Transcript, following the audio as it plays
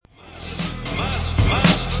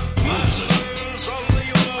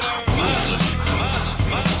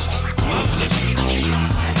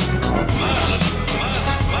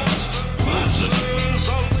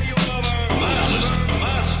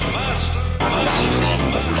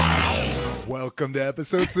Welcome to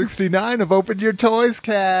episode 69 of Open Your Toys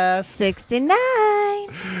Cast. 69. I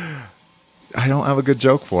don't have a good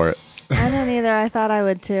joke for it. I don't either. I thought I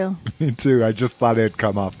would too. Me too. I just thought it'd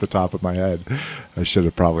come off the top of my head. I should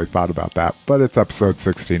have probably thought about that. But it's episode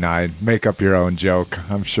 69. Make up your own joke.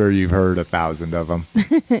 I'm sure you've heard 1,000 of them.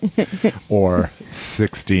 Or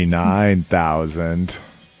 69,000.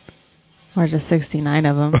 Or just 69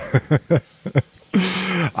 of them.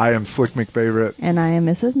 I am Slick McFavorite. And I am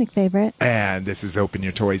Mrs. McFavorite. And this is Open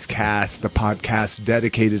Your Toys Cast, the podcast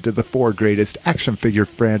dedicated to the 4 greatest action figure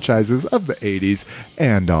franchises of the 80s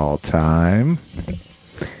and all time.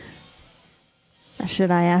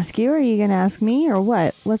 Should I ask you, or are you going to ask me, or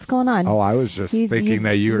what? What's going on? Oh, I was just thinking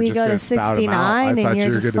that you were just going to spout them out. I thought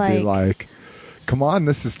you were going to be like, come on,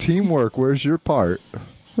 this is teamwork. Where's your part?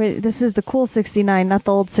 Wait, this is the cool 69, not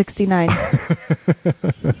the old 69.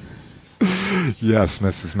 Yes,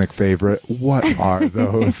 Mrs. McFavorite. What are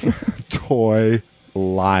those toy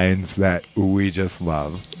lines that we just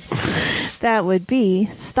love? That would be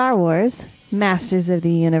Star Wars, Masters of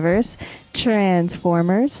the Universe,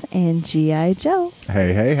 Transformers, and G.I. Joe.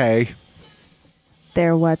 Hey, hey, hey.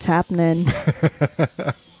 They're what's happening.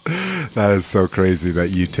 That is so crazy that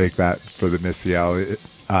you take that for the Missy Elliott.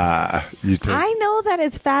 I know that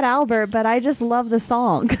it's Fat Albert, but I just love the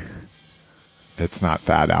song. It's not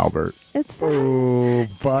Fat Albert. It's Oh,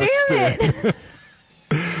 busted. Damn it.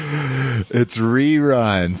 It's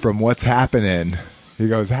Rerun from What's Happening. He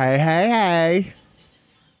goes, hey, hey, hey.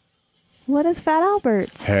 What is Fat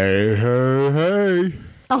Albert's? Hey, hey, hey.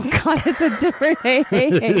 Oh, God, it's a different hey,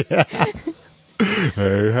 hey, hey. Yeah.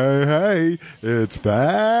 Hey, hey, hey. It's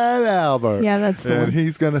Fat Albert. Yeah, that's the And one.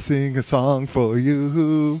 he's going to sing a song for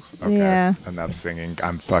you. Okay, Yeah. enough singing.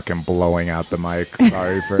 I'm fucking blowing out the mic.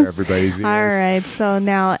 Sorry for everybody's ears. All right, so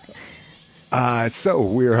now... So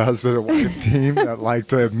we're a husband and wife team that like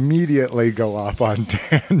to immediately go off on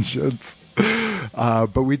tangents.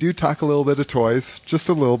 But we do talk a little bit of toys, just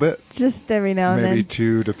a little bit. Just every now and Maybe then.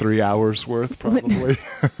 2 to 3 hours worth, probably.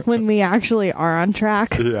 When we actually are on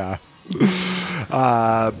track. Yeah.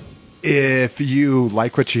 If you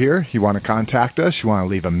like what you hear, you want to contact us, you want to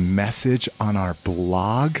leave a message on our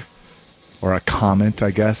blog, or a comment,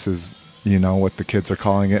 I guess, is, you know, what the kids are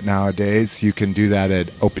calling it nowadays. You can do that at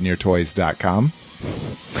openyourtoys.com.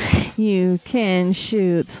 You can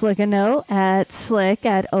shoot Slick a note at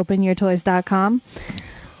slick@openyourtoys.com.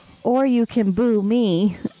 Or you can boo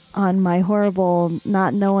me on my horrible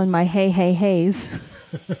not knowing my hey, hey, heys.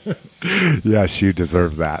 Yes, you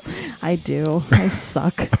deserve that. I do. I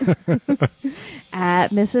suck.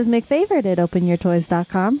 At Mrs. McFavorite at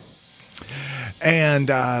openyourtoys.com. And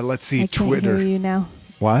let's see, I can't Twitter. hear you now.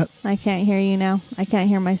 What? I can't hear you now. I can't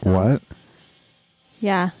hear myself. What?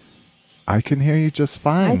 Yeah. I can hear you just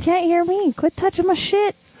fine. I can't hear me. Quit touching my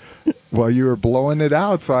shit. Well, you were blowing it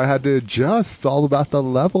out, so I had to adjust. It's all about the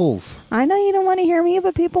levels. I know you don't want to hear me,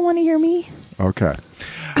 but people want to hear me. Okay.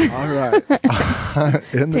 All right.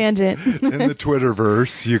 Tangent. In the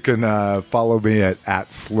Twitterverse, you can follow me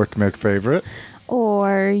at Slick McFavorite.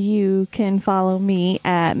 Or you can follow me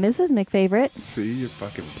at Mrs. McFavorite. See, you're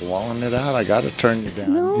fucking blowing it out. I got to turn you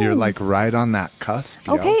down. No. You're like right on that cusp.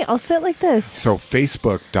 yo. Okay, I'll sit like this. So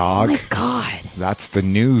Facebook, dog. Oh my God. That's the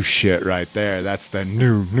new shit right there. That's the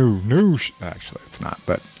new Actually, it's not.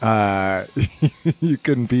 But you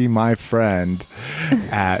can be my friend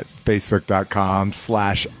at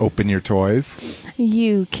facebook.com/openyourtoys.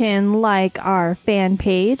 You can like our fan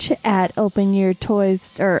page at Open Your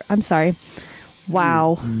Toys, or I'm sorry.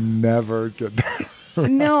 Wow. Never get that.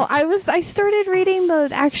 No, I started reading the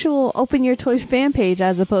actual Open Your Toys fan page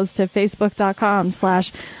as opposed to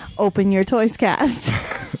facebook.com/Open Your Toys Cast.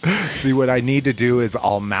 See, what I need to do is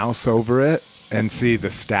I'll mouse over it and see the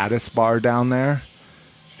status bar down there.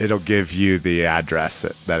 It'll give you the address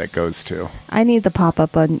that it goes to. I need the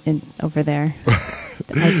pop-up over there.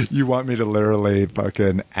 You want me to literally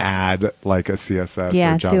fucking add like a CSS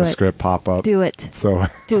Yeah, or do it. JavaScript pop-up? Do it. So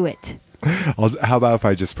Do it. how about if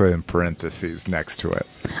I just put in parentheses next to it?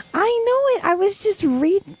 I know it. I was just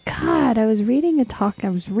reading. God, I was reading I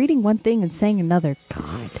was reading one thing and saying another.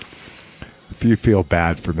 God. If you feel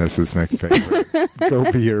bad for Mrs. McFavorite,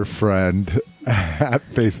 go be your friend at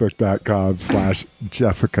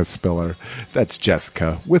facebook.com/Jessica Spiller. That's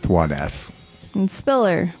Jessica with one S. And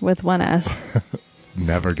Spiller with one S.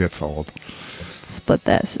 Never gets old. Split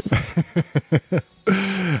the S's.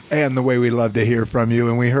 And the way we love to hear from you,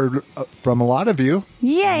 and we heard from a lot of you.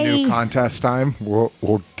 Yay! New contest time.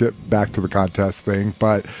 We'll get back to the contest thing,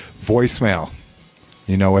 but voicemail.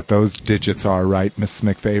 You know what those digits are, right, Miss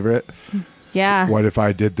McFavorite? Yeah. What if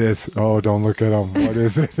I did this? Oh, don't look at them. What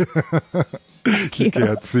is it? You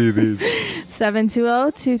can't see these.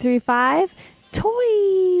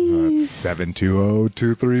 720-235-TOYS.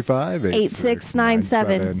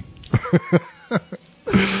 720-235-8697.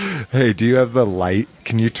 Hey, do you have the light?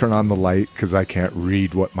 Can you turn on the light? Because I can't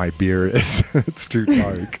read what my beer is. It's too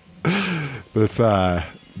dark. This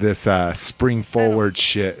spring forward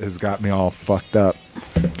shit has got me all fucked up.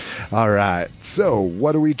 All right. So,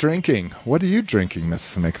 what are we drinking? What are you drinking,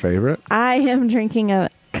 Mrs. McFavorite? I am drinking a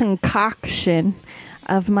concoction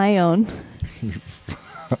of my own.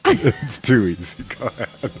 It's too easy. Go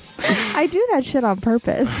ahead. I do that shit on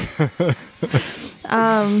purpose.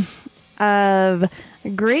 Of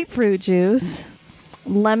grapefruit juice,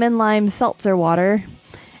 lemon lime seltzer water,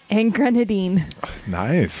 and grenadine.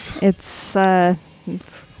 Nice. It's good.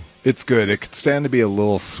 It could stand to be a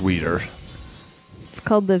little sweeter. It's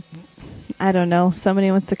called I don't know. Somebody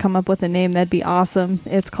wants to come up with a name. That'd be awesome.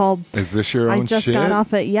 It's called. Is this your own shit? I just got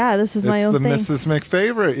off it. Yeah, this is my own thing. It's the Mrs.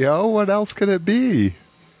 McFavorite, yo. What else could it be?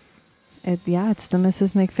 It's the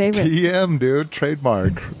Mrs. McFavorite. TM, dude.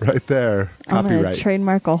 Trademark. Right there. I'm Copyright. going to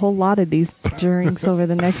trademark a whole lot of these drinks over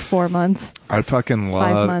the next 4 months. I fucking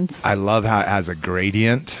love. 5 months. I love how it has a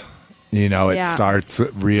gradient. You know, it starts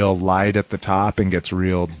real light at the top and gets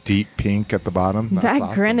real deep pink at the bottom. That's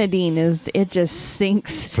awesome. Grenadine it just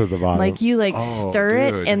sinks to the bottom. Like you stir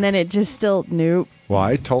it and then it just still nope. Well,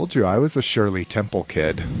 I told you I was a Shirley Temple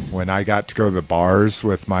kid when I got to go to the bars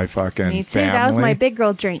with my fucking Me too. family. That was my big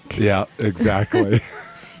girl drink. Yeah, exactly.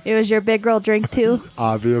 It was your big girl drink too?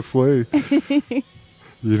 Obviously.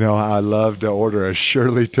 You know, I love to order a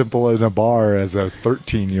Shirley Temple in a bar as a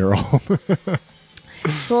 13-year-old.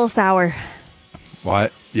 It's a little sour.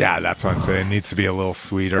 What? Yeah, that's what I'm saying. It needs to be a little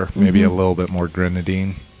sweeter, maybe a little bit more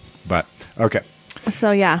grenadine. But, okay.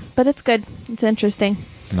 So, yeah, but it's good. It's interesting.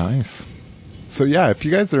 Nice. So, yeah, if you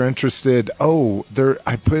guys are interested,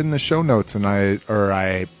 I put in the show notes and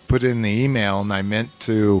I put in the email and I meant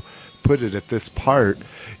to put it at this part.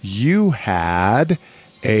 You had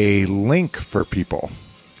a link for people.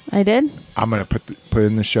 I did? I'm going to put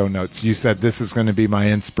in the show notes. You said this is going to be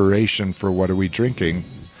my inspiration for What Are We Drinking?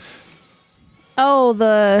 Oh,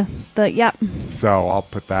 yep. So I'll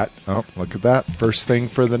put that. Oh, look at that. First thing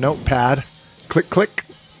for the notepad. Click, click.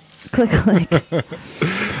 Click, click.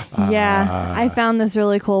 Yeah, I found this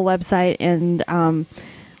really cool website and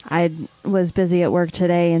I was busy at work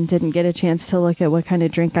today and didn't get a chance to look at what kind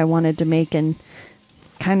of drink I wanted to make and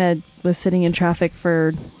kind of was sitting in traffic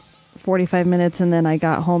for 45 minutes and then I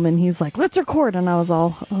got home and he's like, let's record. And I was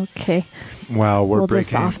all, okay. Well, we'll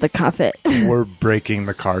just off the cuff it. We're breaking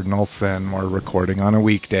the cardinal sin. We're recording on a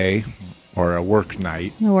weekday or a work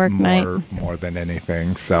night. More than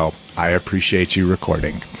anything. So I appreciate you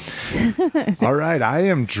recording. All right. I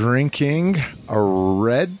am drinking a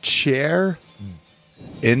Red Chair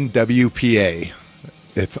NWPA.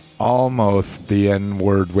 It's almost the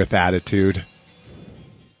N-word with attitude.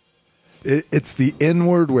 It's the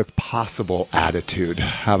N-word with possible attitude.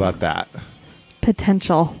 How about that?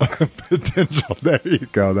 Potential. Potential. There you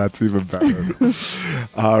go. That's even better.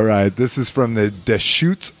 All right. This is from the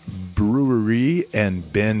Deschutes Brewery in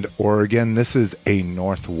Bend, Oregon. This is a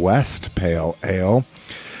Northwest Pale Ale.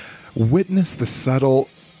 Witness the subtle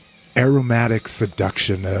aromatic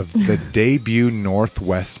seduction of the debut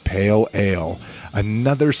Northwest Pale Ale.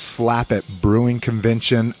 Another slap at brewing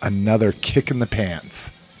convention. Another kick in the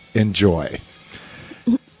pants. Enjoy.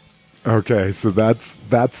 Okay, so that's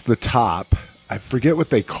the top. I forget what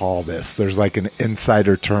they call this. There's like an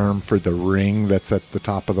insider term for the ring that's at the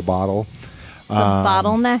top of the bottle. The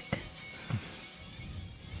bottleneck.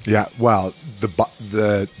 Yeah, well,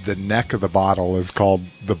 the neck of the bottle is called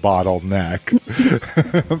the bottleneck,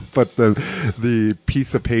 but the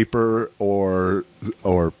piece of paper or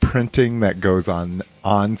printing that goes on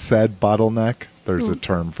said bottleneck, there's a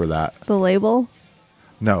term for that. The label.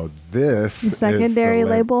 No, this the secondary is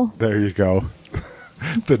label. There you go.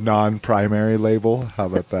 The non-primary label. How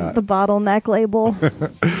about that? The bottleneck label.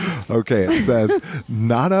 Okay, it says,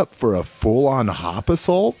 not up for a full-on hop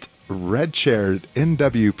assault? Red Chair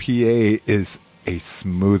NWPA is a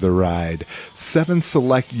smoother ride. 7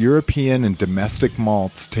 select European and domestic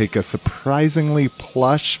malts take a surprisingly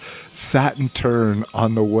plush satin turn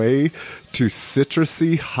on the way to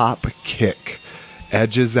citrusy hop kick.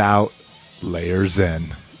 Edges out, layers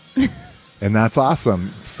in. And that's awesome.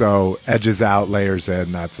 So edges out, layers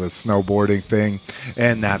in. That's a snowboarding thing.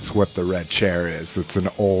 And that's what the Red Chair is. It's an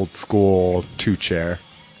old school 2-chair.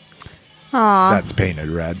 Aww. That's painted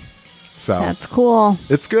red. So that's cool.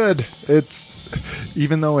 It's good. It's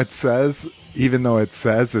even though it says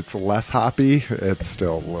it's less hoppy, it's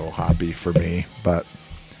still a little hoppy for me. But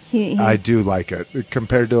I do like it.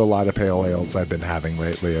 Compared to a lot of pale ales I've been having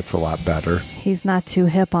lately, it's a lot better. He's not too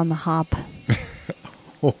hip on the hop.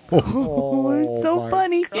 It's so my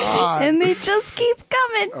funny. God. And they just keep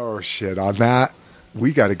coming. Oh, shit. On that,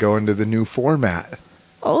 we got to go into the new format.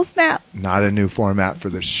 Oh, snap. Not a new format for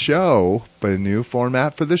the show, but a new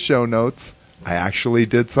format for the show notes. I actually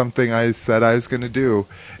did something I said I was going to do,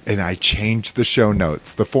 and I changed the show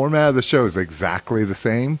notes. The format of the show is exactly the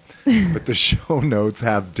same, but the show notes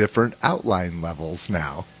have different outline levels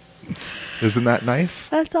now. Isn't that nice?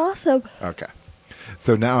 That's awesome. Okay.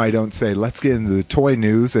 So now I don't say, let's get into the toy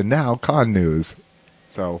news, and now con news.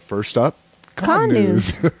 So first up, con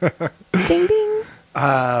news. Ding, ding.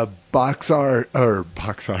 BotCon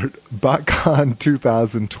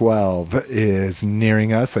 2012 is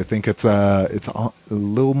nearing us. I think it's a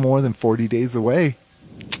little more than 40 days away.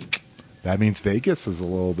 That means Vegas is a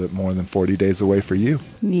little bit more than 40 days away for you.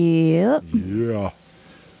 Yep. Yeah.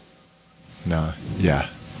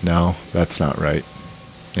 No, that's not right.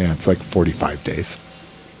 Yeah, it's like 45 days.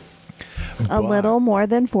 A little more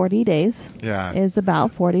than 40 days. Yeah. Is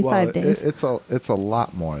about 45 days. It's a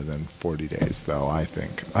lot more than 40 days, though, I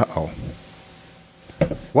think. Uh-oh.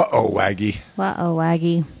 Whoa, Waggy. Uh-oh,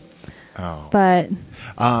 Waggy. Oh. But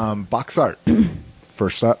box art.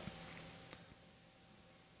 First up.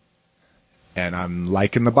 And I'm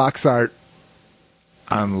liking the box art.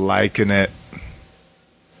 I'm liking it.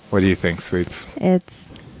 What do you think, Sweets? it's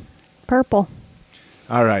purple.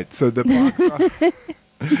 All right, so the box art,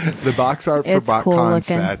 the box art for It's cool BotCon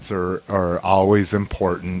looking. sets are always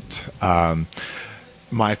important.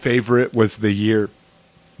 My favorite was the year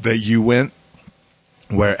that you went,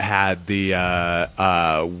 where it had the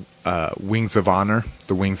Wings of Honor,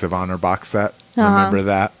 the Wings of Honor box set. Remember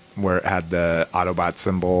that? Where it had the Autobot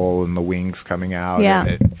symbol and the wings coming out, Yeah. and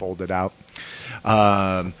it folded out.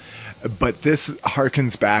 But this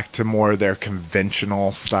harkens back to more their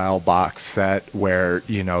conventional style box set where,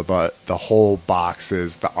 you know, the whole box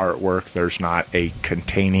is the artwork. There's not a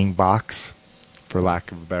containing box, for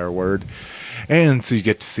lack of a better word. And so you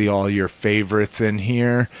get to see all your favorites in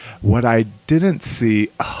here. What I didn't see,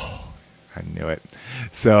 I knew it.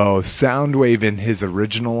 So Soundwave in his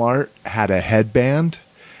original art had a headband.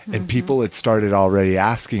 And people had started already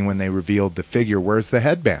asking when they revealed the figure, where's the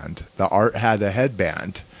headband? The art had a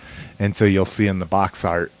headband. And so you'll see in the box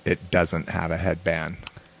art, it doesn't have a headband.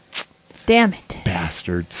 Damn it.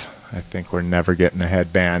 Bastards. I think we're never getting a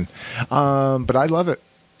headband. But I love it.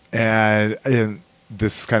 And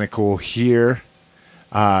this is kind of cool here.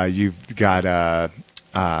 You've got the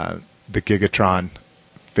Gigatron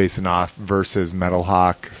facing off versus Metal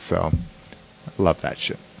Hawk. So I love that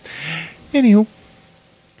shit. Anywho.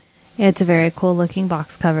 It's a very cool looking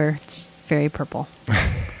box cover. It's very purple.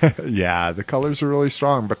 Yeah, the colors are really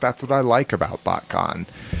strong, but that's what I like about BotCon.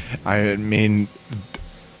 I mean,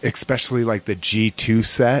 especially like the G2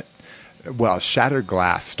 set. Well, Shattered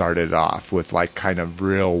Glass started off with like kind of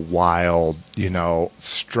real wild, you know,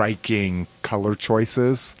 striking color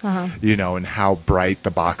choices, you know, and how bright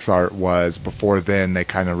the box art was. Before then, they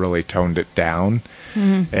kind of really toned it down.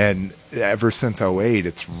 And ever since 08,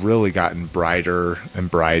 it's really gotten brighter and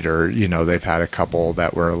brighter. You know, they've had a couple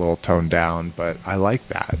that were a little toned down, but I like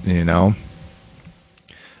that, you know.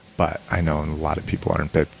 But I know a lot of people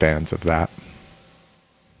aren't big fans of that.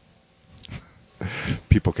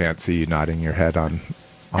 People can't see you nodding your head on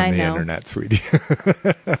I the know. internet, sweetie.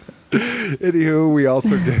 Anywho, we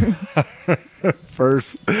also did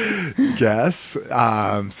first guess.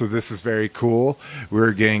 So this is very cool.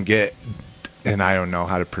 We're going to get, and I don't know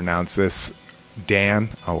how to pronounce this, Dan.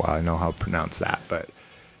 Oh, well, I know how to pronounce that, but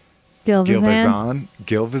Gilvizan.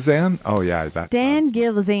 Gilvizan? Oh, yeah. That Dan sounds,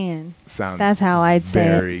 Gilvizan. sounds That's how I'd say it.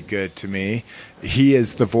 very good to me. He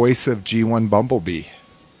is the voice of G1 Bumblebee.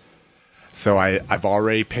 So I've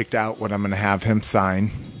already picked out what I'm going to have him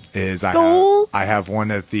sign. I have one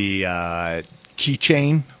of the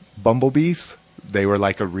keychain Bumblebees. They were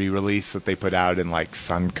like a re-release that they put out in like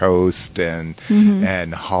Suncoast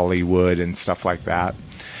and Hollywood and stuff like that.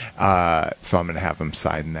 So I'm going to have him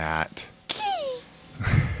sign that.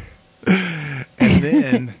 And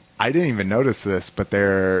then I didn't even notice this, but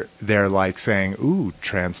they're like saying, "Ooh,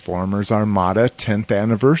 Transformers Armada 10th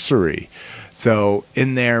anniversary." So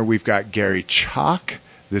in there we've got Gary Chalk.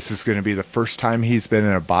 This is going to be the first time he's been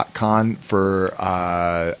in a BotCon for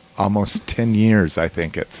almost 10 years, I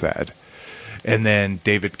think it said. And then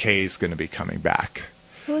David Kaye is going to be coming back.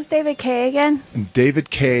 Who's David Kaye again? David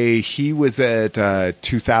Kaye, he was at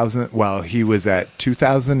 2000. Well, he was at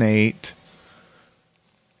 2008.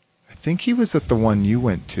 I think he was at the one you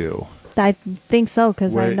went to. I think so,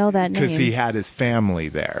 because I know that name. Because he had his family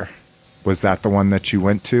there. Was that the one that you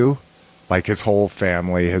went to? Like his whole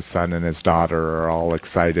family, his son and his daughter are all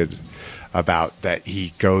excited about that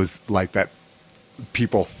he goes, like that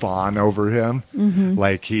people fawn over him. Mm-hmm.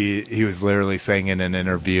 Like he was literally saying in an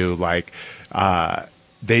interview, like they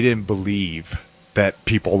didn't believe that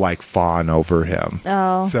people like fawn over him.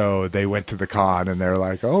 Oh. So they went to the con and they're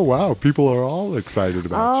like, oh wow, people are all excited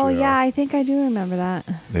about you. Oh yeah, I think I do remember that.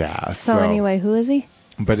 Yeah. So anyway, who is he?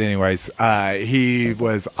 But anyways, he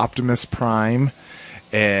was Optimus Prime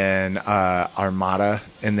in Armada,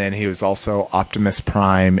 and then he was also Optimus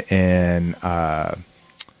Prime in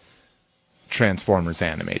Transformers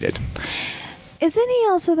Animated. Isn't he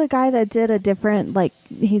also the guy that did a different, like,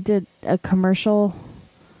 he did a commercial?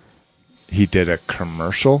 He did a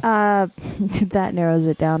commercial? That narrows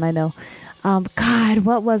it down, I know. God,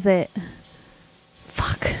 what was it?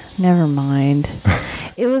 Fuck, never mind.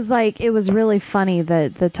 It was really funny,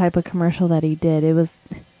 the type of commercial that he did.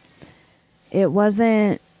 It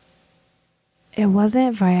wasn't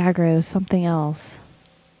Viagra, it was something else.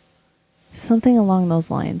 Something along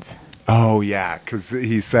those lines. Oh, yeah, because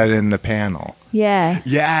he said in the panel. Yeah.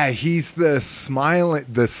 Yeah, he's the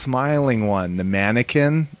smiling one, the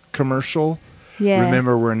mannequin commercial. Yeah.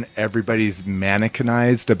 Remember when everybody's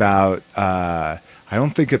mannequinized about, I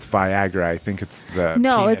don't think it's Viagra, I think it's the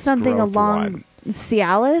No, penis it's something growth along one.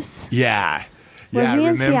 Cialis? Yeah. Was Yeah, he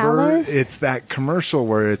in remember? Cialis? It's that commercial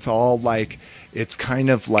where it's all like, it's kind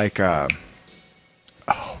of like a,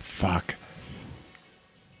 oh, fuck.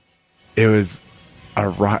 It was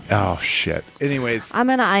oh, shit. Anyways. I'm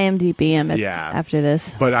going to IMDb him Yeah. after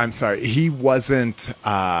this. But I'm sorry, he wasn't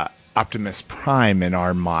Optimus Prime in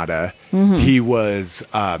Armada. Mm-hmm. He was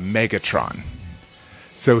Megatron.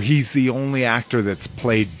 So he's the only actor that's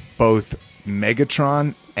played both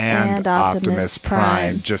Megatron and Optimus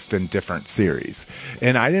Prime, just in different series.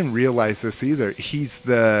 And I didn't realize this either. He's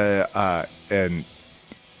the and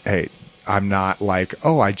hey, I'm not like,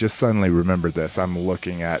 oh, I just suddenly remembered this. I'm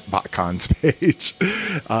looking at BotCon's page.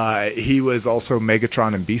 He was also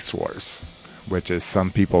Megatron in Beast Wars, which is some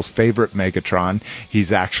people's favorite Megatron.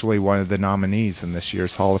 He's actually one of the nominees in this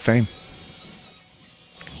year's Hall of Fame.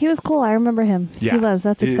 He was cool. I remember him. Yeah. He was.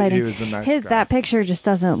 That's exciting. He was a nice guy. That picture just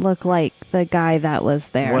doesn't look like the guy that was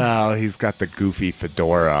there. Well, he's got the goofy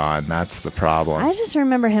fedora on. That's the problem. I just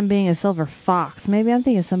remember him being a silver fox. Maybe I'm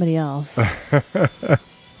thinking of somebody else.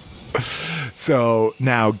 So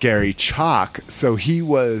now Gary Chalk, so he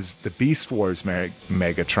was the Beast Wars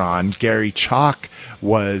Megatron. Gary Chalk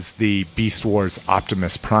was the Beast Wars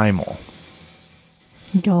Optimus Primal.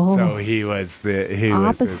 Oh. So he was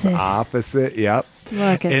his opposite. Yep.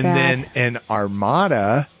 Look at and that. then in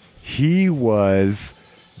Armada, he was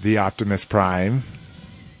the Optimus Prime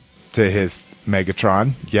to his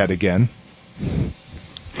Megatron yet again.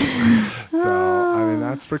 So I mean,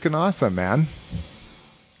 that's freaking awesome, man.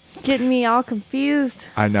 Getting me all confused.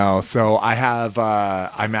 I know. So I have,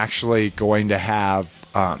 I'm actually going to have,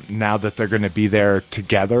 now that they're going to be there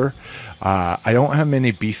together, I don't have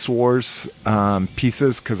many Beast Wars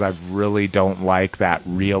pieces because I really don't like that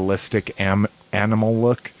realistic animal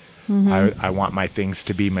look. Mm-hmm. I want my things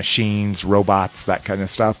to be machines, robots, that kind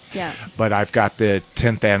of stuff. Yeah. But I've got the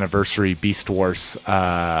 10th anniversary Beast Wars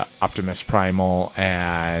Optimus Primal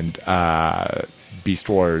and Beast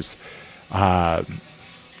Wars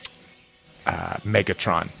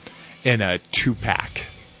Megatron in a 2-pack.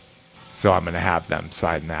 So I'm going to have them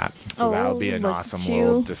sign that. So that'll be an awesome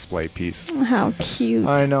little display piece. How cute.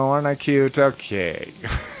 I know, aren't I cute? Okay.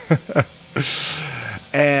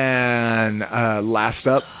 And last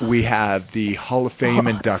up, we have the Hall of Fame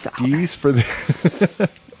inductees for the...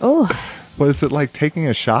 Oh. What is it like taking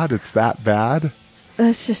a shot? It's that bad?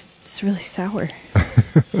 It's really sour.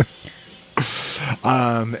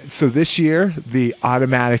 So this year, the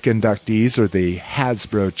automatic inductees, or the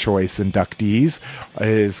Hasbro Choice inductees,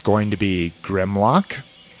 is going to be Grimlock,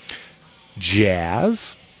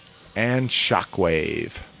 Jazz, and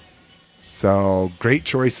Shockwave. So great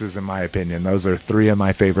choices, in my opinion. Those are 3 of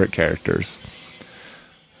my favorite characters.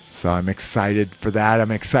 So I'm excited for that.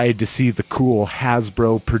 I'm excited to see the cool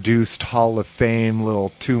Hasbro-produced Hall of Fame little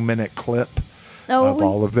 2-minute clip of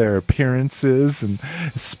all of their appearances and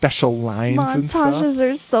special lines and stuff. Montages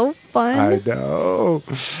are so fun. I know.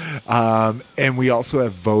 And we also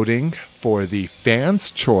have voting for the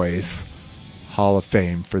Fans' Choice Hall of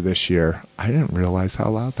Fame for this year. I didn't realize how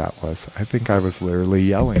loud that was. I think I was literally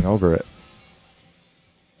yelling over it.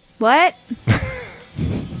 What?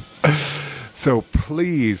 So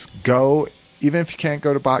please go. Even if you can't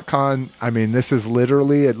go to BotCon, I mean, this is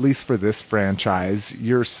literally, at least for this franchise,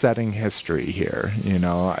 you're setting history here. You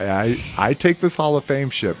know, I take this Hall of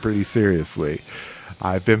Fame shit pretty seriously.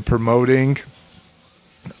 I've been promoting.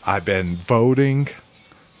 I've been voting.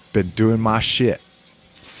 Been doing my shit.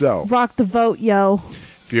 So, Rock the vote, yo.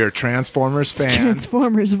 if you're a Transformers fan,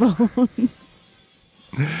 Transformers vote.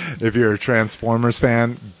 if you're a Transformers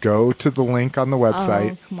fan, go to the link on the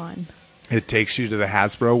website. Oh, come on. It takes you to the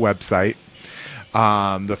Hasbro website.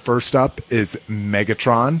 The first up is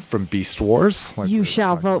Megatron from Beast Wars. Like You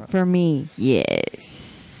shall vote for me.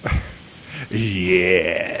 Yes.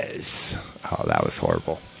 Yes. Oh, that was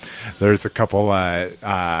horrible. There's a couple.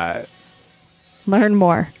 Learn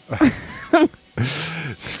more.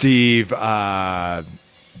 Steve.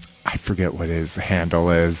 I forget what his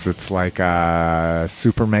handle is. It's like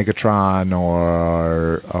Super Megatron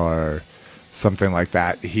or something like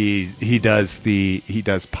that. He does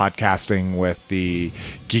podcasting with the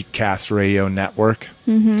Geekcast Radio Network,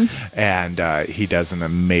 and he does an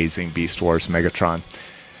amazing Beast Wars Megatron.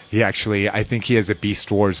 I think he has a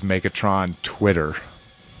Beast Wars Megatron Twitter.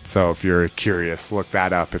 So if you're curious, look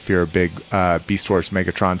that up if you're a big Beast Wars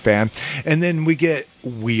Megatron fan. And then we get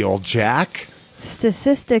Wheeljack.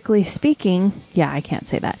 Statistically speaking, yeah, I can't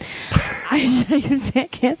say that. I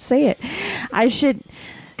can't say it. I should,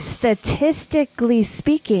 statistically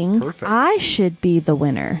speaking, Perfect. I should be the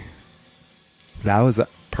winner. That was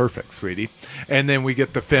perfect, sweetie. And then we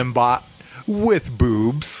get the Fembot with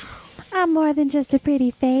boobs. I'm more than just a pretty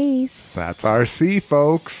face. That's RC,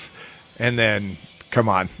 folks. And then, come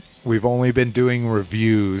on, we've only been doing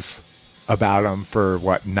reviews about them for,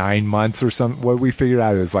 9 months or something? What we figured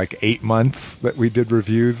out is like 8 months that we did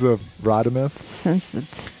reviews of Rodimus. Since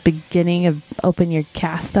the beginning of Open Your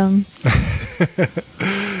Custom.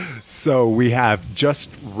 So we have just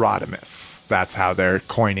Rodimus. That's how they're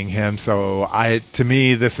coining him. So to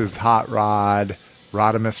me, this is Hot Rod,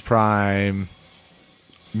 Rodimus Prime,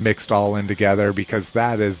 mixed all in together, because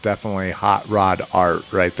that is definitely Hot Rod art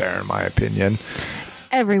right there, in my opinion.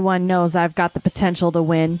 Everyone knows I've got the potential to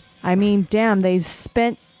win. I mean, damn, they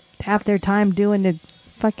spent half their time doing a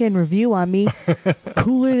fucking review on me.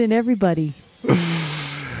 Cooler than everybody.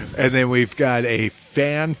 And then we've got a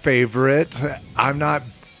fan favorite. I'm not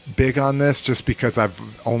big on this just because I've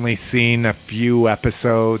only seen a few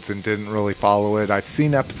episodes and didn't really follow it. I've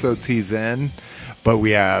seen episodes he's in, but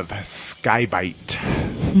we have Skybite.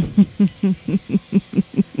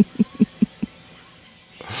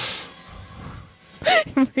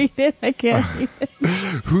 Read it. I can't read it.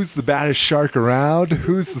 Who's the baddest shark around?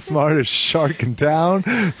 Who's the smartest shark in town?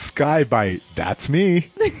 Skybite. That's me.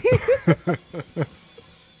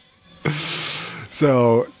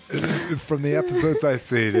 So, from the episodes I've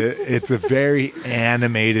seen, it's a very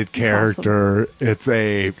animated character. Awesome. It's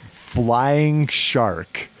a flying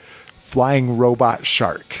robot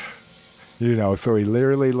shark. So he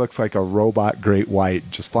literally looks like a robot great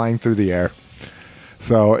white just flying through the air.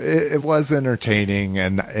 So it was entertaining,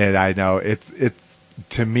 and I know it's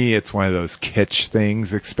to me it's one of those kitsch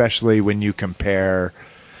things, especially when you compare,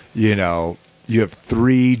 you have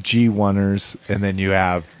 3 G1ers, and then you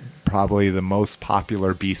have probably the most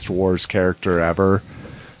popular Beast Wars character ever,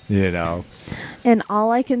 And all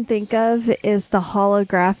I can think of is the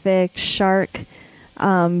holographic shark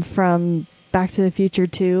from Back to the Future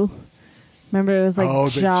 2. Remember, it was like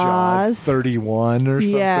the Jaws 31 or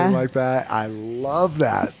something like that. I love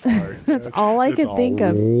that part. That's all I could think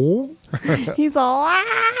of. He's all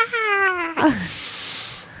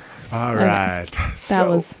All right. That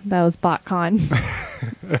was BotCon.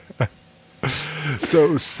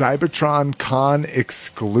 So Cybertron Con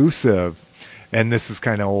exclusive, and this is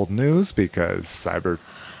kind of old news because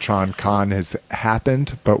Cybertron Con has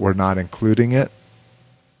happened, but we're not including it.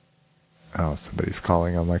 Oh, somebody's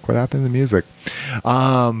calling. I'm like, what happened to the music?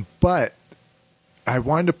 But I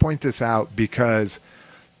wanted to point this out because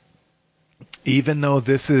even though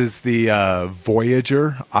this is the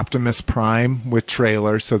Voyager Optimus Prime with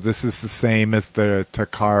trailer, so this is the same as the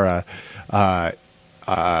Takara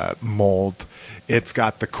mold, it's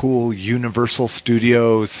got the cool Universal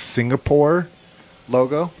Studios Singapore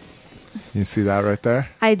logo. You see that right there?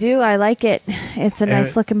 I do. I like it. It's a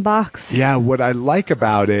nice looking box. Yeah, what I like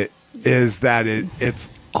about it is that it's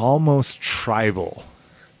almost tribal,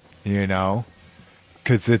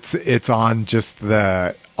 because it's on just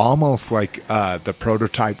the almost like the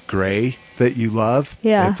prototype gray that you love.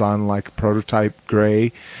 Yeah, it's on like prototype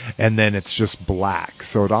gray, and then it's just black,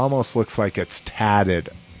 so it almost looks like it's tatted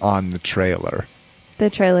on the trailer. I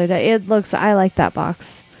like that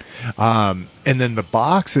box. And then the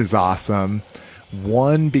box is awesome.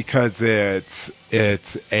 One, because it's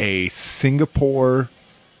a Singapore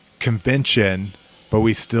convention, but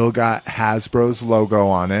we still got Hasbro's logo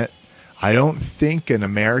on it. I don't think in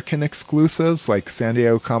American exclusives like San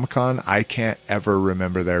Diego Comic-Con, I can't ever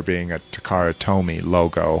remember there being a Takara Tomy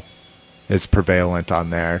logo is prevalent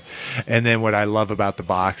on there. And then what I love about the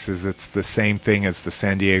box is it's the same thing as the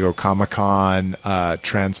San Diego Comic-Con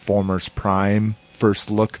Transformers Prime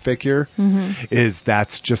first look figure, is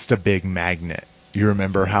that's just a big magnet. You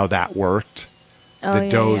remember how that worked? The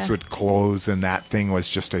doors would close and that thing was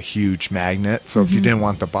just a huge magnet. So if you didn't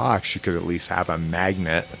want the box, you could at least have a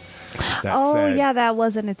magnet. That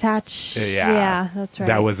wasn't attached. Yeah, that's right.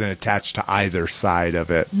 That wasn't attached to either side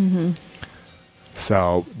of it.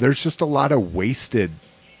 So there's just a lot of wasted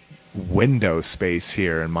window space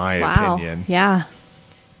here, in my opinion. Yeah.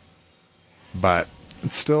 But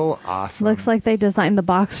it's still awesome. Looks like they designed the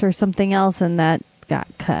box for something else and that got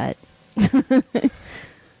cut.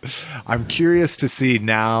 I'm curious to see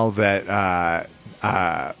now that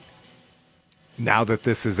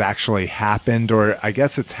this has actually happened, or I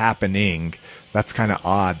guess it's happening. That's kind of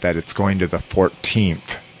odd that it's going to the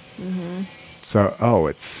 14th. So,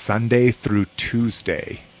 it's Sunday through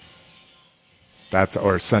Tuesday.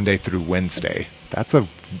 Or Sunday through Wednesday. That's a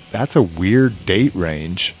weird date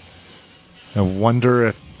range. I wonder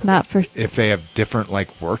if they have different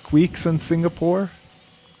like work weeks in Singapore,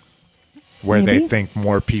 where Maybe. they think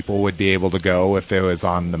more people would be able to go if it was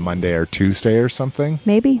on the Monday or Tuesday or something.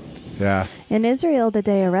 Maybe. Yeah. In Israel, the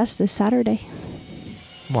day of rest is Saturday.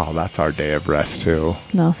 Well, that's our day of rest too.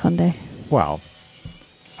 No, Sunday. Well,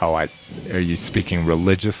 are you speaking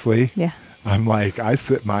religiously? Yeah. I'm like, I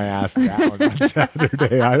sit my ass down on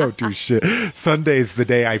Saturday. I don't do shit. Sunday's the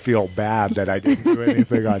day I feel bad that I didn't do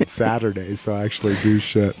anything on Saturday, so I actually do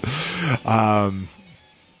shit. And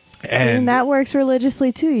that works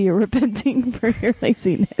religiously too. You're repenting for your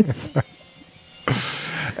laziness.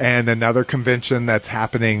 And another convention that's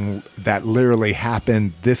happening, that literally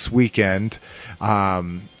happened this weekend,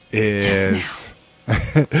 is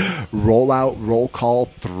Rollout Roll Call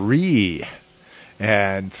 3.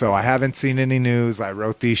 And so I haven't seen any news. I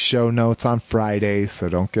wrote these show notes on Friday, so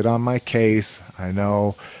don't get on my case. I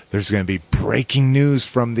know there's going to be breaking news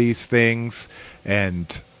from these things,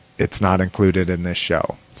 and it's not included in this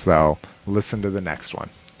show. So listen to the next one.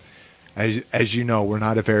 As you know, we're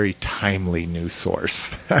not a very timely news source.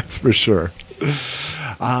 That's for sure.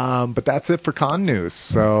 But that's it for con news.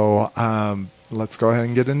 So let's go ahead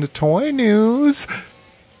and get into toy news.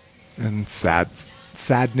 And sad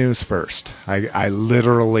news first. I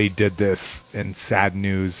literally did this in sad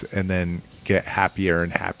news and then get happier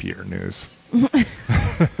and happier news.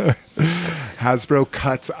 Hasbro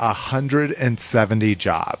cuts 170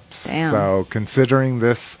 jobs. Damn. So considering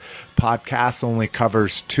this podcast only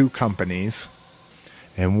covers 2 companies,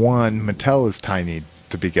 and one, Mattel, is tiny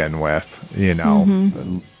to begin with,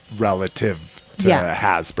 relative to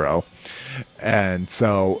Hasbro. And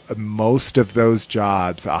so most of those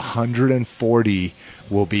jobs, 140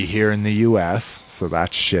 will be here in the U.S., so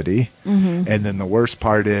that's shitty. And then the worst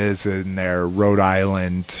part is in their Rhode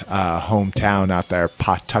Island hometown out there,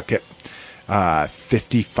 Pawtucket,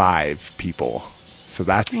 55 people. So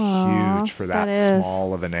that's huge for that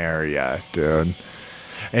small of an area, dude.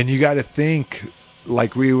 And you got to think,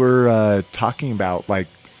 like we were talking about, like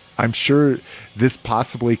I'm sure this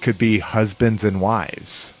possibly could be husbands and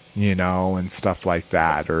wives, and stuff like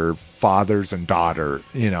that, or fathers and daughter,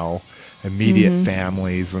 immediate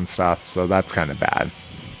families and stuff. So that's kind of bad.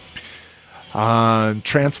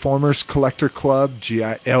 Transformers Collector Club,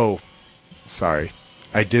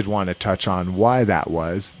 I did want to touch on why that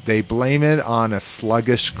was. They blame it on a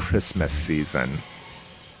sluggish Christmas season.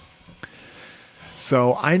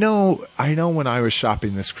 So I know when I was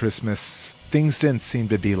shopping this Christmas, things didn't seem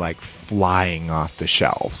to be like flying off the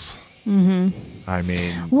shelves. I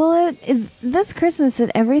mean, well, this Christmas,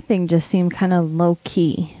 everything just seemed kind of low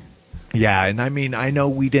key. Yeah, and I mean, I know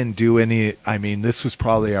we didn't do any. I mean, this was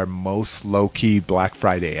probably our most low key Black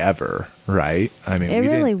Friday ever, right? I mean, it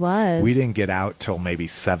really was. We didn't get out till maybe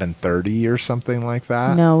 7:30 or something like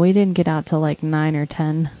that. No, we didn't get out till like 9 or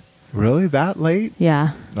 10. Really, that late?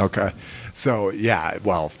 Yeah. Okay, so yeah,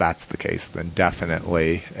 well, if that's the case, then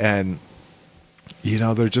definitely. And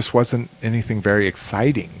there just wasn't anything very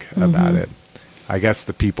exciting about it. I guess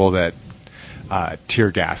the people that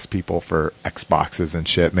tear gas people for Xboxes and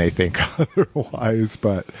shit may think otherwise,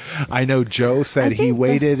 but I know Joe said he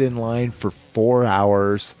waited in line for 4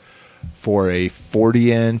 hours for a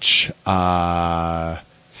 40-inch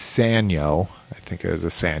Sanyo. I think it was a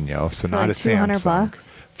Sanyo, so not a Samsung.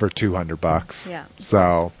 $200. For $200. Yeah.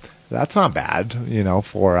 So that's not bad,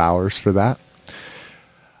 4 hours for that.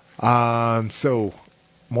 So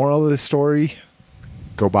moral of the story,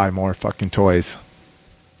 go buy more fucking toys.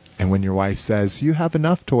 And when your wife says, you have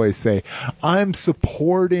enough toys, say, I'm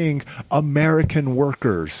supporting American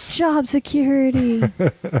workers. Job security.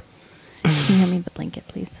 Can you hand me the blanket,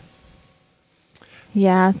 please?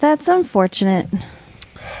 Yeah, that's unfortunate.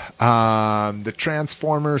 The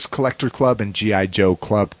Transformers Collector Club and G.I. Joe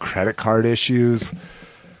Club credit card issues.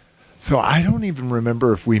 So I don't even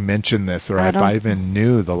remember if we mentioned this or if I even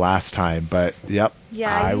knew the last time, but yep.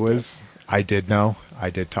 Yeah, I did know. I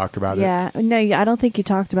did talk about it. Yeah. No, I don't think you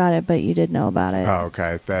talked about it, but you did know about it. Oh,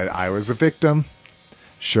 okay. That I was a victim.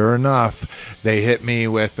 Sure enough, they hit me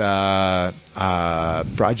with fraudulent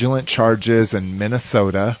charges in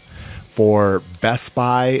Minnesota for Best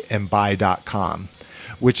Buy and Buy.com,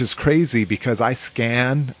 which is crazy because I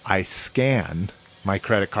scan my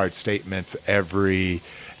credit card statements every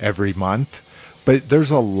month, but there's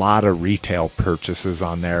a lot of retail purchases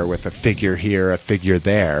on there with a figure here, a figure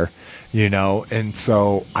there, and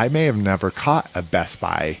so I may have never caught a Best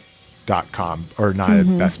Buy.com or not a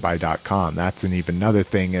BestBuy.com. That's even another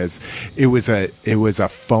thing is it was a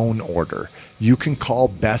phone order. You can call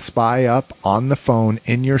Best Buy up on the phone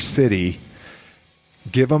in your city,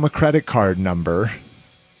 give them a credit card number,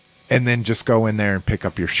 and then just go in there and pick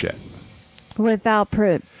up your shit. Without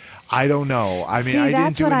proof. I don't know. I mean, I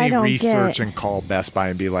didn't do any research and call Best Buy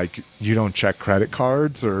and be like, you don't check credit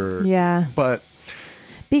cards or... Yeah. But...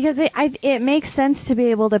 Because it makes sense to be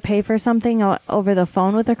able to pay for something over the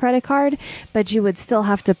phone with a credit card, but you would still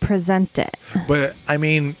have to present it. But, I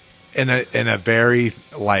mean, in a very,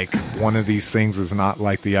 like, one of these things is not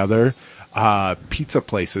like the other, pizza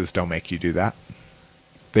places don't make you do that.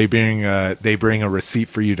 They bring a receipt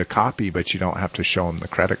for you to copy, but you don't have to show them the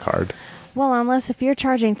credit card. Well, unless if you're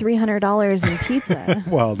charging $300 in pizza.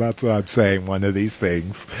 Well, that's what I'm saying. One of these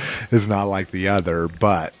things is not like the other.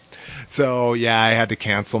 But, so, yeah, I had to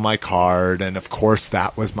cancel my card. And, of course,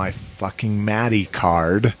 that was my fucking Maddie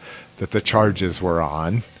card that the charges were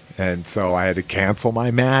on. And so I had to cancel my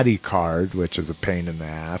Maddie card, which is a pain in the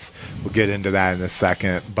ass. We'll get into that in a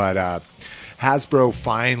second. But Hasbro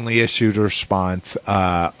finally issued a response.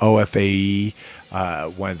 OFAE,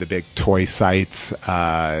 one of the big toy sites,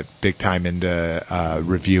 big time into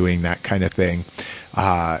reviewing that kind of thing,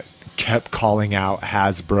 kept calling out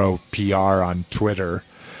Hasbro PR on Twitter.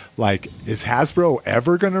 Like, is Hasbro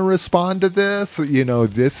ever going to respond to this?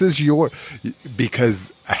 This is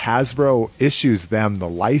because Hasbro issues them the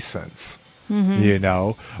license.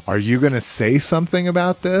 Are you going to say something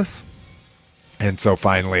about this? And so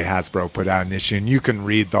finally Hasbro put out an issue, and you can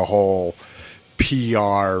read the whole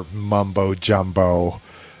PR mumbo jumbo,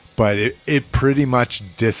 but it pretty much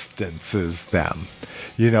distances them.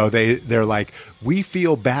 They're like, we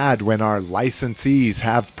feel bad when our licensees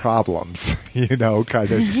have problems,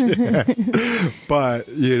 kind of shit. But,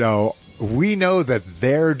 we know that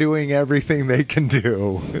they're doing everything they can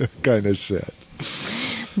do, kind of shit.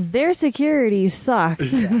 Their security sucked.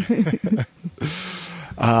 Yeah.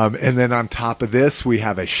 And then on top of this, we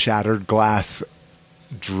have a shattered glass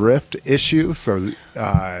drift issue. So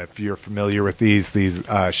if you're familiar with these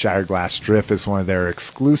shattered glass drift is one of their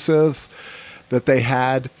exclusives that they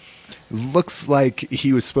had. Looks like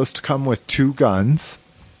he was supposed to come with 2 guns,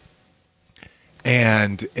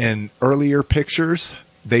 and in earlier pictures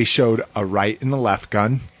they showed a right and a left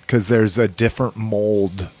gun because there's a different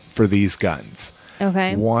mold for these guns.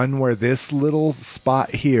 Okay. One where this little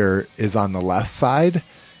spot here is on the left side,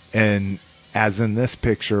 and as in this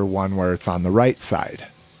picture, one where it's on the right side.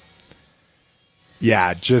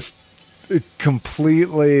 Yeah, just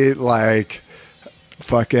completely like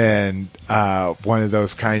fucking one of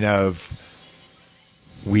those kind of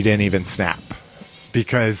we didn't even snap,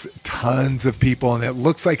 because tons of people, and it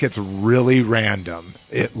looks like it's really random.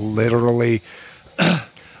 It literally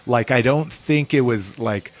like, I don't think it was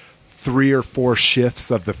like 3 or 4 shifts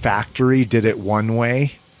of the factory did it one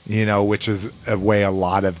way, which is a way a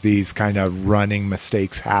lot of these kind of running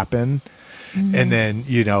mistakes happen. Mm-hmm. And then,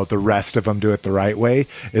 the rest of them do it the right way.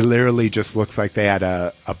 It literally just looks like they had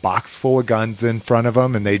a box full of guns in front of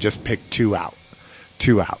them, and they just picked 2 out,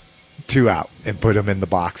 and put them in the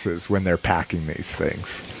boxes when they're packing these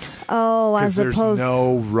things. Oh, as opposed... Because there's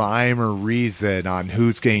no rhyme or reason on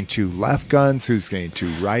who's getting 2 left guns, who's getting 2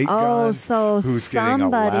 right guns, so who's getting a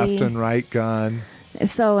left and right gun.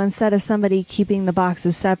 So instead of somebody keeping the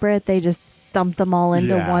boxes separate, they just dumped them all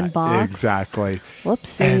into one box. Exactly.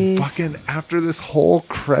 Whoopsies. And fucking after this whole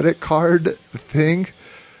credit card thing,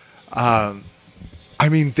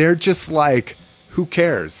 they're just like, who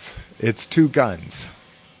cares? It's 2 guns.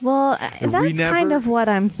 Well, that's kind of what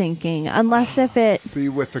I'm thinking. Unless if it... See,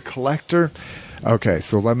 with the collector... Okay,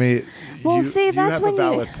 so let me... Well, you that's have a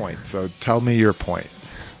valid point, so tell me your point.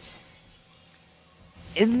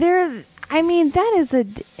 that is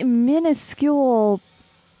a minuscule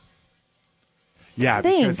Yeah,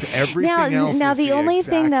 thing. because everything else now is the only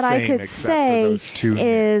exact thing that I same could except for say those two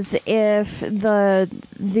is nits. if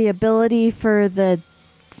the ability for the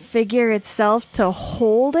figure itself to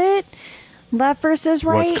hold it left versus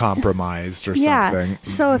right was compromised or yeah. something.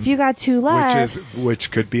 So if you got two lefts,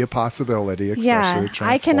 Which could be a possibility, especially yeah, with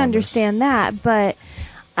I can Transformers. understand that, but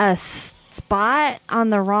a spot on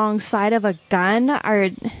the wrong side of a gun or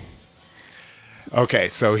Okay,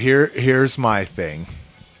 so here's my thing.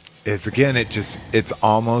 Is again, it's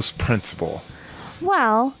almost principle.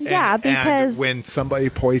 well, yeah, And because when somebody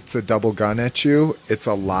points a double gun at you, it's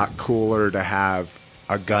a lot cooler to have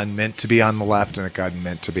a gun meant to be on the left and a gun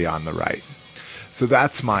meant to be on the right. So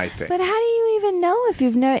that's my thing. but how do you even know if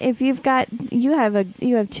you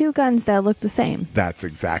have two guns that look the same? That's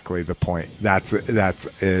exactly the point. That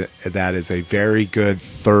is a very good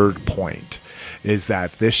third point. Is that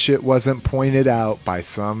if this shit wasn't pointed out by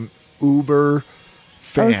some Uber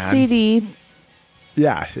fan, OCD.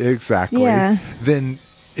 yeah, exactly. Yeah. Then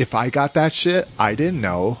if I got that shit, I didn't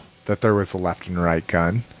know that there was a left and right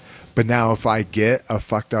gun. But now if I get a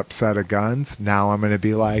fucked up set of guns, now I'm going to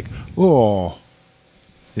be like, oh,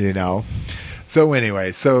 you know. So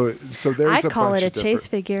anyway, so there's I call it a chase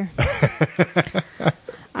figure.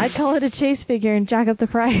 I'd call it a chase figure and jack up the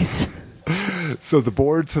price. So the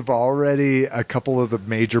boards have already, a couple of the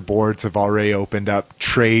major boards have already opened up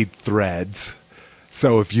trade threads.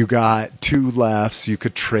 So if you got two lefts, you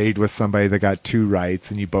could trade with somebody that got two rights,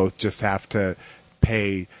 and you both just have to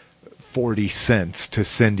pay 40 cents to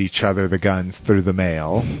send each other the guns through the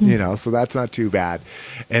mail, you know, so that's not too bad.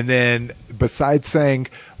 And then besides saying,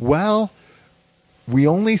 well, we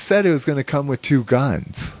only said it was going to come with two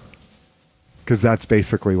guns, because that's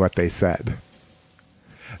basically what they said.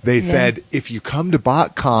 They said, if you come to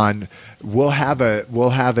BotCon, we'll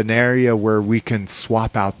have an area where we can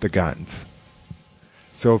swap out the guns.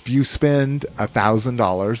 So if you spend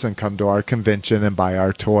 $1,000 and come to our convention and buy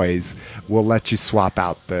our toys, we'll let you swap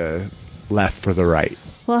out the left for the right.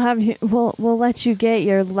 We'll let you get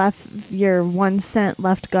your 1 cent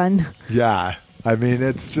left gun. Yeah. I mean,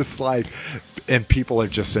 it's just like, and people are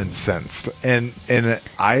just incensed. And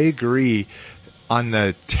I agree on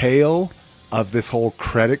the tail of this whole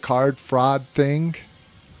credit card fraud thing,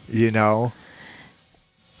 you know.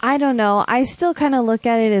 I don't know. I still kind of look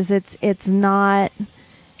at it as it's not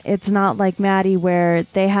like Maddie where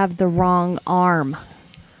they have the wrong arm.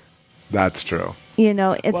 That's true. You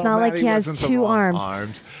know, it's not like Maddie he has wasn't the two wrong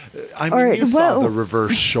arms. I mean, Or- you saw well- the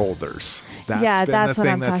reverse shoulders. That's Yeah, been that's the what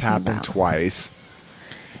thing I'm that's talking happened about. twice.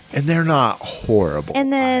 And they're not horrible.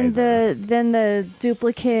 And then either. the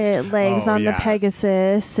duplicate legs Oh, on the yeah.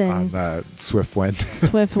 Pegasus on and the Swiftwind.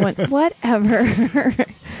 Swift one, whatever. I'm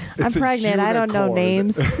It's a pregnant. I don't know unicorn.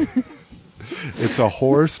 names. It's a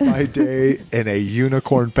horse by day and a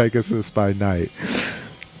unicorn Pegasus by night.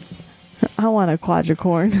 I want a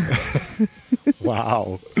quadricorn.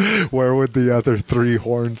 Wow. Where would the other three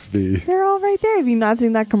horns be? They're all right there. Have you not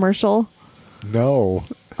seen that commercial? No.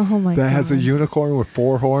 Oh my god. That has a unicorn with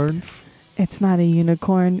four horns? It's not a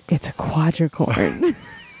unicorn. It's a quadricorn.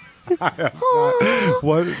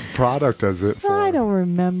 What product is it for? I don't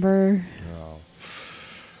remember.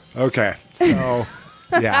 Okay. So,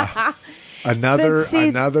 yeah. But see-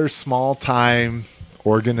 Another small time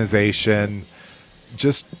organization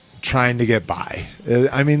just trying to get by.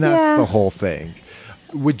 I mean, that's Yeah. the whole thing.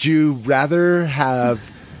 Would you rather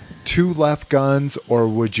have two left guns, or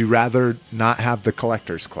would you rather not have the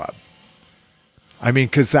collector's club? I mean,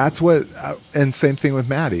 because that's what, and same thing with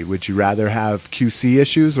Maddie. Would you rather have QC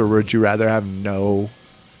issues, or would you rather have no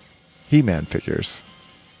He-Man figures?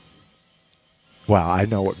 Well, I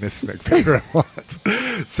know what Miss McFarlane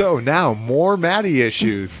wants. So now, more Maddie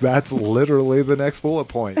issues. That's literally the next bullet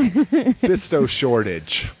point. Fisto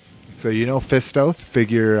shortage. So you know Fisto, the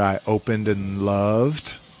figure I opened and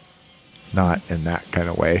loved. Not in that kind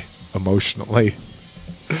of way. Emotionally.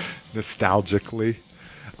 Nostalgically.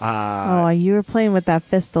 Oh, you were playing with that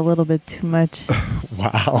fist a little bit too much.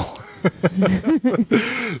 Wow.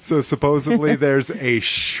 So supposedly there's a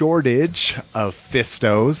shortage of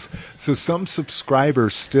Fistos. So some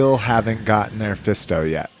subscribers still haven't gotten their Fisto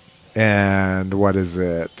yet. And what is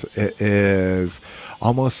it? It is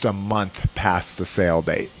almost a month past the sale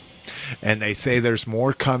date. And they say there's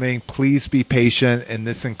more coming. Please be patient. And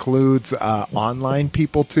this includes online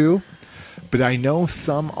people too. But I know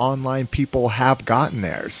some online people have gotten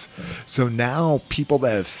theirs. So now people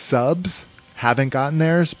that have subs haven't gotten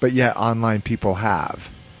theirs, but yet online people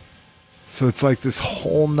have. So it's like this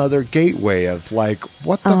whole nother gateway of like,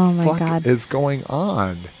 what the Oh my fuck God. is going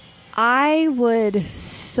on? I would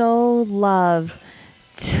so love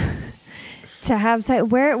to have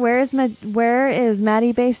where is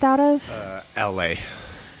Maddie based out of? LA.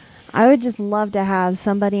 I would just love to have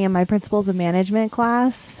somebody in my principles of management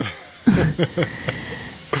class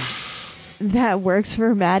that works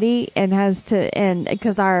for Maddie and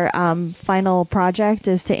because our final project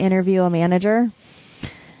is to interview a manager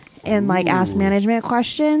and like ask management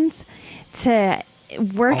questions to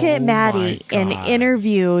work at Maddie and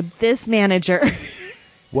interview this manager.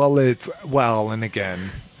 And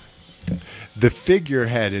again, the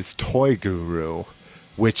figurehead is Toy Guru,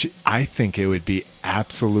 which I think it would be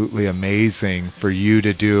absolutely amazing for you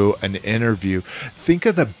to do an interview. Think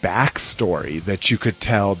of the backstory that you could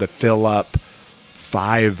tell to fill up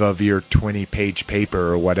 5 of your 20-page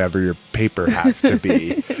paper or whatever your paper has to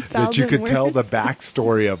be. That you could tell the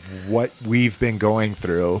backstory of what we've been going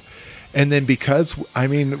through. And then because,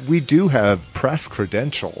 we do have press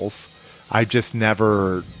credentials, I just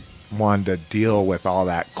never wanted to deal with all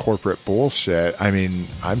that corporate bullshit.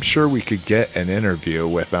 I'm sure we could get an interview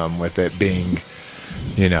with them with it being,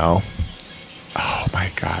 oh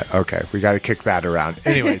my God. Okay. We got to kick that around.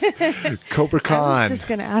 Anyways, CobraCon. I was just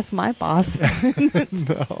going to ask my boss.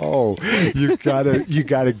 No, you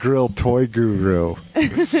gotta grill Toy Guru.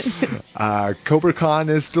 CobraCon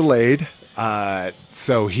is delayed.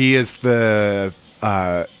 So he is the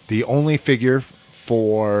only figure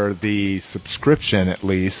for the subscription, at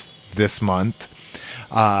least this month.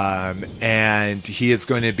 And he is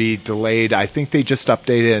going to be delayed. I think they just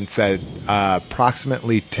updated and said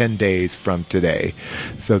approximately 10 days from today.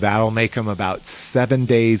 So that'll make him about 7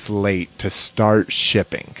 days late to start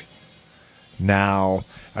shipping. Now,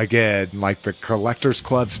 again, like the Collectors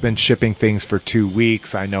Club's been shipping things for 2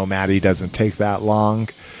 weeks. I know Maddie doesn't take that long,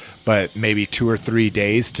 but maybe 2 or 3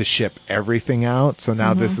 days to ship everything out. So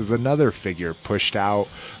now this is another figure pushed out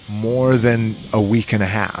more than a week and a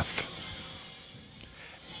half.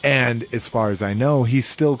 And as far as I know, he's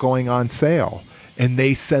still going on sale. And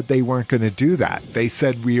they said they weren't going to do that. They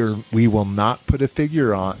said we will not put a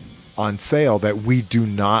figure on sale that we do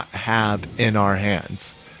not have in our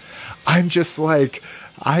hands. I'm just like,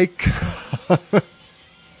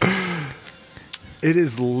 it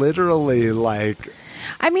is literally like,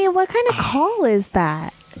 what kind of call is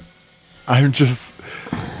that? I'm just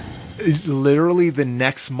literally the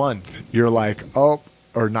next month. You're like, oh,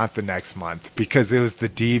 or not the next month, because it was the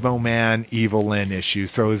Devo Man Evelyn issue.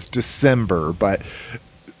 So it was December, but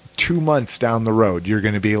 2 months down the road, you're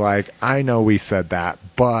going to be like, I know we said that,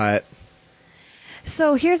 but.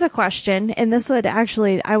 So here's a question, and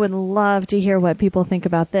I would love to hear what people think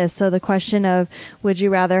about this. So the question of, would you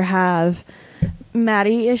rather have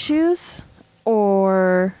Maddie issues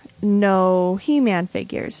or no He-Man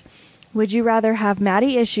figures? Would you rather have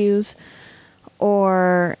Maddie issues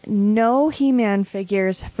or no He-Man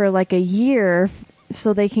figures for like a year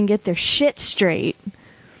so they can get their shit straight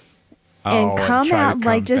and come out,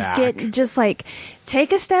 like just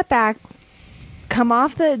take a step back, come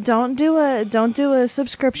off don't do a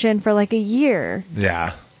subscription for like a year.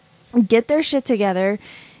 Yeah. Get their shit together,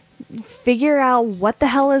 figure out what the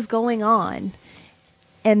hell is going on,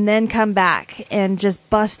 and then come back and just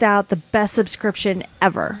bust out the best subscription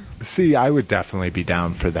ever. See, I would definitely be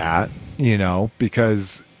down for that,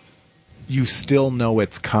 because you still know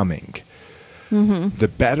it's coming. Mm-hmm. The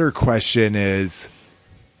better question is,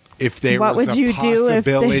 if there was a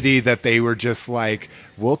possibility that they were just like,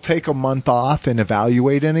 we'll take a month off and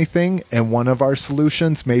evaluate anything, and one of our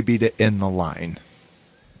solutions may be to end the line.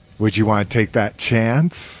 Would you want to take that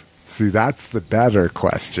chance? See, that's the better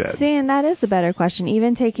question. See, and that is the better question.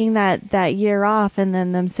 Even taking that year off and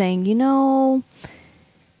then them saying,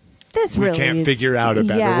 we can't figure out a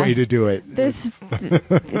better way to do it.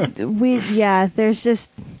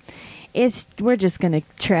 We're just going to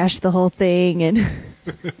trash the whole thing, and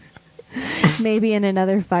maybe in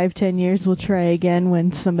another 5-10 years we'll try again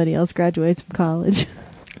when somebody else graduates from college.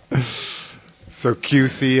 So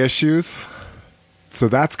QC issues. So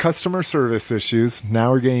that's customer service issues.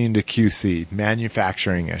 Now we're getting into QC,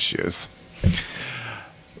 manufacturing issues.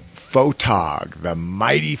 Photog, the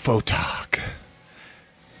mighty Photog.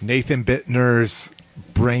 Nathan Bittner's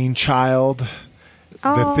brainchild.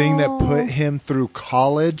 The thing that put him through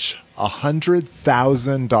college,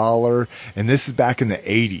 $100,000, and this is back in the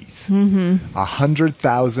 80s. Mm-hmm.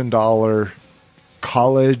 $100,000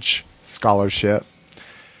 college scholarship.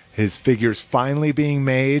 His figure's finally being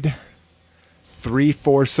made.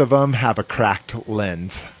 3/4 of them have a cracked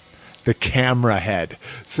lens. The camera head.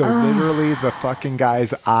 So literally the fucking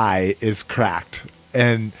guy's eye is cracked.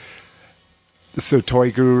 And so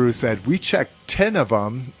Toy Guru said, we checked 10 of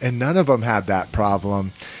them and none of them had that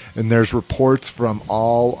problem. And there's reports from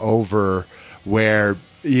all over where,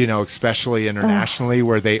 especially internationally,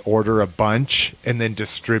 where they order a bunch and then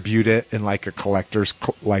distribute it in like a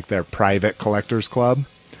like their private collectors club.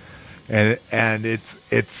 And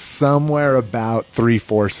it's somewhere about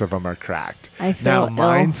 3/4 of them are cracked. I feel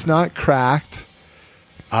mine's not cracked.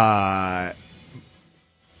 I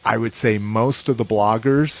would say most of the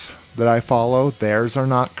bloggers that I follow, theirs are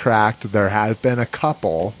not cracked. There have been a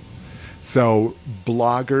couple. So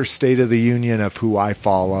Blogger State of the Union of who I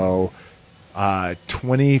follow,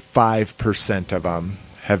 25% of them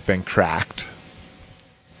have been cracked.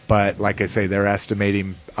 But like I say, they're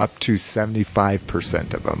estimating up to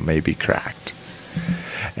 75% of them may be cracked.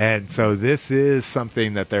 And so this is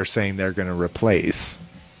something that they're saying they're going to replace.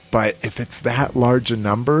 But if it's that large a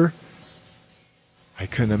number, I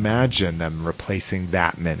couldn't imagine them replacing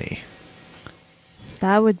that many.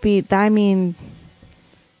 That would be,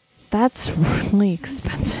 that's really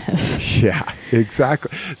expensive. Yeah,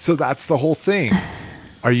 exactly. So that's the whole thing.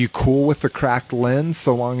 Are you cool with the cracked lens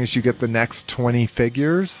so long as you get the next 20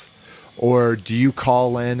 figures? Or do you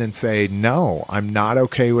call in and say, no, I'm not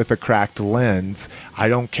okay with a cracked lens. I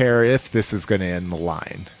don't care if this is going to end the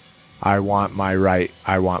line. I want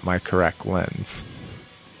my correct lens.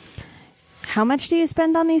 How much do you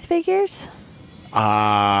spend on these figures?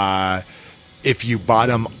 If you bought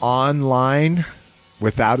them online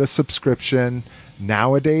without a subscription,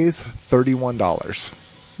 nowadays, $31.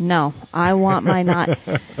 No, I want my not.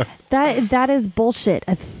 That is bullshit.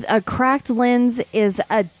 A cracked lens is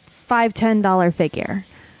a $5-10 figure.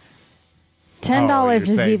 $10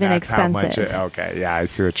 is even expensive. Okay, yeah, I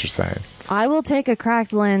see what you're saying. I will take a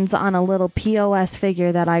cracked lens on a little POS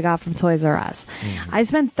figure that I got from Toys R Us. I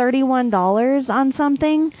spent $31 on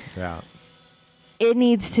something. Yeah. It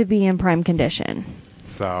needs to be in prime condition.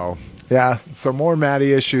 So, yeah, so more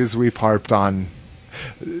Maddie issues we've harped on.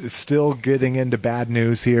 Still getting into bad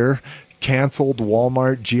news here. Canceled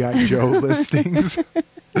Walmart G.I. Joe listings.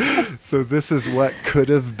 So this is what could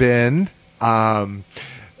have been.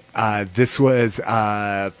 This was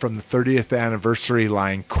from the 30th anniversary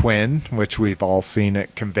line Quinn, which we've all seen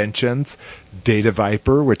at conventions. Data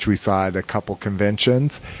Viper, which we saw at a couple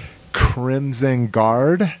conventions. Crimson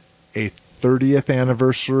Guard, a 30th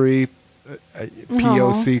anniversary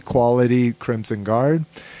POC quality Crimson Guard.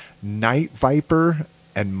 Night Viper,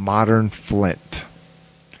 and Modern Flint.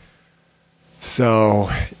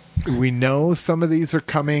 So we know some of these are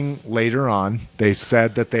coming later on. They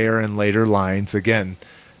said that they are in later lines. Again,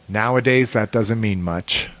 nowadays that doesn't mean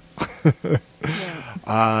much.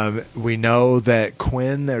 We know that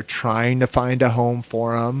Quinn, they're trying to find a home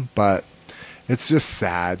for him, but it's just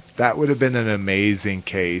sad. That would have been an amazing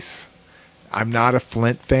case. I'm not a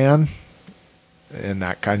Flint fan, and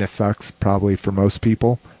that kind of sucks probably for most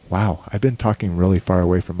people. Wow, I've been talking really far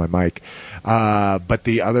away from my mic. But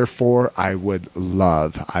the other four I would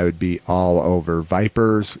love. I would be all over.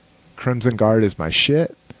 Vipers, Crimson Guard is my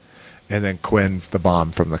shit. And then Quinn's the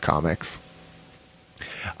bomb from the comics.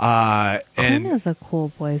 Quinn is a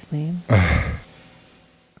cool boy's name.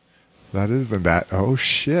 That isn't that. Oh,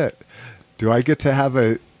 shit. Do I get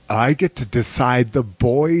to I get to decide the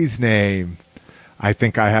boy's name. I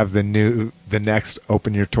think I have the next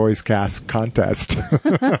Open Your Toys cast contest.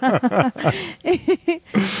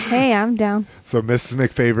 Hey, I'm down. So Mrs.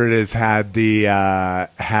 McFavorite has had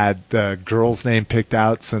the girl's name picked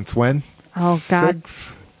out since when? Oh, God.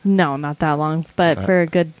 6? No, not that long, but for a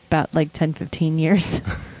good about like 10, 15 years.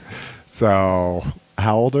 So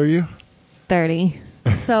how old are you? 30.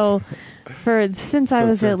 So since I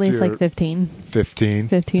was at least like 15. 15?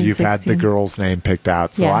 15, You've 16. had the girl's name picked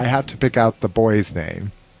out. So Yeah. I have to pick out the boy's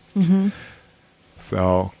name. Mm-hmm.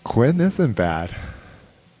 So Quinn isn't bad.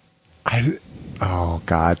 Oh,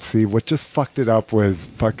 God. See, what just fucked it up was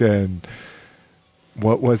fucking,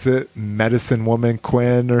 what was it? Medicine Woman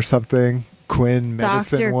Quinn or something? Quinn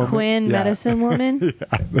Medicine Dr. Woman? Quinn, Yeah. Medicine Woman.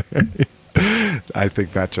 I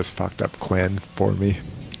think that just fucked up Quinn for me.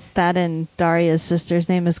 That and Daria's sister's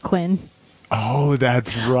name is Quinn. Oh,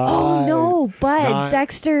 that's right. Oh, no, but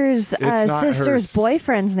Dexter's not sister's her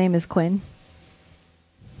boyfriend's name is Quinn.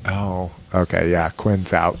 Oh, okay. Yeah,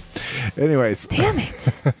 Quinn's out. Anyways. Damn it.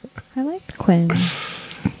 I liked Quinn.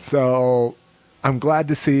 So I'm glad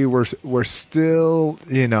to see we're still,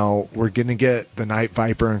 we're going to get the Night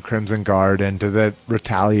Viper and Crimson Guard into the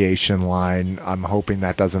Retaliation line. I'm hoping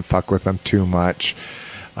that doesn't fuck with them too much.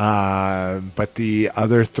 But the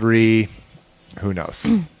other three, who knows?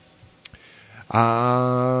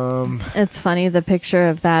 It's funny, the picture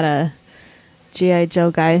of that G.I.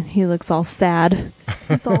 Joe guy, he looks all sad.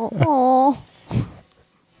 He's all, aw.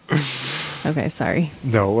 Okay, sorry.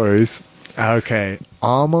 No worries. Okay,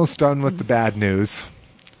 almost done with the bad news.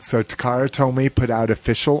 So Takara Tomy put out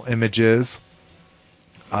official images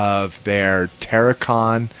of their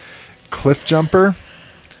Terracon cliff jumper,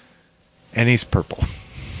 and he's purple.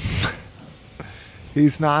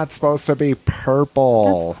 He's not supposed to be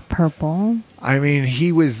purple. That's purple. I mean,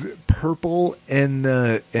 he was purple in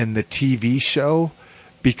the TV show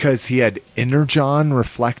because he had Energon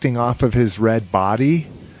reflecting off of his red body,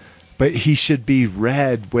 but he should be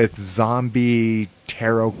red with zombie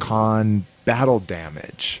Terracon battle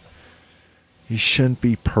damage. He shouldn't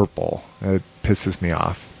be purple. It pisses me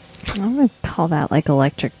off. I'm going to call that like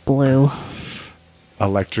electric blue.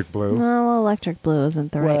 Electric blue? No, electric blue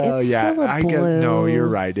isn't the right. Well, It's yeah, still a I blue. get. No, you're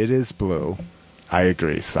right. It is blue. I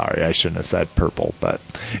agree. Sorry, I shouldn't have said purple, but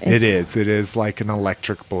it is. It is like an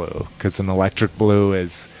electric blue because an electric blue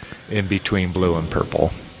is in between blue and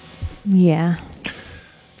purple. Yeah.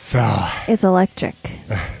 So It's electric.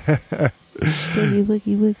 Boogie,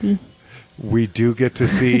 woogie, woogie. we do get to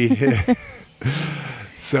see.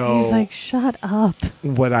 So He's like, shut up.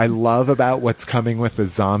 what I love about what's coming with the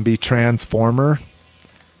zombie transformer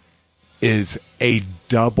is a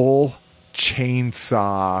double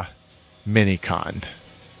chainsaw minicon.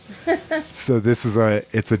 So this is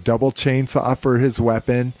it's a double chainsaw for his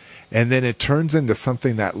weapon, and then it turns into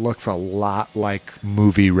something that looks a lot like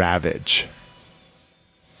movie Ravage.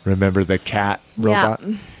 Remember the cat robot?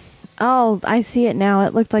 Yeah. Oh, I see it now.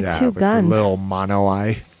 It looked like two with the guns. little mono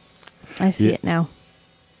eye. I see Yeah. it now.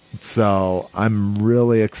 So I'm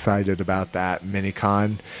really excited about that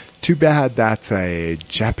minicon. Too bad that's a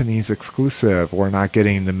Japanese exclusive. We're not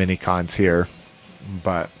getting the minicons here,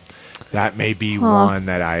 but that may be one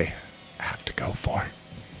that I have to go for.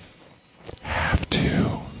 Have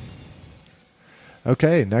to.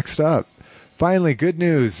 Okay, next up. Finally, good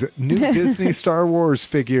news. New Disney Star Wars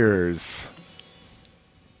figures.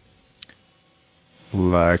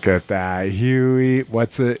 Look at that. Huey.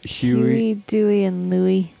 What's it? Huey, Dewey, and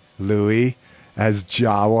Louie. Louis as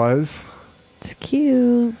Jawas It's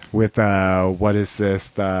cute. with what is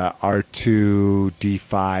this, the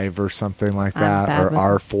R2D5 or something like I'm that, bad or with-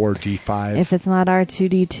 R4D5. If it's not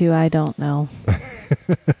R2D2, I don't know.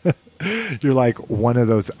 You're like one of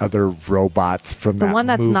those other robots from The that one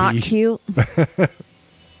that's movie. not cute.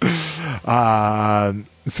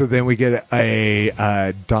 So then we get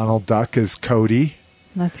a Donald Duck as Cody,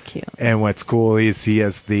 That's cute. and what's cool is he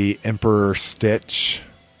has the Emperor Stitch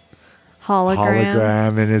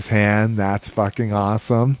hologram in his hand. That's fucking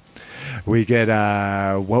awesome. We get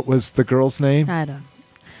what was the girl's name? I don't know.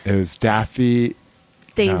 It was Daffy.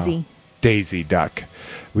 Daisy. No, Daisy Duck.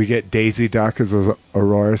 We get Daisy Duck as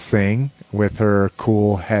Aurora Singh with her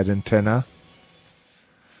cool head antenna.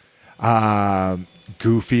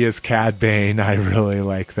 Goofy as Cad Bane. I really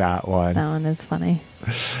like that one. That one is funny.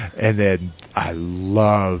 And then I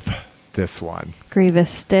love this one. Grievous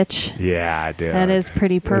Stitch. Yeah, dude. That is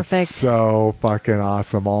pretty perfect. It's so fucking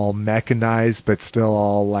awesome. All mechanized, but still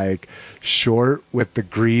all like short with the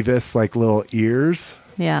Grievous like little ears.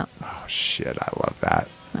 Yeah. Oh shit, I love that.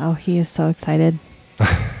 Oh, he is so excited.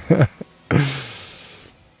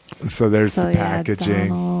 So there's So the packaging.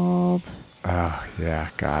 Donald. Oh yeah,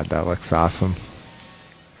 God, that looks awesome.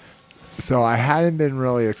 So I hadn't been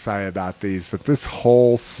really excited about these, but this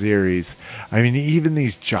whole series, I mean, even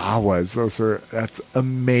these Jawas, that's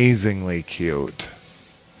amazingly cute.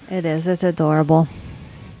 It is. It's adorable.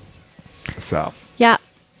 So Yeah.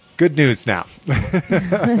 good news now.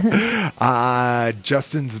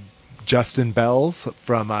 Justin Bells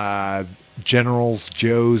from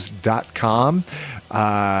generalsjoes.com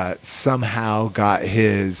somehow got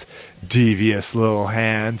his devious little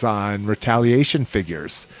hands on Retaliation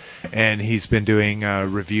figures, and he's been doing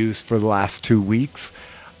reviews for the last 2 weeks.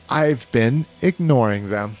 I've been ignoring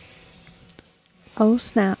them. Oh,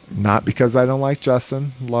 snap. Not because I don't like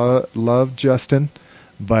Justin. Love Justin.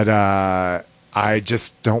 But I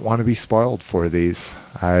just don't want to be spoiled for these.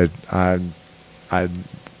 I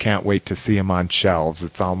can't wait to see them on shelves.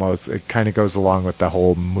 It kind of goes along with the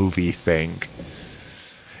whole movie thing.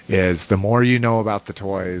 Is the more you know about the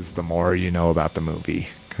toys, the more you know about the movie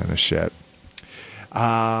kind of shit.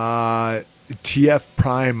 TF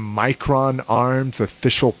Prime Micron Arms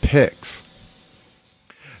official picks.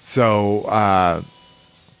 So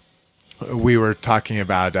we were talking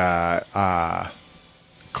about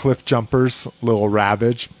Cliff Jumpers, Little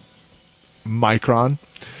Ravage, Micron.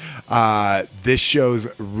 This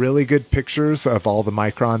shows really good pictures of all the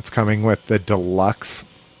Microns coming with the deluxe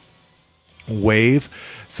wave.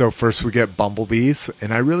 So first we get Bumblebees,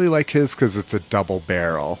 and I really like his because it's a double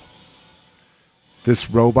barrel. This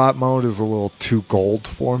robot mode is a little too gold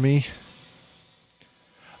for me.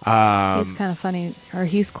 He's kind of funny, or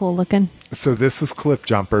he's cool looking. So this is Cliff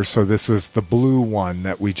Jumper. So this was the blue one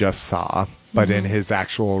that we just saw, but in his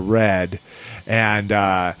actual red. And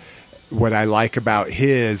what I like about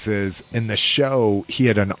his is in the show, he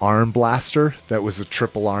had an arm blaster that was a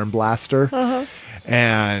triple arm blaster.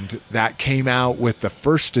 And that came out with the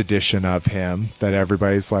first edition of him that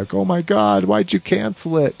everybody's like, oh my God, why'd you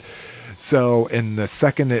cancel it? So in the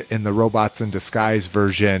second, in the Robots in Disguise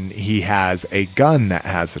version, he has a gun that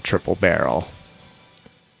has a triple barrel.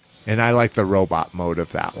 And I like the robot mode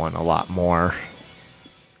of that one a lot more.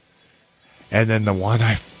 And then the one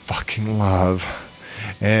I fucking love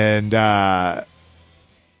and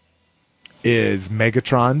is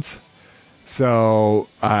Megatron's. So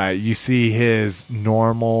you see his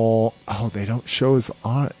normal. Oh, they don't show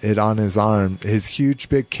it on his arm. His huge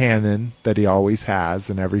big cannon that he always has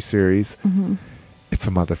in every series. It's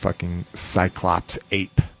a motherfucking Cyclops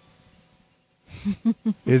ape.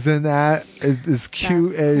 Isn't that as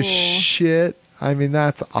cute as cool. shit? I mean,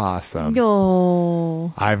 that's awesome.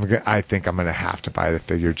 Yo. I think I'm gonna have to buy the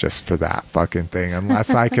figure just for that fucking thing,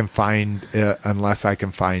 unless I can find it, on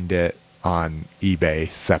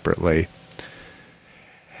eBay separately.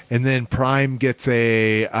 And then Prime gets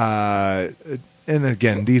a, and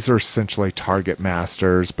again, these are essentially Target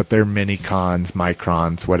Masters, but they're mini-cons,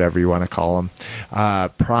 microns, whatever you want to call them.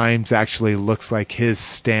 Prime's actually looks like his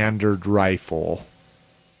standard rifle,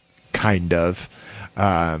 kind of.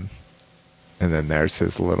 And then there's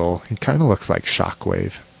his little, he kind of looks like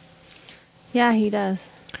Shockwave. Yeah, he does.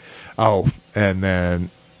 Oh, and then,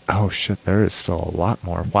 oh shit, there is still a lot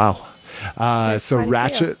more. Wow. So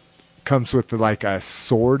Ratchet comes with like a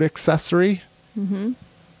sword accessory.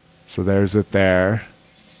 So there's it there.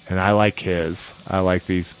 And I like his. I like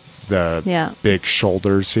the big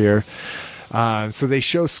shoulders here. So they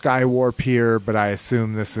show Skywarp here, but I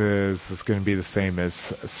assume this is going to be the same as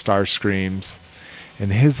Starscream's.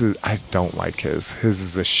 And his is, I don't like his. His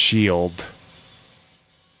is a shield.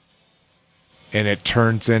 And it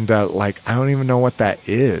turns into like, I don't even know what that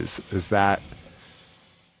is. Is that...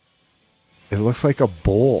 It looks like a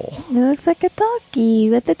bull. It looks like a doggy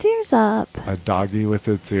with its ears up. A doggy with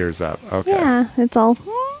its ears up. Okay. Yeah, it's all...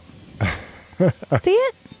 See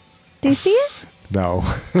it? Do you see it? No.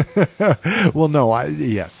 Well, no.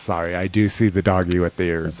 Yes, sorry. I do see the doggy with the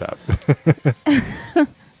ears up.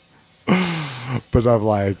 But I'm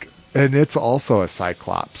like... And it's also a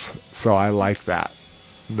Cyclops. So I like that.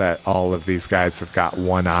 That all of these guys have got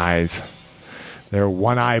one eyes. They're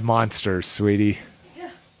one-eye monsters, sweetie.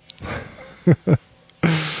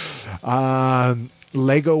 Lego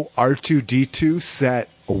R2-D2 set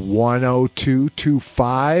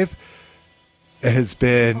 10225 has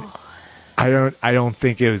been I don't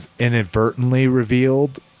think it was inadvertently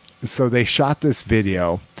revealed. So they shot this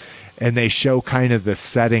video and they show kind of the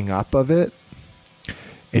setting up of it,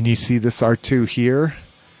 and you see this R2 here.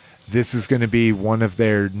 This is going to be one of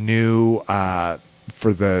their new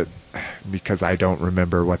because I don't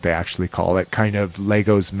remember what they actually call it, kind of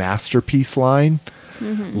Lego's masterpiece line,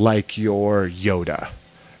 like your Yoda,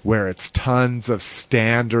 where it's tons of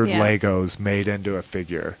standard Legos made into a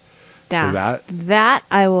figure. Yeah, so that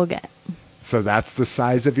I will get. So that's the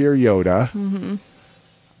size of your Yoda.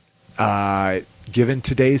 Given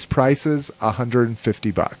today's prices,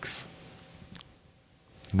 $150.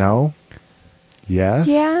 No? Yes?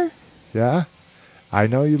 Yeah? I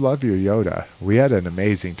know you love your Yoda. We had an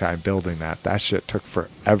amazing time building that. That shit took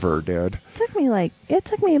forever, dude. It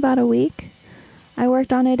took me about a week. I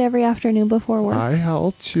worked on it every afternoon before work. I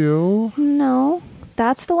helped you. No.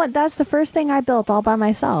 That's the first thing I built all by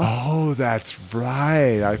myself. Oh, that's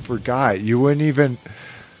right. I forgot. You wouldn't even...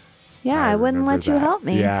 Yeah, I wouldn't let you help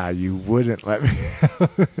me. Yeah, you wouldn't let me.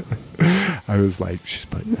 I was like, she's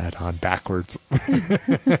putting that on backwards.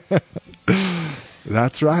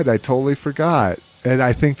 That's right. I totally forgot. And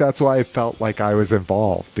I think that's why I felt like I was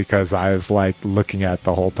involved, because I was like looking at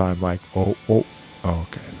the whole time like, oh,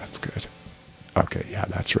 okay, that's good. Okay, yeah,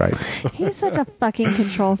 that's right. He's such a fucking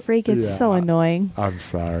control freak. It's so annoying. I'm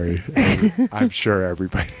sorry. I'm sure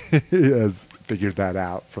everybody has figured that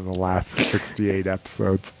out from the last 68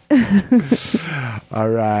 episodes. All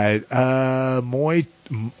right.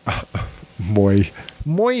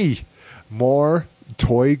 More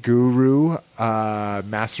Toy Guru,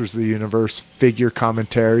 Masters of the Universe figure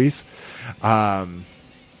commentaries. And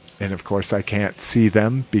of course I can't see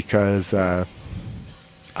them because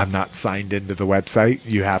I'm not signed into the website.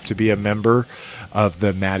 You have to be a member of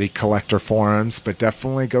the Matty Collector forums, but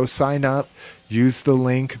definitely go sign up. Use the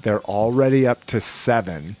link. They're already up to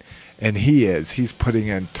 7. And he's putting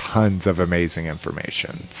in tons of amazing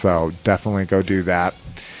information. So definitely go do that.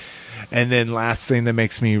 And then last thing that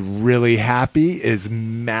makes me really happy is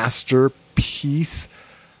Masterpiece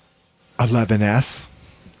 11S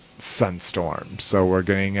Sunstorm. So we're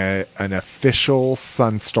getting an official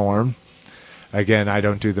Sunstorm. Again, I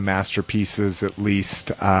don't do the masterpieces, at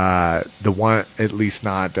least not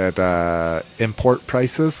at import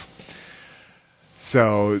prices.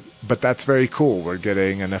 So, but that's very cool. We're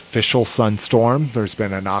getting an official Sunstorm. There's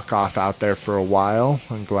been a knockoff out there for a while.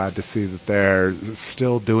 I'm glad to see that they're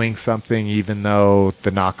still doing something, even though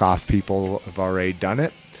the knockoff people have already done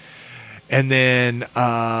it. And then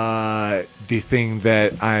the thing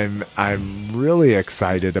that I'm really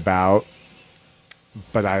excited about,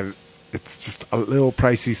 but it's just a little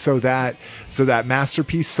pricey. So that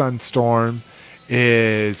Masterpiece Sunstorm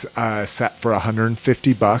is set for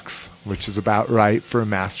 $150, which is about right for a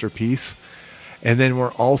Masterpiece. And then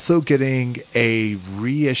we're also getting a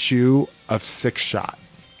reissue of Six Shot.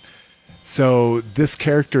 So this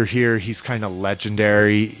character here, he's kind of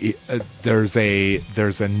legendary. There's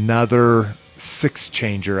another Six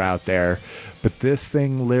Changer out there, but this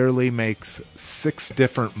thing literally makes 6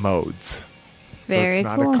 different modes. So it's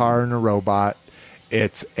not a car and a robot.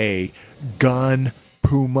 It's a gun,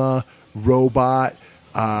 Puma, robot,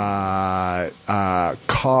 car,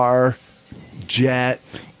 jet,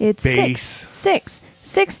 it's base.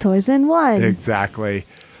 Six toys in one. Exactly.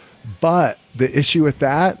 But the issue with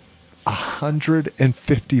that,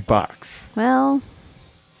 $150. Well,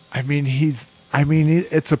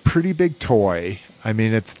 it's a pretty big toy. I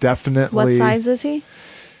mean, it's definitely. What size is he?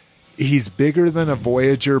 He's bigger than a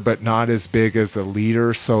Voyager, but not as big as a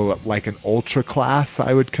Leader. So, like an Ultra class,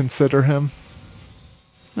 I would consider him.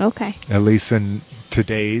 Okay. At least in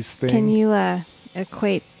today's thing. Can you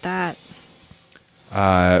equate that?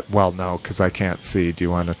 Well, no, because I can't see. Do you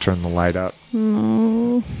want to turn the light up?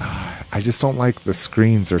 No. I just don't like the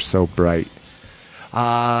screens are so bright.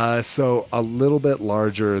 So a little bit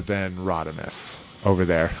larger than Rodimus over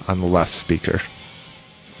there on the left speaker.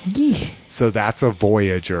 Yeesh. So that's a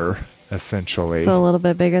Voyager, essentially. So a little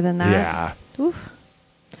bit bigger than that. Yeah. Oof.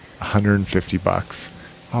 $150.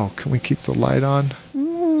 Oh, can we keep the light on?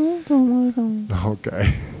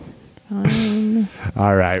 Okay.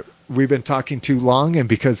 All right. We've been talking too long, and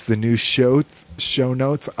because the new show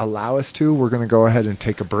notes allow us to, we're going to go ahead and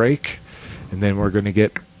take a break, and then we're going to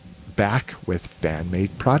get back with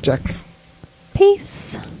fan-made projects.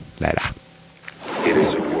 Peace. Later. It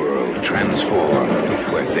is a world transformed,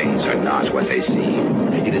 where things are not what they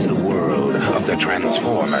seem. It is the world of the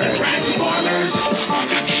Transformers. The Transformers,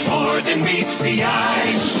 more than meets the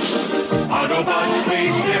eye. Autobots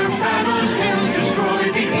wage their battle to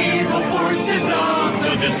destroy the evil forces of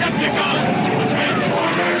the Decepticons. The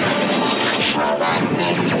Transformers. Robots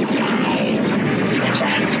in disguise. The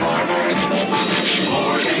Transformers,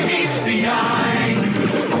 more than meets the eye.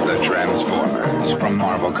 The Transformers from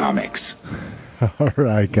Marvel Comics. All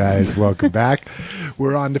right, guys, welcome back.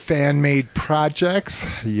 We're on to fan-made projects.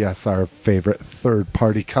 Yes, our favorite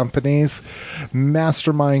third-party companies.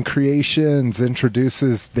 Mastermind Creations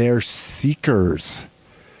introduces their Seekers.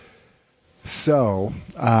 So,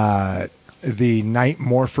 the Night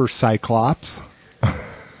Morpher Cyclops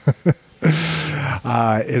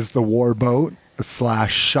is the Warboat /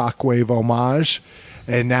 Shockwave homage.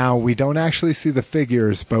 And now we don't actually see the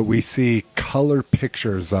figures, but we see color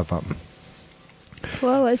pictures of them.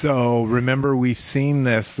 Well, so remember, we've seen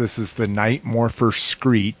this. This is the Night Morpher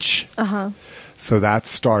Screech. Uh-huh. So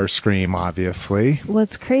that's Starscream, obviously.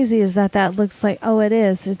 What's crazy is that looks like, it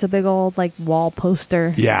is. It's a big old, wall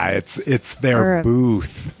poster. Yeah, it's their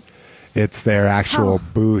booth. It's their actual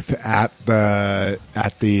booth at the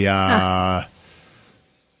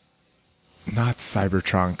not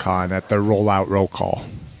Cybertron Con, at the Rollout Roll Call.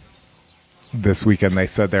 This weekend they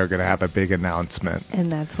said they were going to have a big announcement.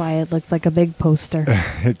 And that's why it looks like a big poster.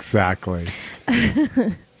 Exactly.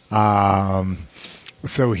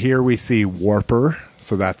 So here we see Warper.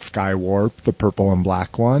 So that's Skywarp, the purple and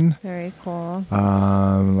black one. Very cool.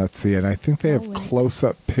 Let's see. And I think they have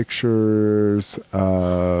close-up pictures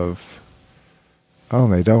of... Oh,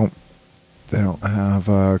 they don't. They don't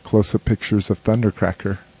have close-up pictures of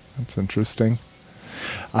Thundercracker. That's interesting.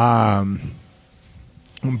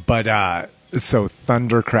 So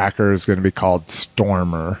Thundercracker is going to be called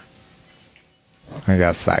Stormer. I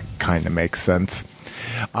guess that kind of makes sense.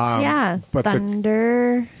 But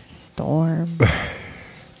Thunderstorm.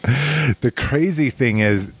 The crazy thing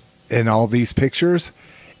is, in all these pictures,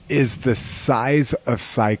 is the size of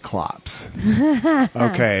Cyclops.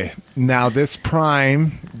 Okay, now this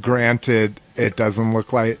Prime, granted, it doesn't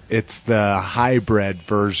look like it's the hybrid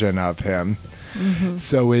version of him. Mm-hmm.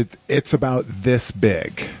 So it's about this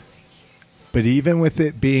big. But even with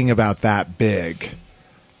it being about that big,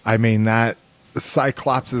 I mean, that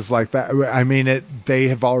Cyclops is like that. I mean, they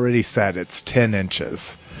have already said it's 10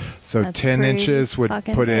 inches. So That's 10 pretty inches would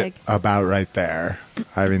fucking put big. it about right there.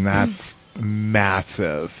 I mean, that's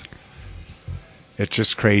massive. It's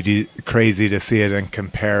just crazy to see it in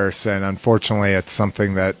comparison. Unfortunately, it's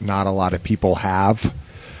something that not a lot of people have.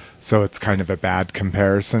 So it's kind of a bad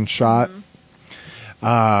comparison shot.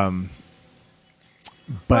 But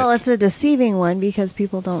Well, it's a deceiving one because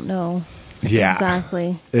people don't know yeah,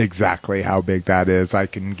 exactly how big that is. I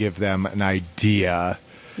can give them an idea.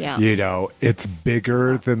 Yeah. You know, it's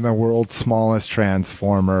bigger than the world's smallest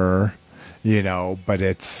transformer, you know, but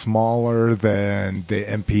it's smaller than the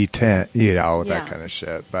MP10, you know, that kind of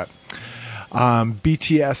shit. But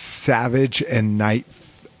BTS, Savage, and Night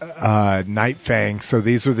Fang. So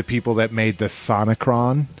these are the people that made the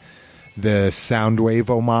Sonicron, the Soundwave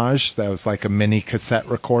homage. That was like a mini cassette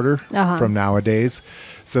recorder from nowadays.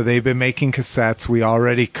 So they've been making cassettes. We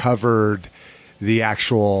already covered the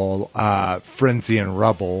actual Frenzy and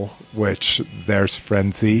Rubble, which there's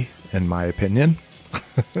Frenzy, in my opinion.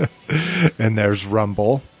 And there's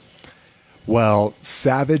Rumble. Well,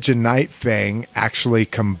 Savage and Night Fang actually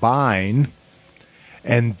combine,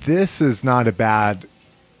 and this is not a bad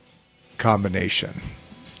combination.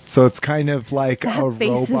 So it's kind of like That a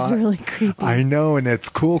face robot. is really creepy. I know, and it's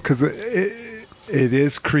cool because it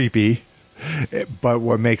is creepy. But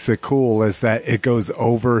what makes it cool is that it goes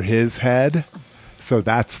over his head. So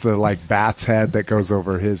that's the like bat's head that goes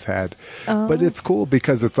over his head. But it's cool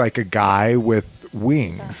because it's like a guy with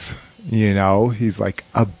wings. You know, he's like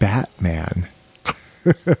a Batman.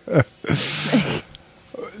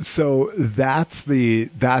 So that's the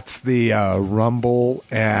Rumble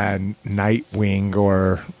and Nightwing,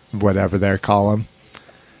 or whatever they're calling.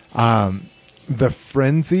 The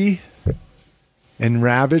Frenzy and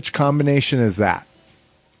Ravage combination is that.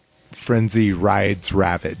 Frenzy rides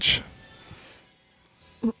Ravage.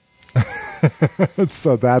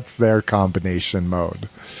 So that's their combination mode.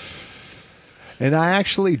 And I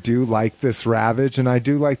actually do like this Ravage, and I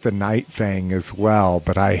do like the Night Fang as well,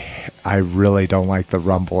 but I really don't like the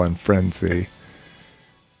Rumble and Frenzy.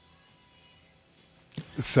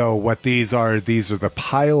 So what these are the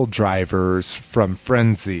pile drivers from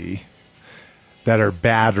Frenzy that are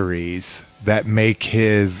batteries that make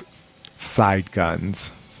his side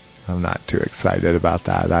guns. I'm not too excited about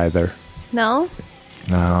that either. No?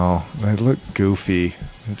 No, they look goofy.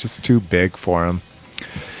 They're just too big for him.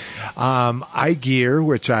 iGear,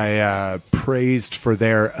 which I praised for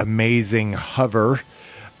their amazing hover,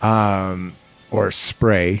 or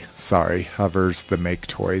spray. Sorry, hover's the Make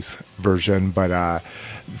Toys version, but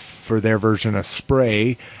for their version of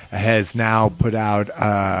spray, has now put out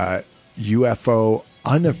UFO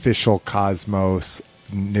unofficial Cosmos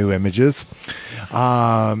new images.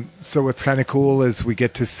 So what's kind of cool is we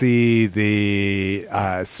get to see the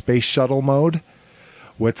space shuttle mode.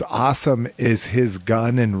 What's awesome is his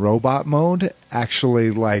gun in robot mode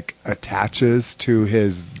actually like attaches to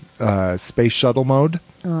his space shuttle mode.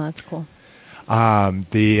 Oh, that's cool. Let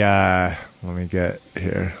me get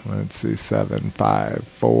here. Let's see. 7, 5,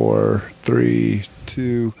 4, 3,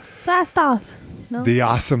 2. Blast off. No? The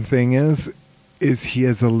awesome thing is he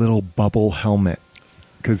has a little bubble helmet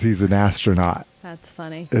because he's an astronaut. That's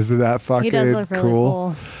funny. Isn't that fucking He does look really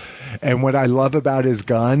cool. And what I love about his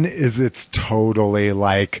gun is it's totally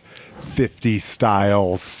like 50s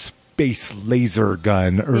style space laser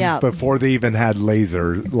gun, or before they even had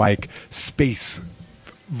laser, like space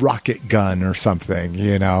rocket gun or something,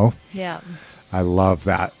 you know? Yeah. I love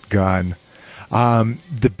that gun.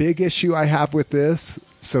 The big issue I have with this,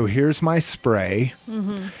 so here's my spray,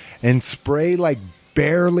 and spray like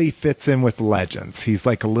barely fits in with Legends. He's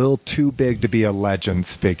like a little too big to be a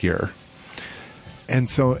Legends figure.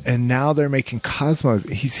 And now they're making Cosmos.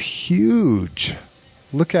 He's huge.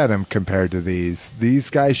 Look at him compared to these. These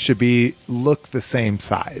guys should look the same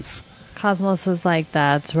size. Cosmos is like,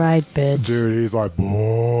 that's right, bitch. Dude, he's like,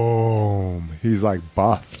 boom. He's like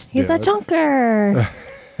buffed. He's a chunker.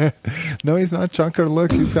 No, he's not chunker.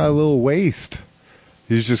 Look, he's got a little waist.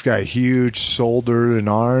 He's just got huge shoulder and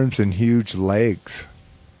arms and huge legs.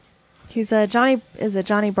 He's a Johnny. Is it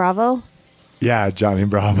Johnny Bravo? Yeah, Johnny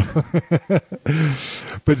Bravo.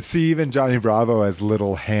 But see, even Johnny Bravo has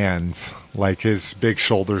little hands. Like his big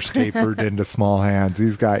shoulders tapered into small hands.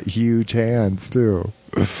 He's got huge hands, too.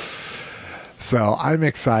 So I'm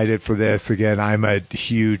excited for this. Again, I'm a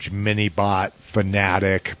huge mini-bot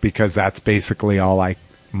fanatic because that's basically all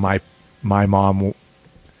my mom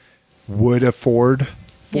would afford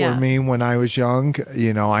for me when I was young.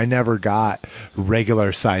 You know, I never got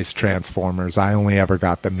regular size Transformers. I only ever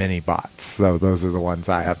got the mini bots. So those are the ones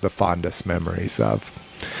I have the fondest memories of.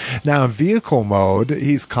 Now, in vehicle mode,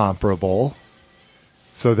 he's comparable.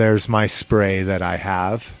 So there's my spray that I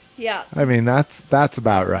have. Yeah. I mean, that's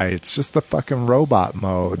about right. It's just the fucking robot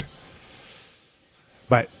mode.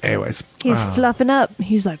 But anyways. He's fluffing up.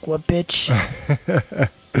 He's like, what, bitch?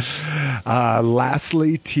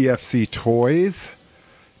 Lastly, TFC Toys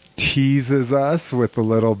teases us with a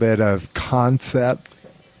little bit of concept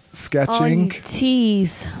sketching. Oh,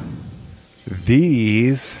 tease.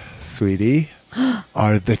 These, sweetie,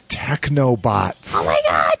 are the Technobots. Oh my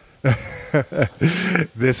God.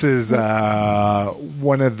 This is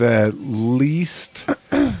one of the least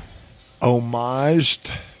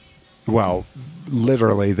homaged. Well,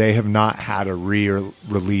 literally, they have not had a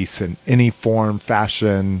re-release in any form,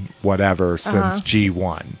 fashion, whatever since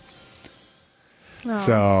G1. Oh.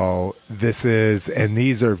 So this is, and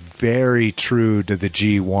these are very true to the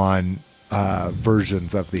G1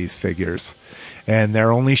 versions of these figures. And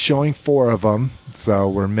they're only showing 4 of them. So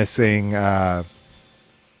we're missing,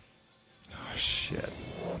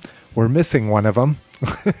 we're missing one of them.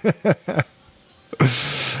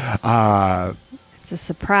 It's a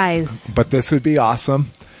surprise. But this would be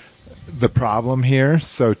awesome. The problem here,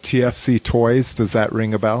 so TFC Toys, does that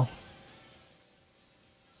ring a bell?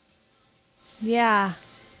 Yeah.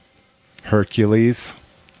 Hercules,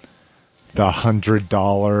 the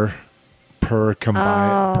 $100 per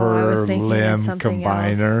per limb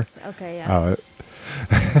combiner. Else. Okay, yeah.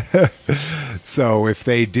 So if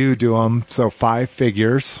they do them, so 5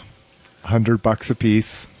 figures, $100 a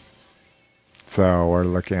piece. So we're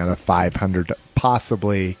looking at a $500,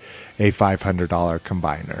 possibly a $500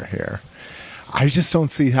 combiner here. I just don't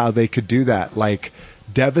see how they could do that. Like,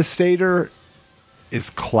 Devastator is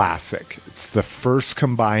classic. It's the first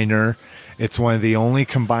combiner. It's one of the only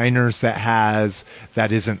combiners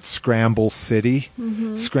that isn't Scramble City.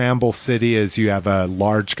 Mm-hmm. Scramble City is you have a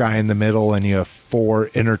large guy in the middle and you have 4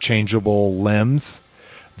 interchangeable limbs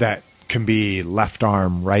that can be left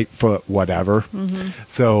arm, right foot, whatever. Mm-hmm.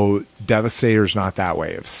 So Devastator's not that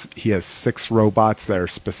way. He has 6 robots that are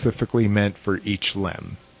specifically meant for each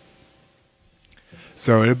limb.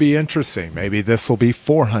 So it'll be interesting. Maybe this will be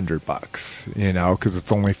 $400, you know, because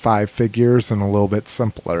it's only 5 figures and a little bit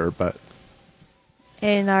simpler. But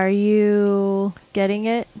and are you getting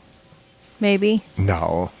it? Maybe.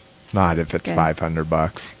 No, not if it's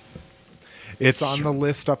 $500. It's on the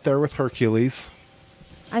list up there with Hercules.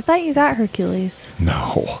 I thought you got Hercules.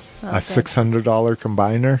 No, a $600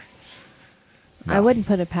 combiner. No. I wouldn't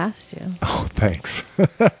put it past you. Oh, thanks.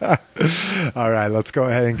 All right, let's go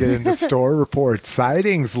ahead and get into store reports.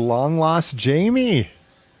 Sightings, long lost Jamie.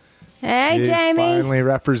 Hey, He's Jamie. Finally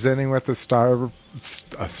representing with a star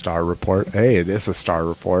report. Hey, it is a star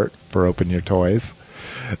report for Open Your Toys.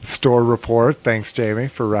 Store report. Thanks, Jamie,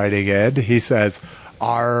 for writing in. He says,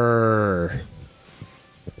 "Arr."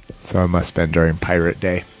 So it must have been during Pirate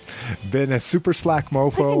Day. Been a super slack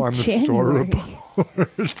mofo on the store reports.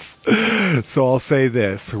 So I'll say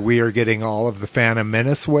this. We are getting all of the Phantom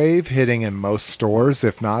Menace wave hitting in most stores,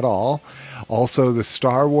 if not all. Also, the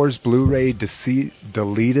Star Wars Blu-ray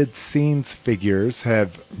deleted scenes figures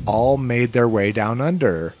have all made their way down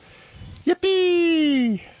under.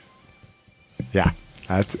 Yippee! Yeah,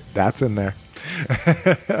 that's in there.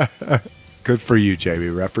 Good for you, Jamie.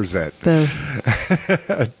 Represent.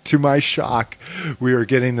 To my shock, we are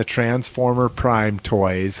getting the Transformer Prime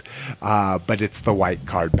toys, but it's the white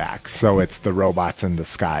card back. So it's the robots in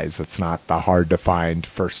disguise. It's not the hard to find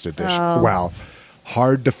first edition. Oh. Well,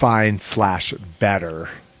 hard to find / better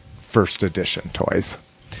first edition toys.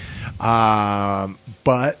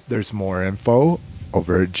 But there's more info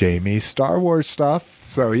over at Jamie's Star Wars stuff.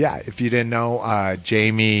 So yeah, if you didn't know,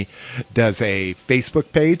 Jamie does a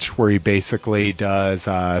Facebook page where he basically does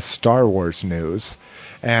Star Wars news.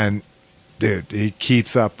 And dude, he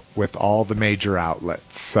keeps up with all the major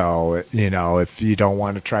outlets. So, you know, if you don't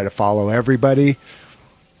want to try to follow everybody,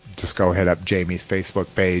 just go hit up Jamie's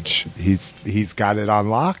Facebook page. He's got it on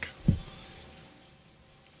lock.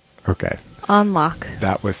 Okay. On lock.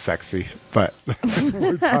 That was sexy, but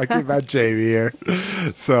we're talking about Jamie here.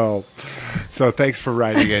 So thanks for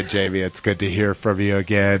writing in, Jamie. It's good to hear from you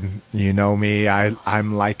again. You know me.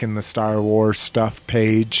 I'm liking the Star Wars stuff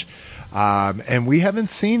page. And we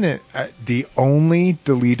haven't seen it. The only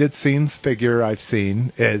deleted scenes figure I've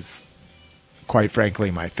seen is, quite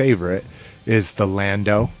frankly, my favorite, is the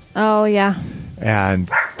Lando. Oh, yeah.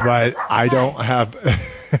 But I don't have...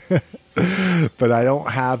 But I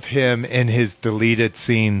don't have him in his deleted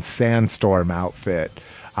scene Sandstorm outfit.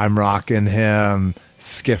 I'm rocking him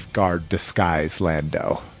Skiff Guard disguise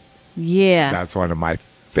Lando. Yeah. That's one of my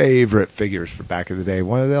favorite figures from back in the day.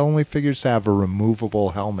 One of the only figures to have a removable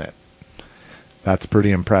helmet. That's pretty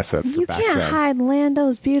impressive for You back can't then. hide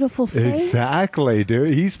Lando's beautiful face. Exactly,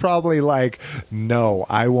 dude. He's probably like, no,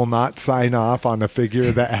 I will not sign off on a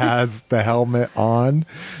figure that has the helmet on.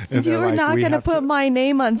 And You they're are like, not "We going to have put my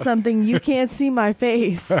name on something. You can't see my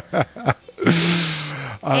face. And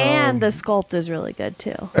the sculpt is really good,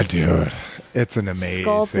 too. Dude, it's an amazing.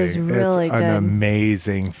 Sculpt is really it's good. an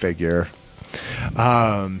amazing figure.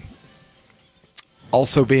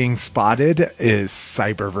 Also being spotted is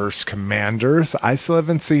Cyberverse Commanders. I still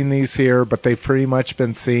haven't seen these here, but they've pretty much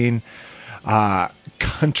been seen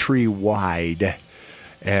countrywide.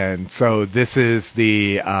 And so this is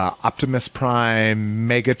the Optimus Prime,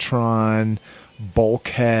 Megatron,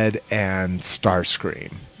 Bulkhead, and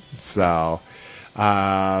Starscream. So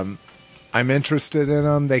I'm interested in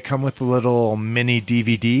them. They come with a little mini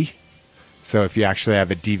DVD. So if you actually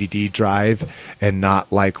have a DVD drive and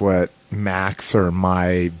not like what Max or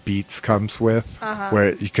my Beats comes with,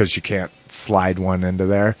 where because you can't slide one into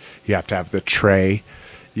there, you have to have the tray.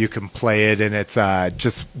 You can play it, and it's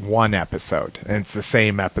just one episode, and it's the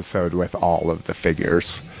same episode with all of the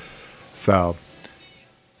figures. So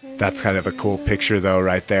that's kind of a cool picture, though,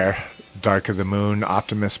 right there. Dark of the Moon,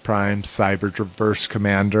 Optimus Prime, Cyberverse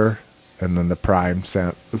Commander, and then the Prime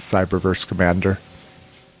Cyberverse Commander.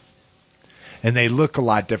 And they look a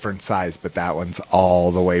lot different size, but that one's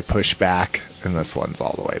all the way pushed back, and this one's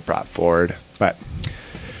all the way brought forward. But,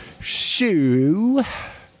 shoo.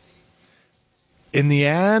 In the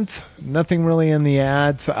ads, nothing really in the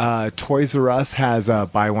ads. Toys R Us has a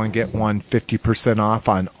buy one, get one 50% off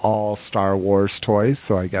on all Star Wars toys,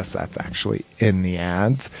 so I guess that's actually in the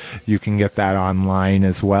ads. You can get that online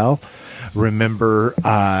as well. Remember,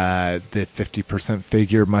 the 50%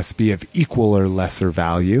 figure must be of equal or lesser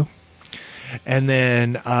value. And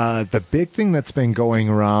then the big thing that's been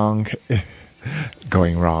going right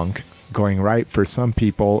for some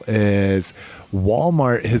people is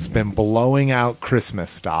Walmart has been blowing out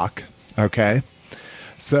Christmas stock. Okay.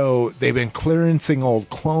 So they've been clearancing old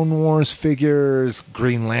Clone Wars figures.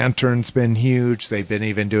 Green Lantern's been huge. They've been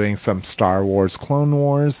even doing some Star Wars Clone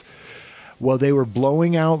Wars. Well, they were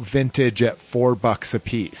blowing out vintage at $4 a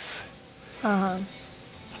piece.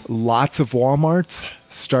 Lots of Walmarts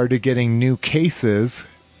started getting new cases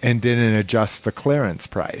and didn't adjust the clearance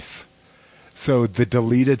price. So the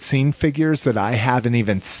deleted scene figures that I haven't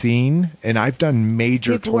even seen, and I've done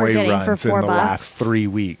major People were toy getting runs for in the $4. last 3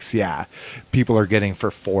 weeks. Yeah, people are getting for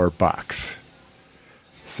 $4.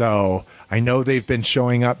 So I know they've been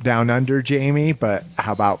showing up down under, Jamie, but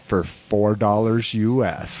how about for $4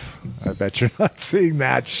 US? I bet you're not seeing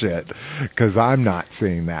that shit, because I'm not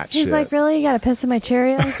seeing that shit. He's like, really? You got to piss in my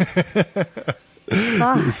Cheerios?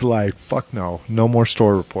 Fuck. It's like, fuck no. No more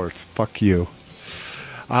store reports. Fuck you.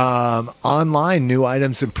 Online, new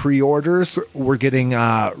items and pre-orders. We're getting,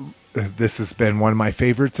 this has been one of my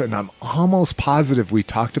favorites, and I'm almost positive we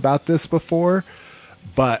talked about this before,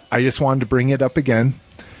 but I just wanted to bring it up again,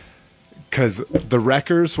 because the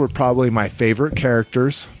Wreckers were probably my favorite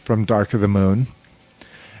characters from Dark of the Moon.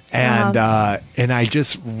 And, and I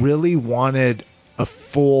just really wanted a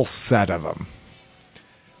full set of them.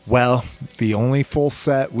 Well, the only full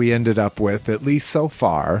set we ended up with, at least so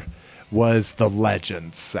far, was the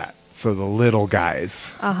Legends set. So the little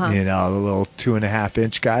guys, you know, the little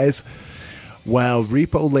 2.5-inch guys. Well,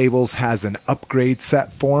 Repo Labels has an upgrade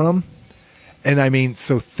set for them. And I mean,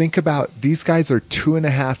 so think about, these guys are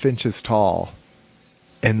 2.5 inches tall.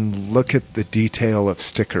 And look at the detail of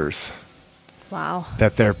stickers Wow.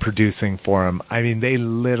 that they're producing for them. I mean, they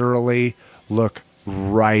literally look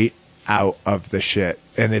right out of the shit.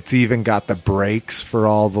 And it's even got the brakes for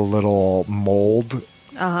all the little mold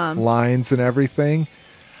lines and everything.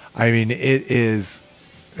 I mean, it is,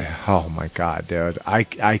 oh my God, dude. I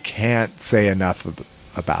can't say enough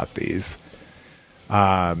about these.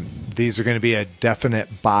 These are going to be a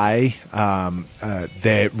definite buy.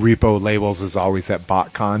 The Repo Labels is always at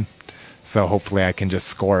BotCon. So hopefully I can just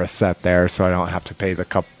score a set there so I don't have to pay the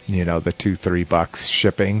the $2-3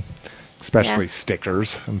 shipping, especially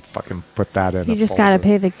stickers, and fucking put that in. You just got to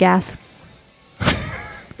pay the gas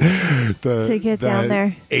to get down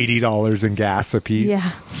there. $80 in gas a piece.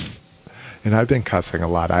 Yeah. And I've been cussing a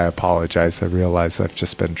lot. I apologize. I realize I've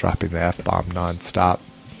just been dropping the F-bomb nonstop.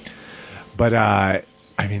 But, I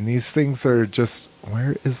mean, these things are just,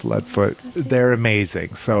 where is Leadfoot? They're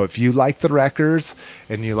amazing. So if you like the Wreckers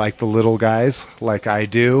and you like the little guys like I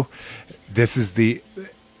do, this is the,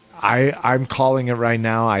 I'm calling it right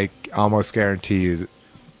now. I almost guarantee you,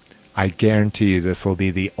 I guarantee you this will be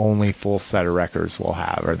the only full set of records we'll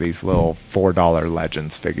have are these little $4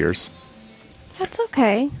 Legends figures. That's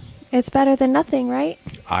okay. It's better than nothing, right?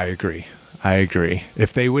 I agree.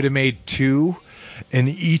 If they would have made 2 in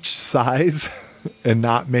each size and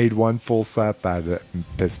not made one full set, that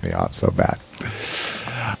pissed me off so bad.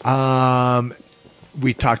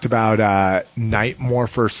 We talked about Night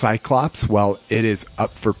Morpher Cyclops. Well, it is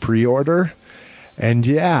up for pre-order. And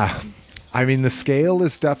yeah, I mean, the scale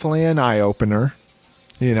is definitely an eye-opener.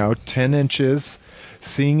 10 inches.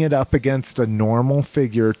 Seeing it up against a normal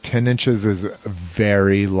figure, 10 inches is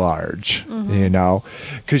very large,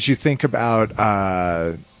 because you think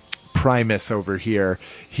about Primus over here,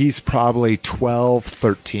 he's probably 12,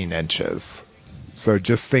 13 inches. So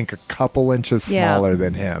just think a couple inches smaller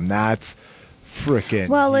than him. That's freaking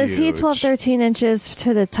huge. Is he 12, 13 inches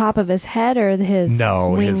to the top of his head or his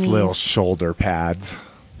his little shoulder pads.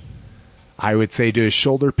 I would say to his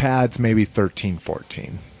shoulder pads, maybe 13,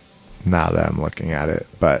 14. Now that I'm looking at it,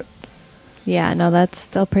 but yeah, no, that's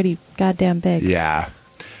still pretty goddamn big. Yeah,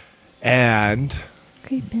 and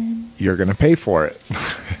Creeping. You're gonna pay for it,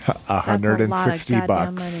 $160.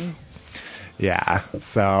 Money. Yeah,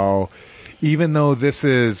 so even though this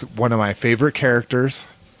is one of my favorite characters,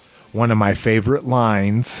 one of my favorite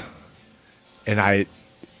lines, and I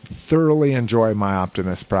thoroughly enjoy my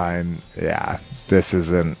Optimus Prime, this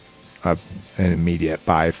isn't an immediate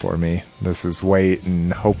buy for me. This is wait,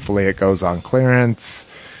 and hopefully it goes on clearance,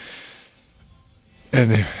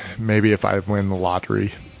 and maybe if I win the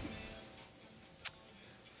lottery.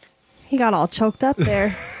 He got all choked up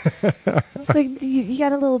there. It's like you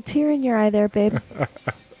got a little tear in your eye there, babe.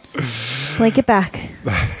 Blink it back.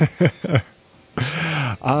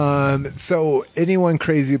 So anyone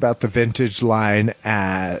crazy about the vintage line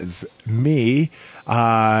as me,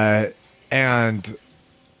 and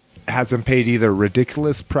hasn't paid either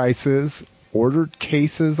ridiculous prices, ordered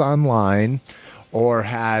cases online, or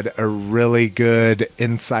had a really good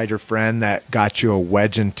insider friend that got you a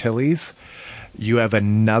Wedge Antilles, you have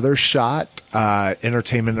another shot.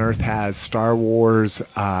 Entertainment Earth has Star Wars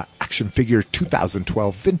action figure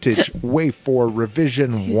 2012 vintage Wave 4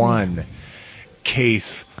 revision 1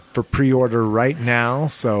 case for pre-order right now.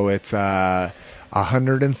 So it's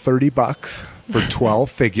 $130 for 12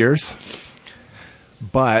 figures.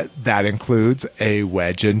 But that includes a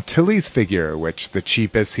Wedge Antilles figure, which the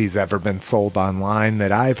cheapest he's ever been sold online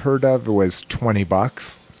that I've heard of was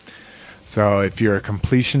 $20. So if you're a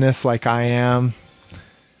completionist like I am,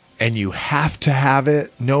 and you have to have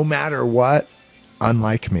it no matter what,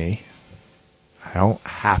 unlike me, I don't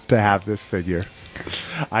have to have this figure.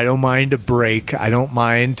 I don't mind a break. I don't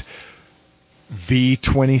mind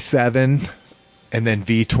V27 and then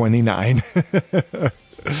V29.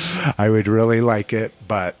 I would really like it,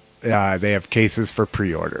 but they have cases for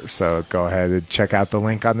pre-order. So go ahead and check out the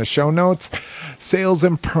link on the show notes. Sales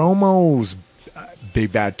and promos.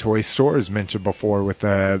 Big Bad Toy Store, as mentioned before, with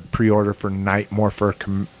the pre-order for Night Morpher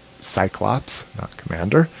Cyclops, not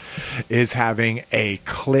Commander, is having a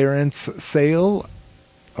clearance sale,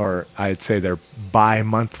 or I'd say their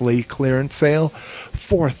bi-monthly clearance sale,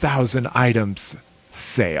 4,000 items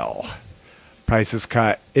sale. Prices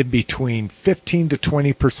cut in between 15 to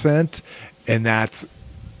 20%, and that's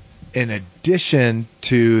in addition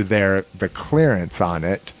to the clearance on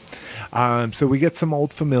it. So we get some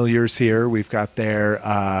old familiars here. We've got their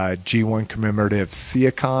G1 commemorative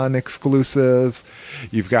Seacon exclusives.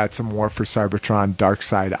 You've got some War for Cybertron,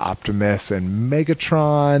 Darkseid, Optimus, and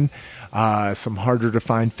Megatron. Some harder to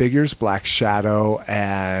find figures, Black Shadow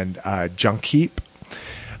and Junk Heap.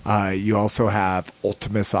 You also have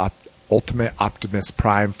Ultimate Optimus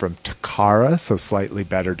Prime from Takara, so slightly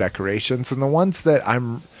better decorations. And the ones that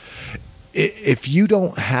if you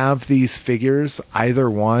don't have these figures, either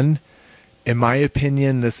one, in my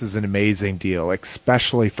opinion, this is an amazing deal,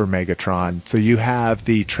 especially for Megatron. So you have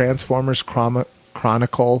the Transformers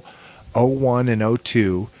Chronicle 01 and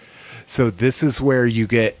 02. So this is where you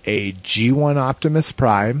get a G1 Optimus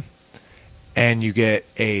Prime, and you get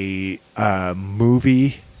a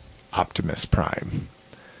movie Optimus Prime.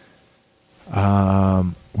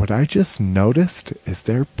 What I just noticed is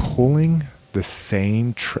they're pulling the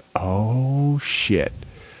same... oh, shit.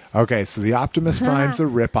 Okay, so the Optimus Prime's a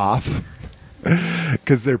ripoff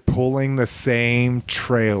because they're pulling the same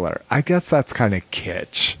trailer. I guess that's kind of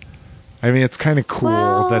kitsch. I mean, it's kind of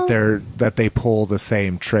cool that they pull the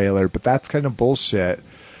same trailer, but that's kind of bullshit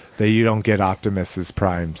that you don't get Optimus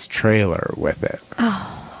Prime's trailer with it.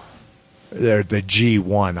 Oh. They're the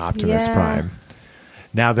G1 Optimus Prime.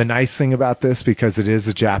 Now, the nice thing about this, because it is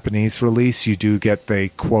a Japanese release, you do get the,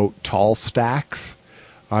 quote, tall stacks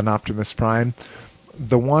on Optimus Prime.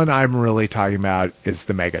 the one I'm really talking about is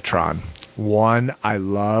the Megatron. One, I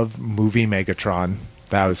love movie Megatron.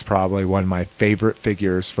 That was probably one of my favorite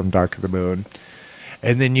figures from Dark of the Moon.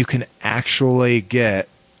 And then you can actually get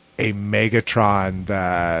a Megatron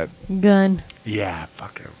that... Gun. Yeah,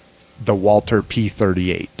 fucking... The Walter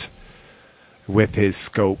P-38 with his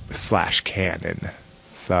scope/cannon.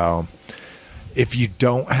 So, if you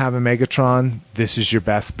don't have a Megatron, this is your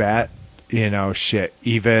best bet. Shit.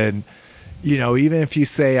 Even if you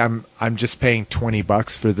say I'm just paying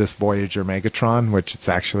 $20 for this Voyager Megatron, which it's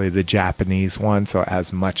actually the Japanese one, so it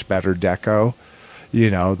has much better deco.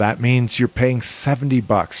 That means you're paying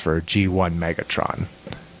 $70 for a G1 Megatron.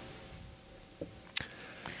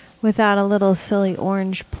 Without a little silly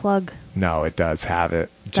orange plug. No, it does have it.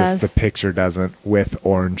 Just the picture doesn't with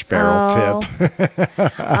orange barrel tip.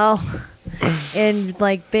 Oh. In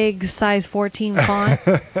like big size 14 font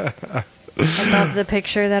above the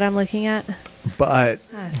picture that I'm looking at. But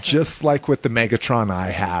just like with the Megatron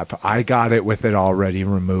I got it with it already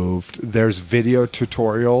removed. There's video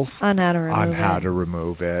tutorials on how to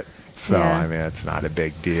remove it. So, yeah. I mean, it's not a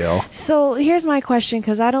big deal. So, here's my question,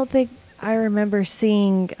 because I don't think I remember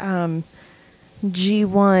seeing G1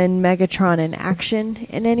 Megatron in action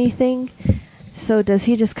in anything. So does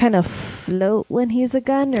he just kind of float when he's a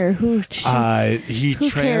gun, or who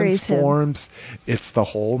transforms? It's the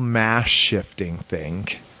whole mass shifting thing.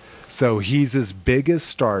 So he's as big as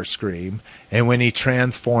Starscream, and when he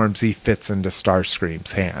transforms, he fits into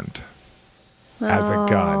Starscream's hand as a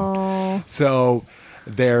gun. So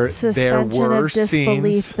there were of disbelief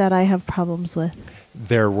scenes that I have problems with.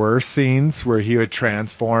 There were scenes where he would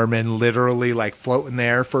transform and literally like float in the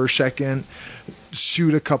air for a second,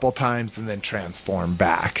 shoot a couple times, and then transform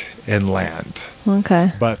back and land.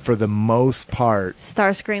 Okay. But for the most part...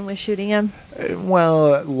 Starscream was shooting him?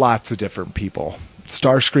 Well, lots of different people.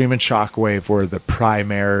 Starscream and Shockwave were the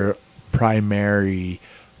primary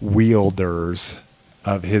wielders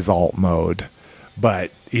of his alt mode.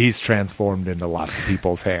 But he's transformed into lots of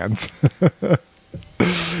people's hands.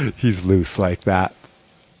 He's loose like that.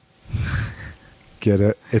 Get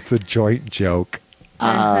it? It's a joint joke.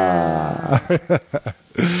 And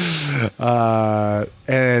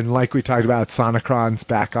like we talked about, Sonicron's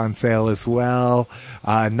back on sale as well.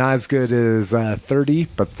 Not as good as 30,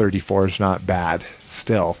 but 34 is not bad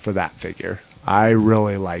still for that figure. I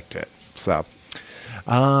really liked it. So,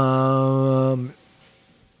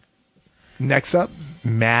 next up,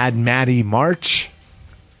 Mad Maddie March.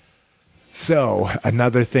 So,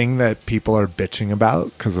 another thing that people are bitching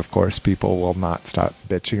about, because of course people will not stop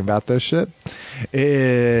bitching about this shit,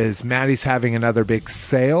 is Maddie's having another big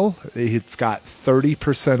sale. It's got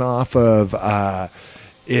 30% off of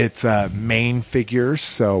its main figures.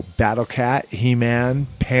 So, Battle Cat, He-Man,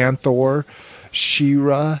 Panther,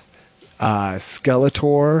 She-Ra,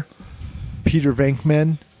 Skeletor, Peter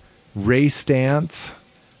Venkman, Ray Stantz,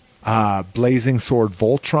 Blazing Sword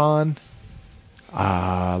Voltron.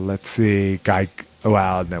 Let's see,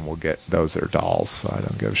 and then we'll get, those are dolls, so I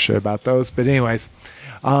don't give a shit about those. But anyways,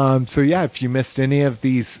 so yeah, if you missed any of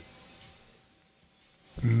these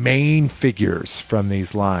main figures from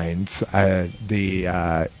these lines,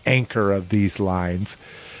 the anchor of these lines,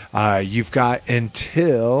 you've got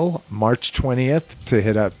until March 20th to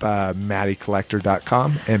hit up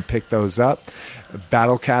MaddieCollector.com and pick those up.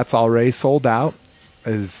 Battle Cat's already sold out,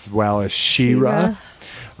 as well as She-Ra.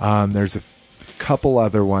 There's a couple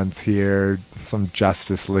other ones here, some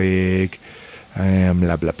Justice League,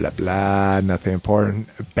 blah blah blah blah, nothing important.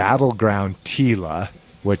 Battleground Teela,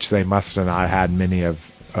 which they must have not had many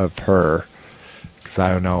of her, because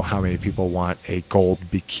I don't know how many people want a gold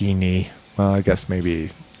bikini. Well, I guess maybe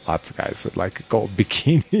lots of guys would like a gold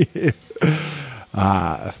bikini.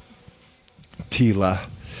 Teela.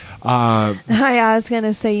 I was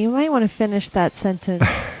gonna say, you might want to finish that sentence.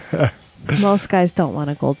 Most guys don't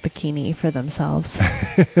want a gold bikini for themselves.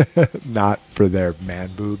 Not for their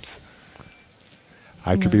man boobs.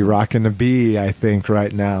 I could be rocking a B, I think,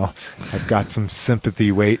 right now. I've got some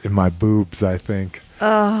sympathy weight in my boobs, I think.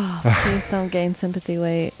 Oh, please don't gain sympathy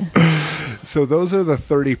weight. So those are the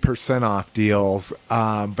 30% off deals,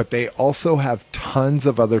 but they also have tons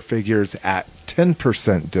of other figures at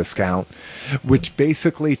 10% discount, which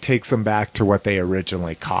basically takes them back to what they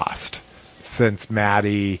originally cost, since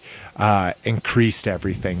Maddie increased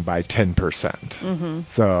everything by 10%. Mm-hmm.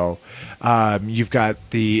 So you've got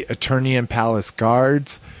the Eternian Palace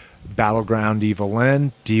Guards, Battleground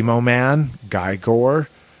Evelyn, Demo Man, Guy Gore,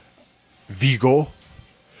 Vigo,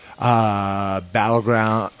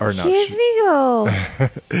 Battleground, or no, he's Vigo.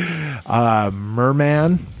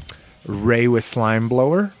 Merman, Ray with Slime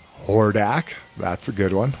Blower, Hordak, That's a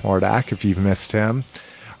good one. Hordak, if you've missed him.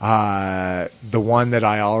 The one that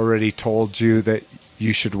I already told you that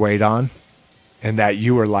you should wait on, and that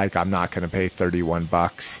you were like, I'm not going to pay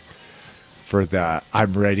 $31 for the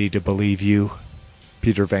I'm Ready to Believe You,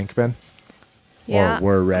 Peter Venkman. Yeah. Or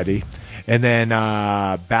We're Ready. And then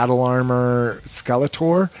Battle Armor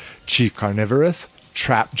Skeletor, Chief Carnivorous,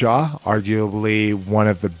 Trapjaw, arguably one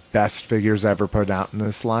of the best figures ever put out in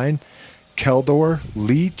this line, Keldor,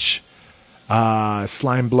 Leech,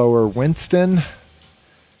 Slime Blower Winston,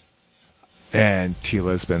 and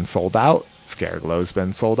Tila's been sold out. Scareglow's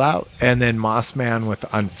been sold out. And then Mossman with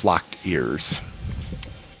unflocked ears.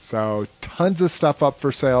 So tons of stuff up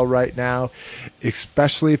for sale right now,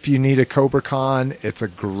 especially if you need a Cobra Con. It's a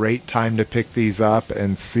great time to pick these up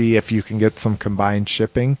and see if you can get some combined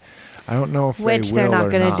shipping. I don't know if Which they they're will not or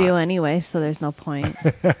going to not. do anyway, so there's no point.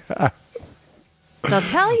 They'll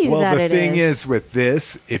tell you Well, that the it thing is. is with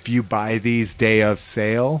this, if you buy these day of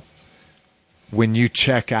sale, when you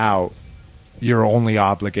check out, you're only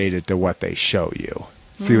obligated to what they show you.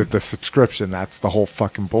 See, with the subscription, that's the whole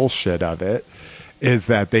fucking bullshit of it, is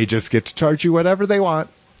that they just get to charge you whatever they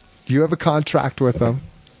want. You have a contract with them.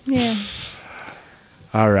 Yeah.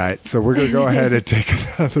 All right, so we're going to go ahead and take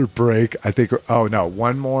another break. I think, oh no,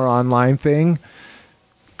 one more online thing.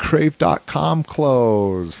 Crave.com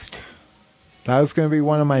closed. That was going to be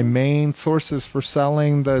one of my main sources for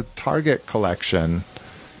selling the Target collection.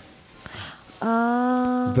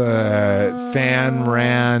 The fan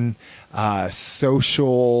ran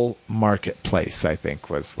social marketplace, I think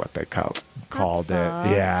was what they called it.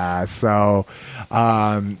 sucks. Yeah, so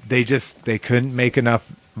they couldn't make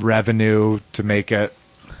enough revenue to make it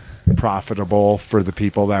profitable for the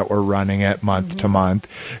people that were running it month to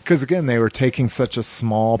month, because again, they were taking such a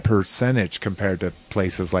small percentage compared to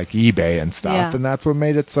places like eBay and stuff. Yeah. And that's what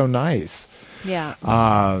made it so nice. Yeah.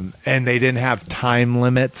 And they didn't have time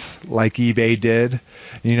limits like eBay did.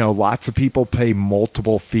 You know, lots of people pay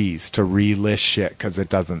multiple fees to relist shit because it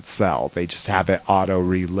doesn't sell. They just have it auto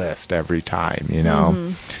relist every time, you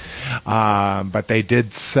know. But they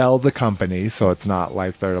did sell the company, so it's not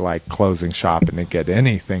like they're like closing shop and to get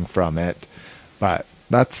anything from it. But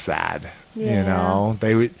that's sad. You Yeah. know,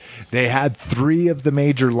 they had 3 of the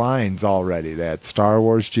major lines already. They had Star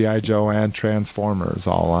Wars, G.I. Joe, and Transformers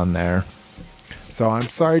all on there. So I'm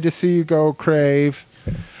sorry to see you go, Crave.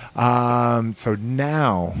 So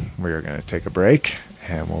now we're going to take a break,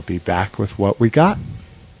 and we'll be back with what we got.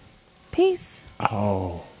 Peace.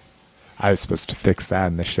 Oh, I was supposed to fix that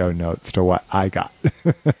in the show notes to what I got.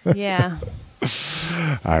 Yeah.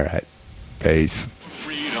 All right. Peace.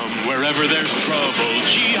 Freedom wherever there's trouble.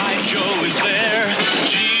 G.I. Joe is there.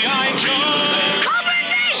 G.I. Joe. Cobra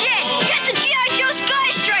Invasion! Get the G.I. Joe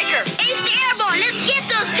Sky Striker! Ace the Airborne, let's get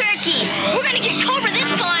those turkeys! We're gonna get Cobra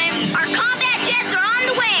this time! Our combat jets are on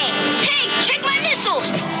the way! Hey, check my missiles!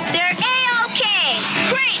 They're A-OK!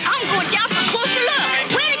 Great, I'm going down for a closer look!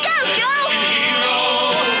 Way to go, Joe!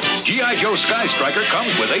 G.I. Joe Sky Striker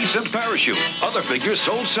comes with ace and parachute. Other figures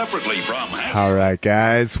sold separately from... All right,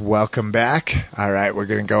 guys, welcome back. All right, we're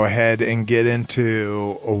going to go ahead and get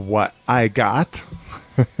into what I got.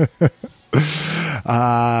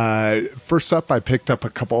 First up, I picked up a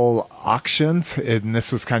couple auctions, and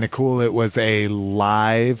this was kind of cool. It was a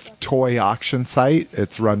live toy auction site.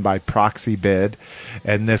 It's run by Proxy Bid,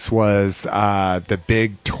 and this was the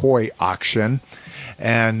big toy auction.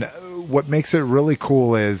 And what makes it really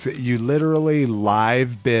cool is you literally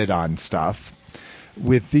live bid on stuff.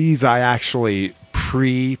 With these, I actually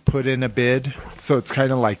pre-put in a bid, so it's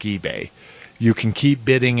kind of like eBay. You can keep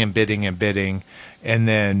bidding and bidding and bidding, and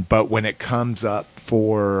then, but when it comes up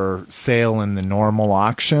for sale in the normal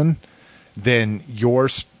auction, then your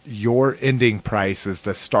ending price is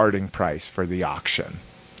the starting price for the auction.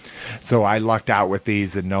 So I lucked out with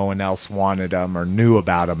these, and no one else wanted them or knew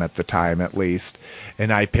about them at the time, at least.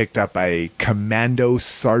 And I picked up a Commando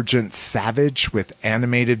Sergeant Savage with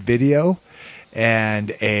animated video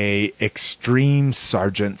and a Extreme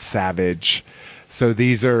Sergeant Savage. So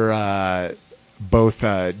these are both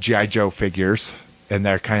G.I. Joe figures, and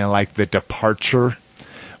they're kind of like the departure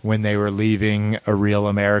when they were leaving a real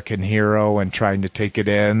American hero and trying to take it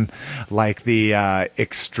in. Like the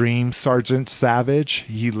Extreme Sergeant Savage,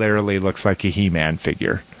 he literally looks like a He-Man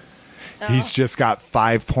figure. He's just got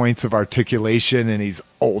 5 points of articulation, and he's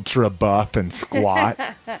ultra buff and squat.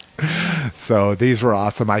 So these were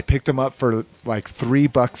awesome. I picked them up for like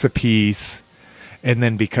 $3 a piece. And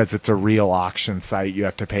then because it's a real auction site, you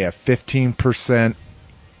have to pay a 15%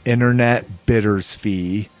 internet bidders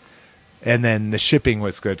fee. And then the shipping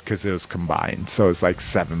was good because it was combined. So it was like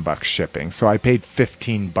 $7 shipping. So I paid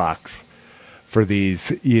 $15 for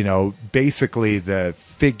these, basically the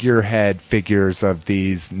figurehead figures of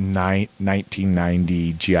these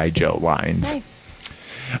 1990 G.I. Joe lines. Nice.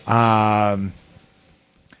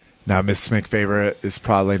 Now, Miss McFavorite is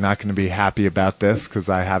probably not going to be happy about this because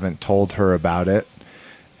I haven't told her about it.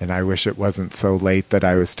 And I wish it wasn't so late that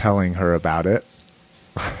I was telling her about it.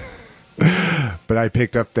 But I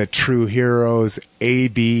picked up the True Heroes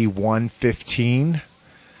AB 115.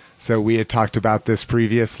 So we had talked about this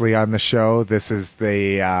previously on the show. This is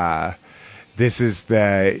the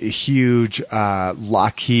huge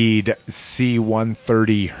Lockheed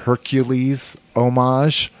C-130 Hercules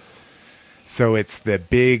homage. So it's the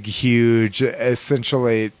big, huge,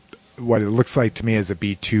 essentially what it looks like to me is a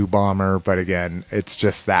B-2 bomber, but again, it's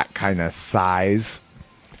just that kind of size.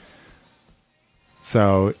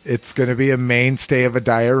 So it's going to be a mainstay of a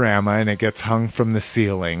diorama, and it gets hung from the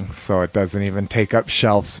ceiling, so it doesn't even take up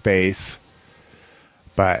shelf space.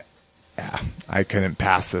 But yeah, I couldn't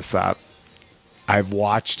pass this up. I've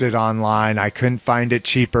watched it online. I couldn't find it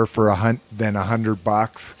cheaper for than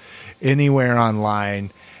 $100 anywhere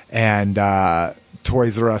online. And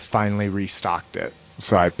Toys R Us finally restocked it.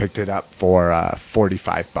 So I picked it up for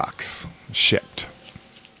 $45 shipped.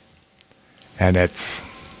 And it's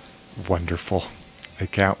wonderful. I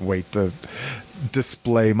can't wait to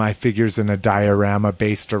display my figures in a diorama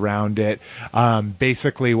based around it.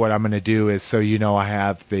 Basically what I'm going to do is, I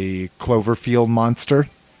have the Cloverfield monster.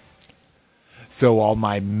 So all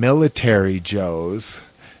my military Joes...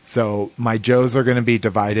 So my Joes are going to be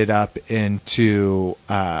divided up into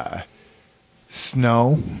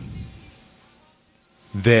Snow,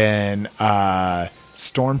 then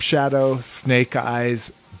Storm Shadow, Snake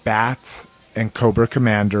Eyes, Bats, and Cobra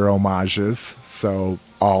Commander homages. So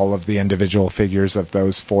all of the individual figures of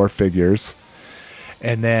those 4 figures.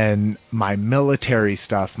 And then my military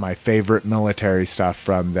stuff, my favorite military stuff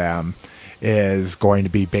from them, is going to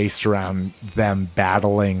be based around them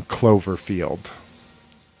battling Cloverfield.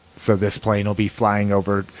 So this plane will be flying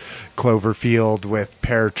over Cloverfield with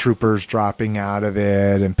paratroopers dropping out of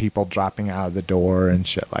it and people dropping out of the door and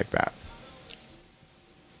shit like that.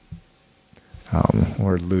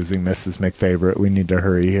 We're losing Mrs. McFavorite. We need to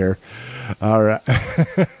hurry here. All right.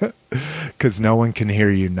 Because no one can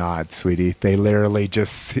hear you nod, sweetie. They literally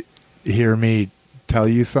just hear me tell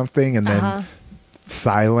you something and then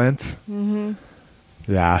silence. Mm-hmm.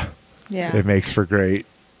 Yeah. It makes for great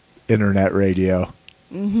internet radio.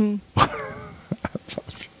 Mm-hmm.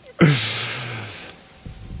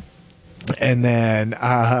 And then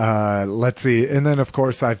let's see, and then of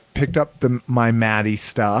course I've picked up my Maddie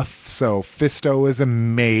stuff. So Fisto is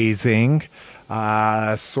amazing.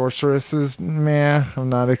 Sorceress is meh. I'm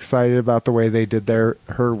not excited about the way they did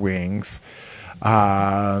her wings.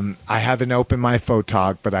 I haven't opened my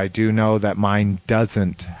Photog, but I do know that mine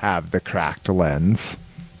doesn't have the cracked lens,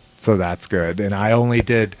 so that's good. And I only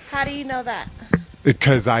did. How do you know that?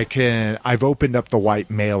 Because I've opened up the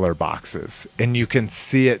white mailer boxes and you can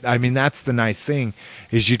see it. I mean, that's the nice thing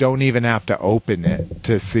is you don't even have to open it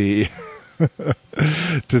to see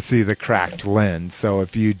the cracked lens. So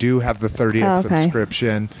if you do have the 30th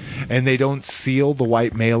subscription and they don't seal the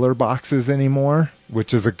white mailer boxes anymore,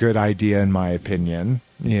 which is a good idea in my opinion,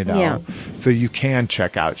 so you can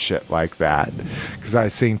check out shit like that. Because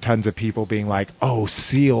I've seen tons of people being like, oh,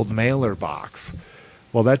 sealed mailer box.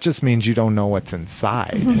 Well, that just means you don't know what's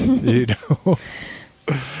inside. It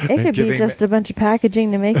could be just a bunch of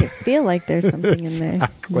packaging to make it feel like there's something in there.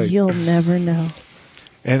 You'll never know.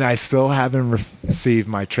 And I still haven't received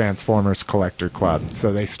my Transformers Collector Club.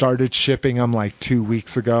 So they started shipping them like 2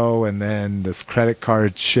 weeks ago, and then this credit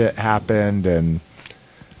card shit happened, and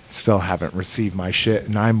still haven't received my shit.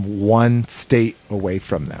 And I'm 1 state away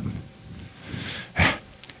from them.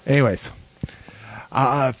 Anyways.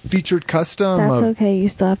 Featured custom. That's okay. You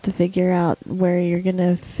still have to figure out where you're going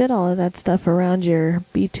to fit all of that stuff around your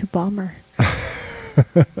B-2 bomber.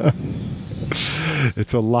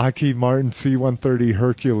 It's a Lockheed Martin C-130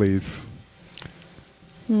 Hercules.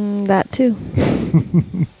 That too.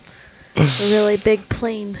 A really big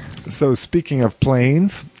plane. So speaking of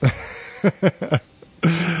planes,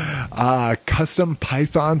 custom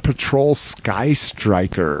Python Patrol Sky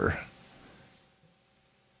Striker.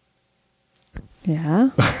 Yeah.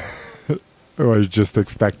 Or are you just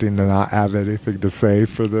expecting to not have anything to say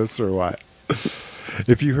for this or what?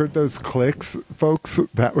 If you heard those clicks, folks,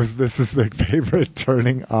 that was Mrs. McFavorite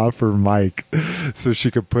turning off her mic so she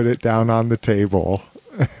could put it down on the table.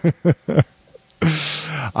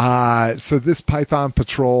 So this Python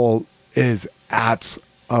Patrol is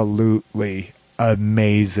absolutely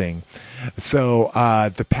amazing. So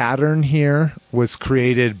the pattern here was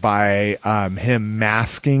created by him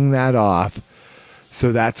masking that off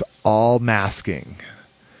So that's all masking.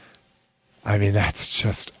 I mean, that's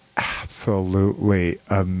just absolutely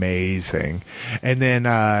amazing. And then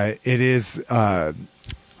it is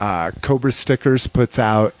Cobra Stickers puts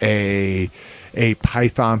out a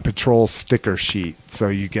Python Patrol sticker sheet. So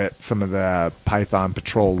you get some of the Python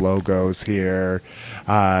Patrol logos here,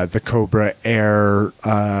 the Cobra Air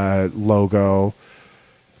logo.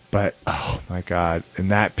 But, oh my God. And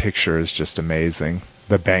that picture is just amazing.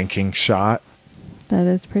 The banking shot. That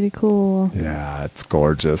is pretty cool. Yeah, it's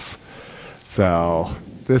gorgeous. So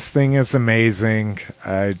this thing is amazing.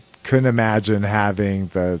 I couldn't imagine having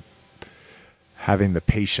the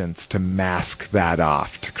patience to mask that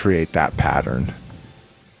off to create that pattern.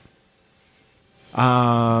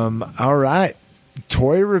 All right.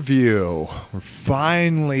 Toy review. We're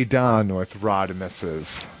finally done with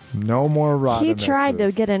Rodimuses. No more Rodimuses. He tried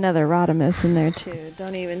to get another Rodimus in there too.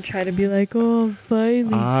 Don't even try to be like, oh, I'm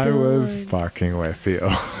finally I done. was fucking with you.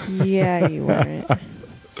 Yeah, you weren't.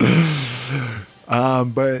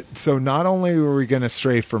 But so not only were we going to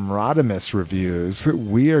stray from Rodimus reviews,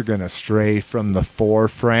 we are going to stray from the 4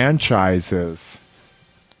 franchises.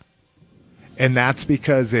 And that's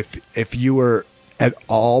because if you were at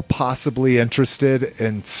all possibly interested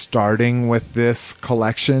in starting with this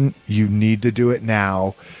collection, you need to do it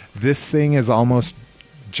now. This thing is almost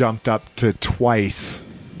jumped up to twice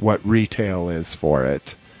what retail is for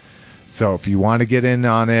it. So if you want to get in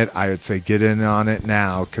on it, I would say get in on it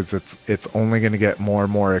now, because it's only going to get more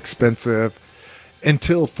and more expensive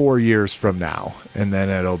until 4 years from now, and then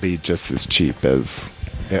it'll be just as cheap as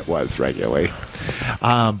it was regularly.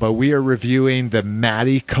 But we are reviewing the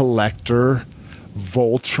Matty Collector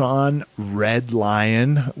Voltron Red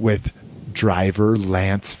Lion with Driver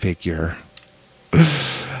Lance figure.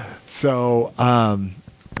 So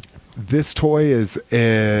this toy is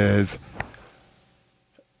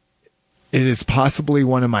possibly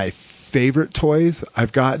one of my favorite toys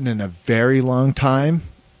I've gotten in a very long time,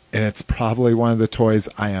 and it's probably one of the toys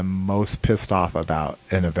I am most pissed off about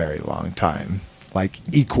in a very long time, like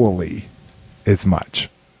equally as much.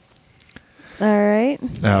 All right.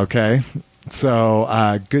 Okay.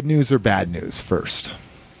 So, good news or bad news first?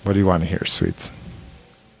 What do you want to hear, Sweets?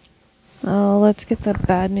 Oh, let's get the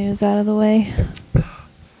bad news out of the way.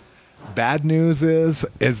 Bad news is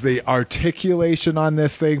the articulation on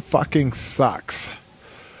this thing fucking sucks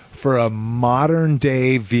for a modern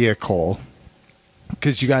day vehicle.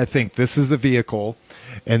 Because you got to think, this is a vehicle,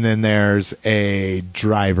 and then there's a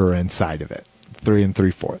driver inside of it, 3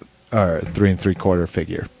 3/4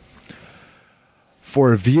 figure.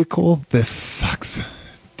 For a vehicle, this sucks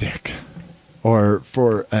dick. Or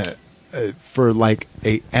for like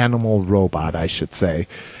a animal robot, I should say.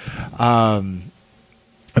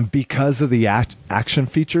 Because of the action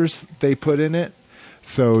features they put in it.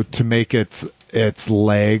 So to make its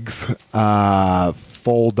legs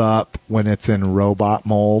fold up when it's in robot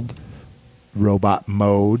mode,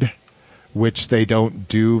 which they don't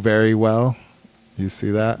do very well. You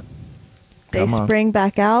see that? They spring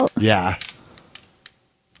back out? Yeah.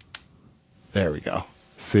 There we go.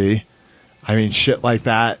 See? I mean, shit like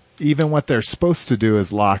that. Even what they're supposed to do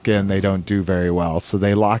is lock in. They don't do very well. So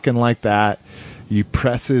they lock in like that. You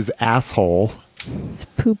press his asshole. It's a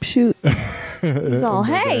poop shoot. It's all,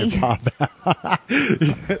 hey.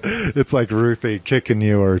 It's like Ruthie kicking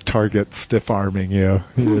you or Target stiff arming you,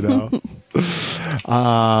 you know.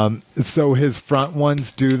 So his front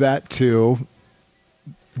ones do that too.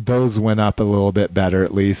 Those went up a little bit better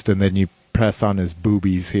at least. And then you press on his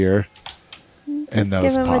boobies here. And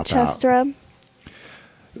those give him pop a chest out. rub.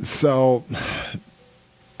 So,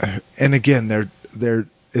 and again,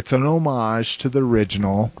 it's an homage to the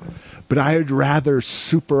original, but I would rather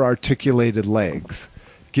super articulated legs.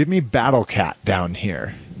 Give me Battle Cat down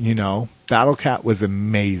here. You know, Battle Cat was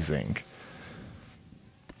amazing.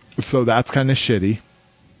 So that's kind of shitty.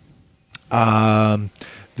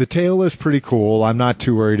 The tail is pretty cool. I'm not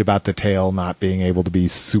too worried about the tail not being able to be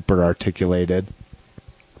super articulated.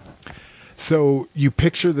 So you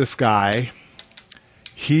picture this guy.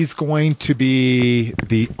 He's going to be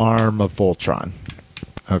the arm of Voltron.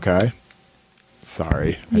 Okay?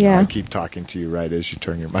 Sorry. Yeah. I keep talking to you right as you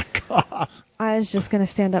turn your mic off. I was just going to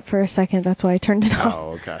stand up for a second. That's why I turned it off.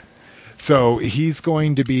 Oh, okay. So he's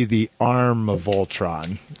going to be the arm of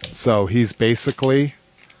Voltron. So he's basically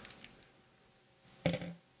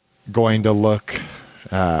going to look...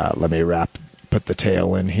 let me put the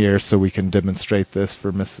tail in here so we can demonstrate this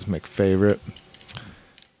for Mrs. McFavorite.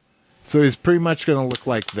 So he's pretty much going to look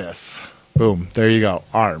like this. Boom. There you go.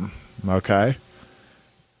 Arm. Okay.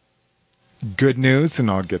 Good news, and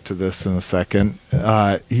I'll get to this in a second.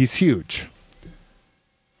 He's huge.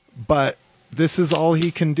 But this is all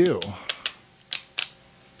he can do.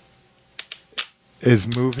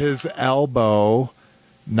 Is move his elbow,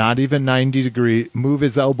 not even 90 degrees, move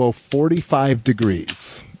his elbow 45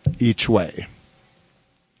 degrees each way.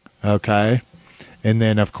 Okay? And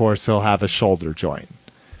then, of course, he'll have a shoulder joint.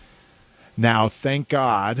 Now, thank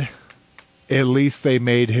God, at least they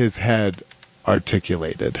made his head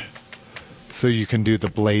articulated. So you can do the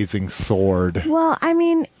blazing sword. Well, I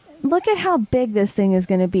mean, look at how big this thing is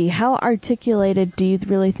going to be. How articulated do you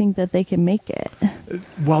really think that they can make it?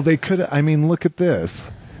 Well, they could. I mean, look at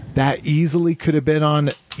this. That easily could have been on,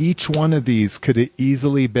 each one of these could have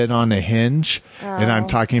easily been on a hinge. And I'm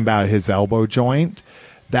talking about his elbow joint.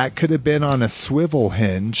 That could have been on a swivel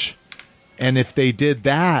hinge. And if they did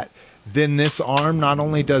that, then this arm, not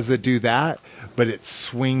only does it do that, but it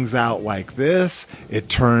swings out like this. It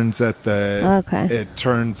turns at the, it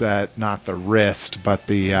turns at not the wrist, but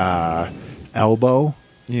the elbow,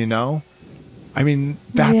 you know? I mean,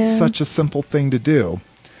 that's such a simple thing to do.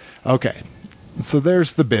 Okay, so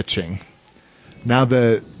there's the bitching. Now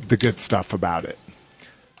the good stuff about it.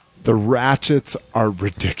 The ratchets are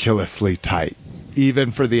ridiculously tight,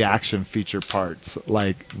 even for the action feature parts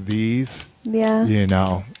like these. Yeah. You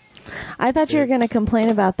know. I thought you were going to complain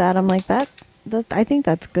about that. I'm like, that I think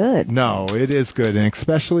that's good. No, it is good, and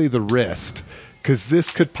especially the wrist, because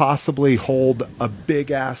this could possibly hold a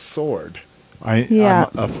big-ass sword.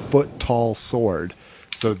 A foot-tall sword.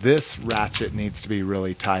 So this ratchet needs to be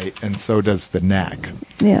really tight, and so does the neck.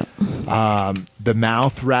 Yeah. The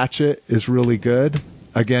mouth ratchet is really good.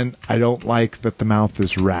 Again, I don't like that the mouth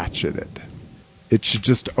is ratcheted. It should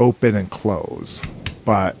just open and close.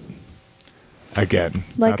 But, again,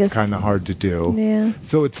 like that's kind of hard to do. Yeah.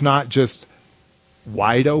 So it's not just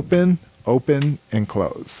wide open, and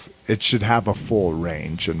close. It should have a full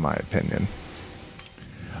range, in my opinion.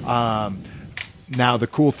 Now, the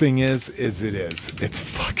cool thing is it's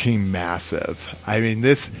fucking massive. I mean,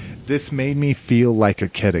 this made me feel like a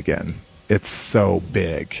kid again. It's so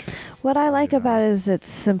big. What I like about it is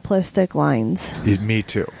its simplistic lines. Me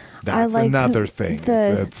too. That's like another thing.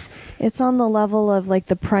 It's on the level of like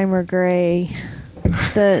the primer gray.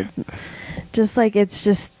 Just like it's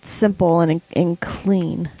just simple and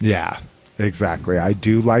clean. Yeah, exactly. I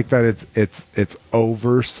do like that it's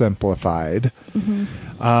oversimplified.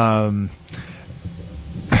 Mm-hmm.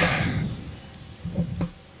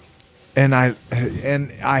 And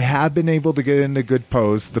I have been able to get into good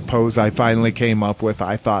pose. The pose I finally came up with,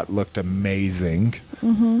 I thought looked amazing.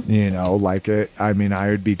 Mm-hmm. You know, like it. I mean, I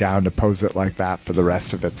would be down to pose it like that for the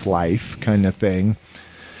rest of its life, kind of thing.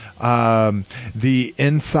 The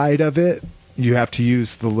inside of it, you have to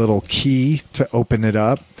use the little key to open it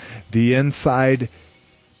up. The inside,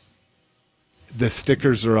 the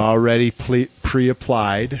stickers are already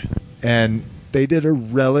pre-applied, and they did a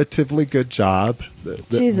relatively good job.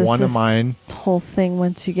 Jesus, one of mine. Whole thing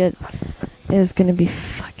once you get is going to be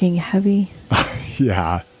fucking heavy.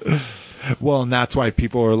 Yeah. Well, and that's why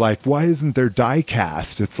people are like, why isn't there die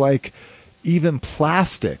cast? It's like, even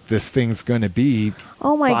plastic, this thing's going to be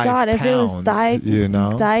oh my 5 God, pounds, if it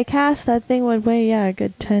was die cast, that thing would weigh, a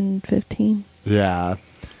good 10, 15. Yeah.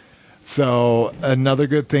 So another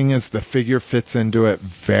good thing is the figure fits into it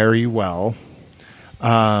very well.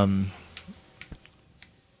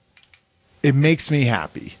 It makes me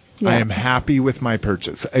happy. Yeah. I am happy with my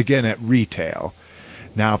purchase. Again, at retail.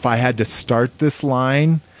 Now, if I had to start this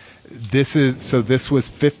line, this was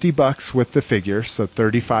 $50 with the figure, so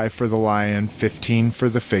 $35 for the lion, $15 for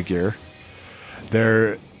the figure.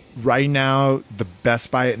 They're right now, the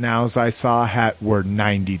Best Buy It Nows I saw were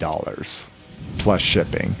 $90 plus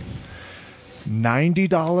shipping.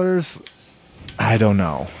 $90, I don't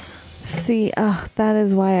know. See, that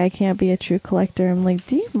is why I can't be a true collector. I'm like,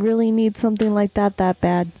 do you really need something like that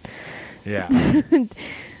bad? Yeah.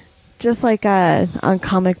 Just like on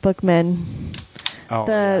Comic Book Men. Oh,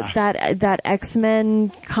 that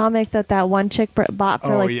X-Men comic that one chick bought for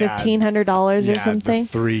 $1,500 or something. The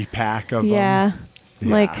 3-pack of them. Yeah.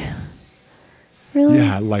 Like, really?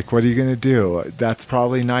 Yeah, like what are you going to do? That's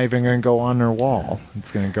probably not even going to go on her wall.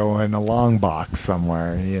 It's going to go in a long box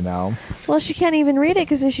somewhere, you know. Well, she can't even read it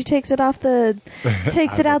because if she takes it off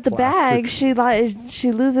takes it out the bag, she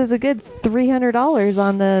loses a good $300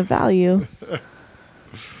 on the value.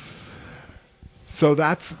 So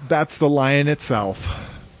that's the lion itself.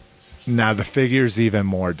 Now the figure's even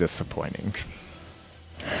more disappointing,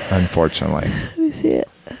 unfortunately. Let me see it.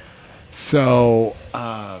 So,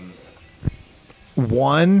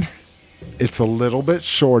 one, it's a little bit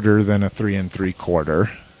shorter than a 3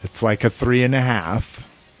 3/4. It's like a 3.5.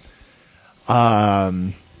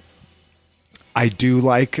 I do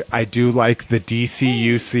like the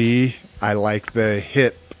DCUC I like the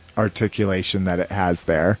hip articulation that it has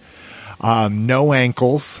there. No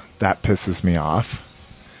ankles. That pisses me off.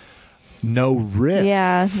 No wrists.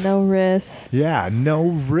 Yeah, no wrists. Yeah, no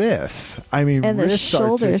wrists. I mean, And the wrist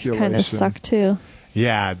shoulders kind of articulation. suck too.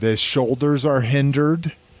 Yeah, the shoulders are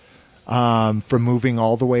hindered from moving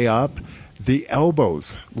all the way up. The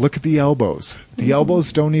elbows. Look at the elbows. The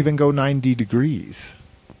elbows don't even go 90 degrees.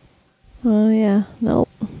 Oh, yeah. Nope.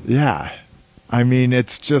 Yeah. I mean,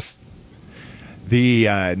 it's just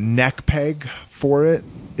the neck peg for it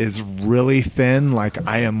is really thin. Like,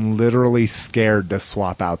 I am literally scared to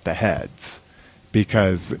swap out the heads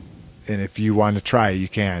because, and if you want to try, you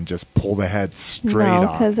can just pull the head straight No,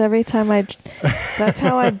 off. because every time that's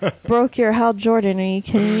how I broke your Hal Jordan. Are you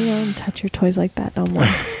kidding me? Don't touch your toys like that no more.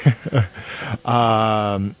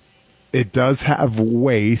 It does have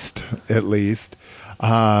waist, at least.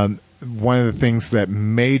 One of the things that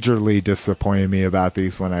majorly disappointed me about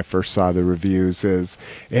these when I first saw the reviews is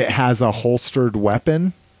it has a holstered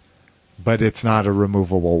weapon, but it's not a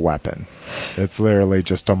removable weapon. It's literally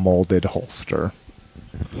just a molded holster.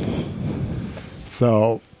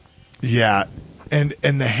 So, yeah. And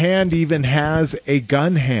the hand even has a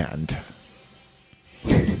gun hand.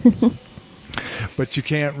 But you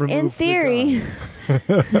can't remove In theory.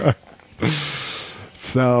 the gun.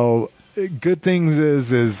 So, good things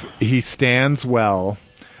is he stands well.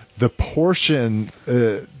 The portions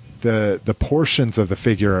of the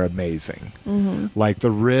figure are amazing. Like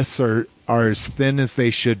the wrists are as thin as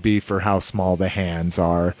they should be for how small the hands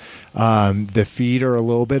are. The feet are a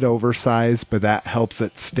little bit oversized, but that helps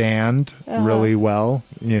it stand really well.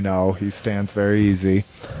 You know, he stands very easy.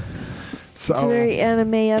 So It's very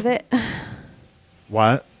anime of it.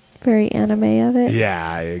 what? Very anime of it.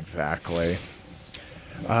 Yeah, exactly.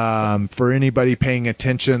 For anybody paying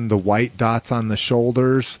attention, the white dots on the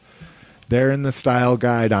shoulders, they're in the style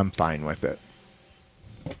guide. I'm fine with it.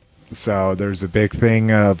 So there's a big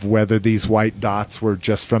thing of whether these white dots were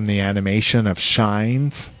just from the animation of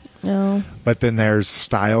shines. No. But then there's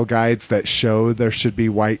style guides that show there should be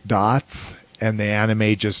white dots, and the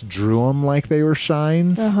anime just drew them like they were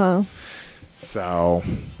shines. Uh-huh. So,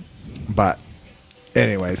 but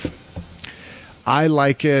anyways, I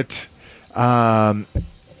like it.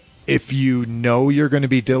 If you know you're going to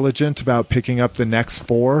be diligent about picking up the next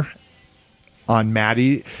 4 on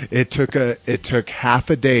Maddie, it took half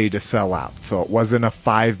a day to sell out. So it wasn't a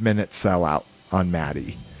 5-minute sellout on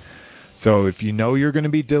Maddie. So if you know you're going to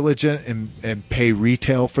be diligent and pay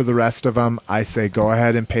retail for the rest of them, I say go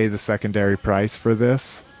ahead and pay the secondary price for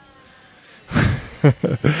this.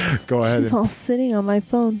 Go ahead. She's all sitting on my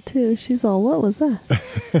phone, too. She's all, what was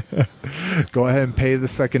that? Go ahead and pay the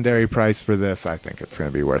secondary price for this. I think it's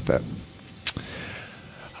going to be worth it.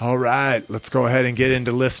 All right, let's go ahead and get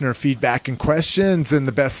into listener feedback and questions. And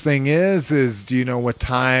the best thing is do you know what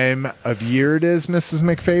time of year it is, Mrs.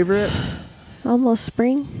 McFavorite? Almost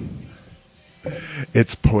spring.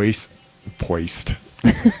 It's poised.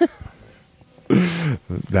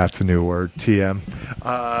 That's a new word, TM.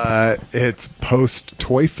 It's post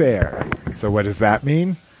Toy Fair. So what does that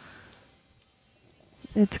mean?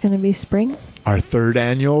 It's going to be spring. Our 3rd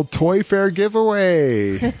annual Toy Fair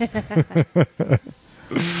giveaway.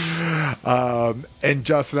 And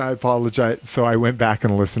Justin, I apologize. So I went back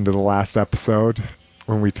and listened to the last episode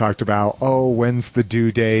when we talked about, when's the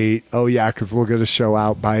due date? Oh, yeah, because we'll get a show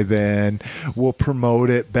out by then. We'll promote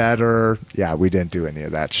it better. Yeah, we didn't do any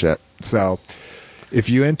of that shit. So if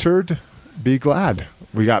you entered, be glad.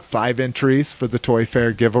 We got 5 entries for the Toy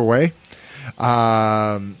Fair giveaway.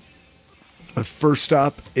 First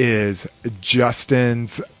up is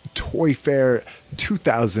Justin's Toy Fair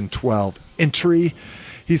 2012 entry.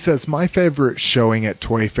 He says, my favorite showing at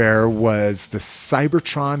Toy Fair was the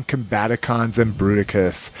Cybertron, Combaticons, and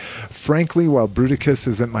Bruticus. Frankly, while Bruticus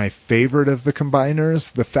isn't my favorite of the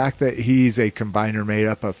combiners, the fact that he's a combiner made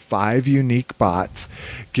up of 5 unique bots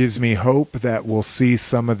gives me hope that we'll see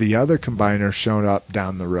some of the other combiners shown up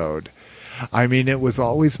down the road. I mean, it was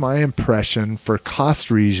always my impression for cost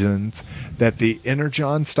reasons that the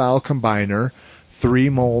Energon style combiner, 3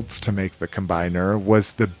 molds to make the combiner,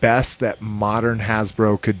 was the best that modern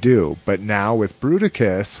Hasbro could do. But now with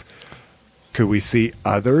Bruticus, could we see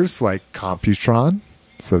others like Computron,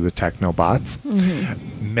 so the Technobots,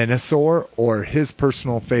 Minosaur, or his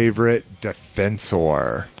personal favorite,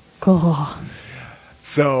 Defensor? Cool.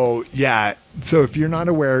 So, yeah. So if you're not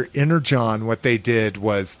aware, Energon, what they did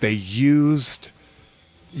was they used,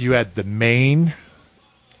 you had the main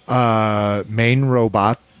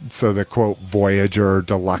robot, so the quote Voyager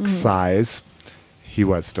deluxe size. He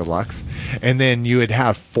was deluxe. And then you would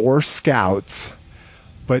have 4 scouts,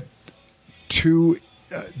 but 2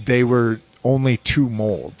 they were only 2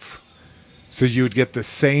 molds. So you would get the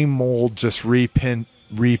same mold just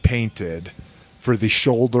repainted for the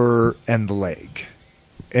shoulder and the leg.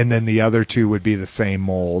 And then the other 2 would be the same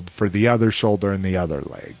mold for the other shoulder and the other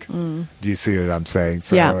leg. Do you see what I'm saying?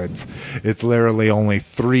 So Yeah. it's literally only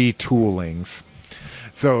 3 toolings.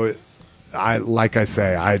 So I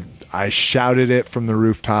shouted it from the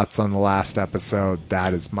rooftops on the last episode.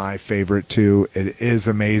 That is my favorite too. It is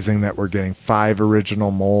amazing that we're getting 5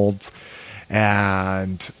 original molds,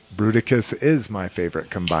 and Bruticus is my favorite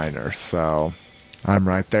combiner. So I'm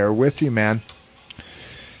right there with you, man.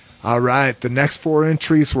 All right, the next 4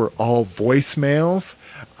 entries were all voicemails.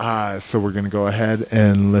 So we're going to go ahead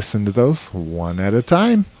and listen to those one at a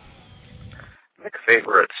time. Nick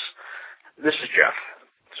favorites. This is Jeff.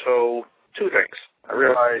 So, 2 things. I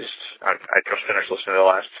realized, I just finished listening to the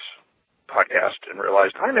last podcast and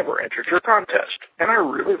realized I never entered your contest. And I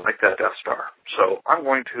really like that Death Star. So I'm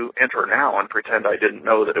going to enter now and pretend I didn't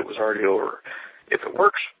know that it was already over. If it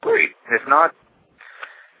works, great. If not,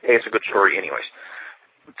 hey, it's a good story anyways.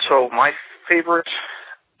 So my favorite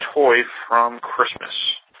toy from Christmas.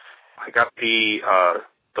 I got the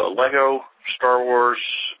Lego Star Wars,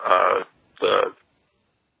 the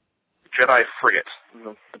Jedi frigate,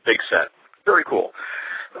 the big set. Very cool.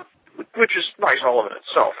 Which is nice all in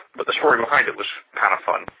itself. But the story behind it was kind of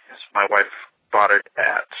fun. My wife bought it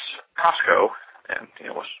at Costco and,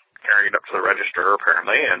 was carrying it up to the register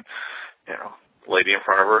apparently, and, the lady in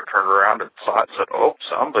front of her turned around and saw it and said, "Oh,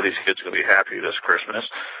 somebody's kid's going to be happy this Christmas."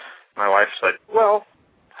 My wife said, "Well,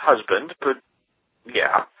 husband, but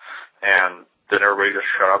yeah." And then everybody just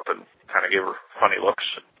shut up and kind of gave her funny looks.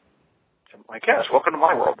 I'm like, "Yes, welcome to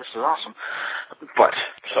my world. This is awesome." But,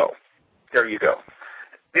 so, there you go.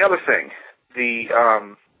 The other thing,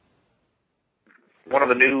 one of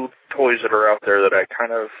the new toys that are out there that I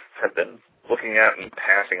kind of have been looking at and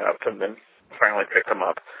passing up and then finally picked them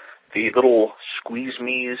up, the little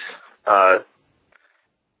Squeeze-Me's, the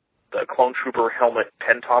Clone Trooper helmet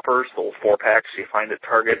pen toppers, the little 4-packs you find at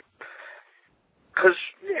Target. Because,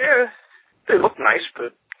 they look nice,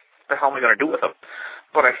 but what the hell am I going to do with them?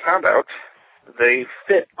 But I found out they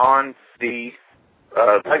fit on the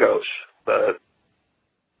Legos, the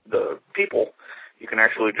people. You can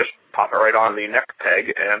actually just pop it right on the neck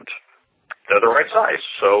peg, and they're the right size.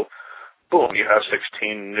 So, boom, you have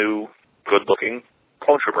 16 new, good-looking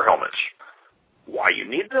Clone Trooper helmets. Why you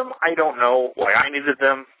need them, I don't know. Why I needed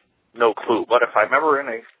them, no clue. But if I'm ever in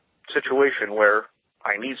a situation where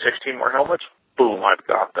I need 16 more helmets, boom, I've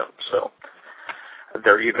got them. So,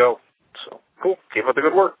 there you go. So, cool. Keep up the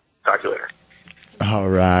good work. Talk to you later. All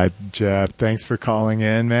right, Jeff. Thanks for calling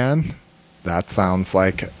in, man. That sounds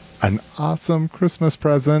like an awesome Christmas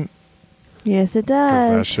present. Yes, it Because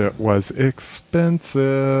that does. shit was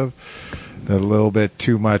expensive. A little bit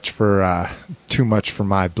too much for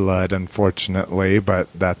my blood, unfortunately.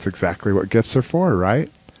 But that's exactly what gifts are for, right?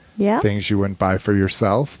 Yeah. Things you wouldn't buy for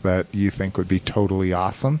yourself that you think would be totally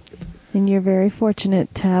awesome. And you're very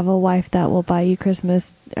fortunate to have a wife that will buy you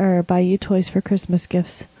buy you toys for Christmas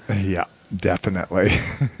gifts. Yeah, definitely.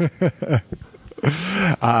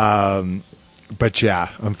 But yeah,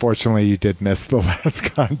 unfortunately you did miss the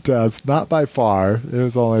last contest. Not by far. It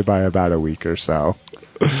was only by about a week or so.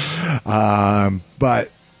 But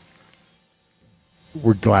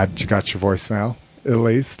we're glad you got your voicemail, at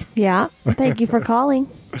least. Yeah. Thank you for calling.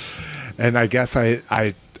 And I guess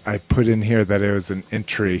I put in here that it was an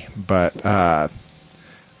entry, but there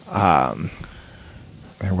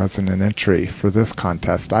wasn't an entry for this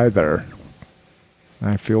contest either.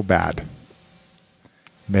 I feel bad.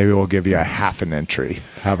 Maybe we'll give you a half an entry.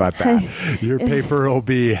 How about that? Your paper will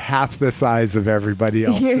be half the size of everybody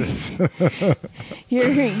else's.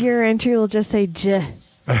 Your entry will just say J.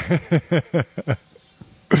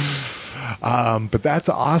 But that's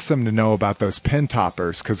awesome to know about those pin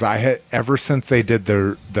toppers, because I had, ever since they did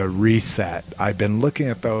the reset, I've been looking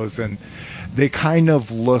at those, and they kind of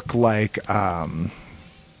look like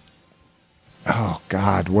oh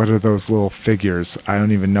God, what are those little figures? I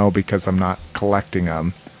don't even know because I'm not collecting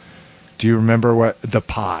them. Do you remember what the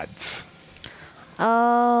pods?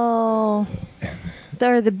 Oh,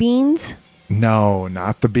 they're the beans. No,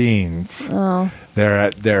 not the beans. Oh,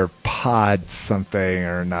 They're pods something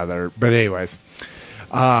or another. But anyways,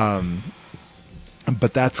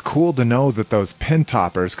 but that's cool to know that those pin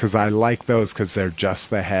toppers, because I like those because they're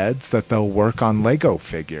just the heads, that they'll work on Lego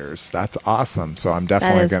figures. That's awesome. So I'm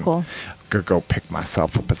definitely cool. gonna go pick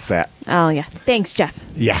myself up a set. Oh yeah. Thanks, Jeff.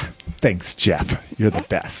 Yeah, thanks, Jeff. You're the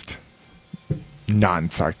best.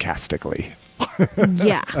 Non-sarcastically.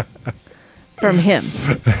 Yeah. From him.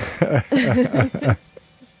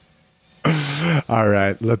 All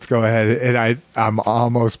right, let's go ahead. And I'm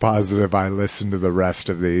almost positive I listened to the rest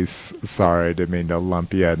of these. Sorry, I didn't mean to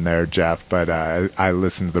lump you in there, Jeff, but I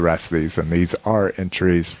listened to the rest of these, and these are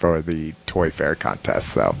entries for the Toy Fair contest.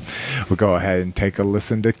 So we'll go ahead and take a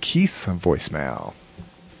listen to Keith's voicemail.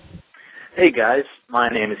 Hey, guys. My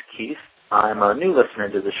name is Keith. I'm a new listener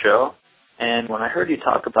to the show, and when I heard you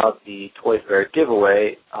talk about the Toy Fair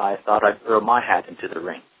giveaway, I thought I'd throw my hat into the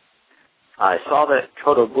ring. I saw that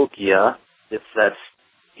Kotobukiya, if that's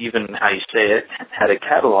even how you say it, had a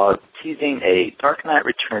catalog teasing a Dark Knight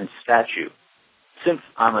Returns statue. Since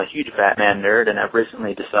I'm a huge Batman nerd and I've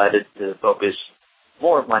recently decided to focus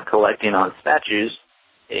more of my collecting on statues,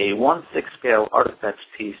 a 1/6 scale artifacts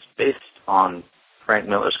piece based on Frank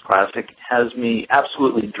Miller's classic has me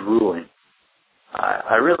absolutely drooling.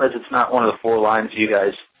 I realize it's not one of the 4 lines you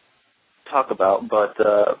guys talk about, but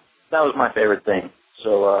that was my favorite thing.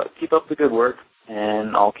 So keep up the good work,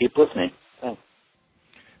 and I'll keep listening. Thanks.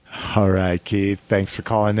 All right, Keith. Thanks for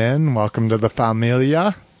calling in. Welcome to the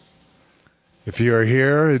familia. If you were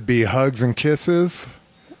here, it'd be hugs and kisses.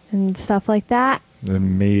 And stuff like that.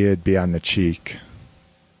 And me, it'd be on the cheek.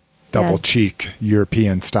 Double cheek,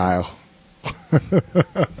 European style.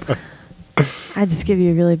 I just give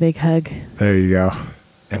you a really big hug. There you go.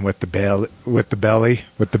 And with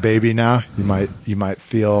the baby now, you might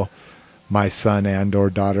feel my son and or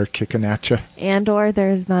daughter kicking at you. And or,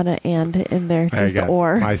 there's not an and in there, just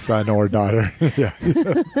or. My son or daughter. Yeah.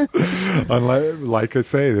 Unlike, like I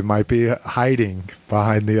say, they might be hiding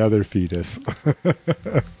behind the other fetus.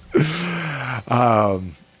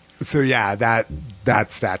 So yeah,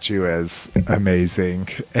 that statue is amazing.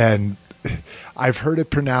 And I've heard it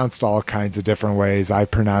pronounced all kinds of different ways. I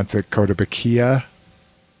pronounce it Kotobukiya.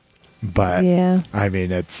 But yeah. I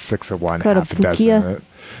mean, it's 6 of one, half a dozen.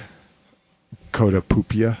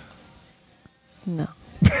 Kotapupia. No.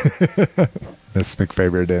 Miss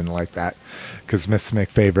McFavorite didn't like that because Miss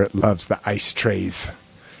McFavorite loves the ice trays,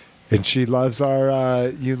 and she loves our.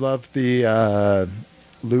 You love the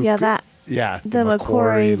Luke. Yeah, the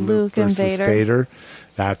McQuarrie Luke and Vader.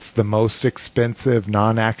 That's the most expensive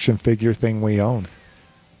non-action figure thing we own.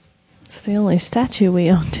 It's the only statue we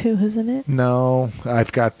own too, isn't it? No,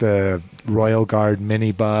 I've got the Royal Guard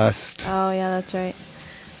mini bust. Oh yeah, that's right.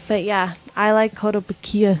 But yeah, I like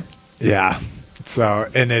Kotobukiya. Yeah. So,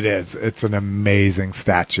 and it's an amazing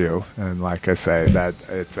statue. And like I say, that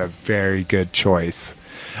it's a very good choice.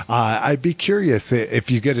 I'd be curious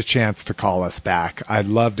if you get a chance to call us back. I'd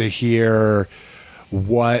love to hear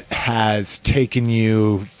what has taken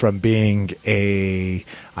you from being I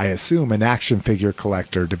assume, an action figure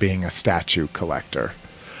collector to being a statue collector.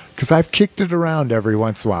 Because I've kicked it around every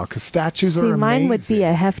once in a while, because statues are amazing. Mine would be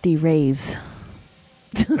a hefty raise.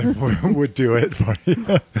 Would do it for you.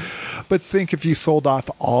 But think if you sold off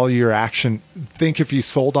all your action, think if you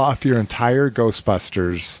sold off your entire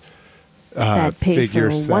Ghostbusters figure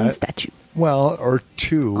for set. One statue. Well, or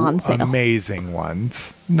 2 on sale. Amazing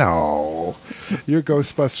ones. No. Your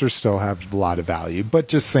Ghostbusters still have a lot of value, but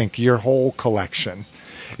just think your whole collection.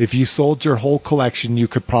 If you sold your whole collection, you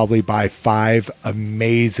could probably buy 5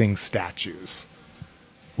 amazing statues.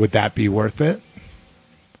 Would that be worth it?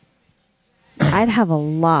 I'd have a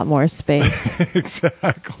lot more space.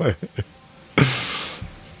 Exactly.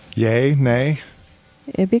 Yay, nay?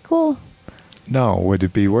 It'd be cool. No, would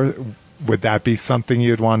it be would that be something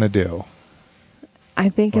you'd want to do? I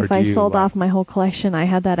think if I sold off my whole collection, I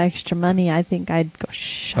had that extra money, I think I'd go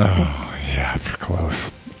shopping. Oh, yeah, for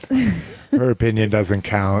close. Her opinion doesn't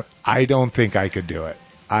count. I don't think I could do it.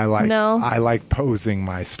 I like posing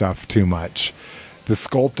my stuff too much. The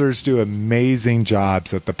sculptors do amazing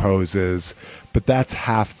jobs at the poses, but that's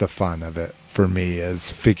half the fun of it for me,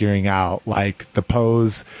 is figuring out like the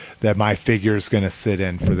pose that my figure is going to sit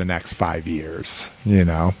in for the next 5 years, you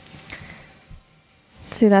know?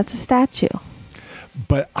 See, that's a statue.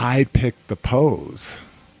 But I picked the pose.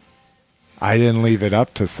 I didn't leave it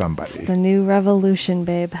up to somebody. It's the new revolution,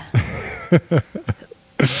 babe.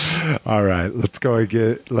 All right, let's go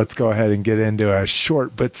ahead and get into a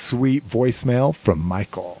short but sweet voicemail from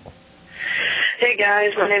Michael. Hey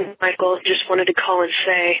guys, my name's Michael. Just wanted to call and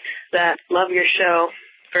say that love your show,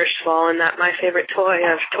 first of all, and that my favorite toy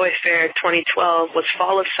of Toy Fair 2012 was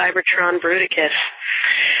Fall of Cybertron Bruticus.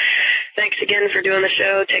 Thanks again for doing the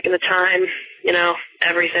show, taking the time,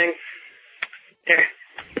 everything.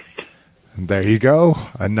 There you go.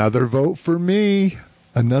 Another vote for me.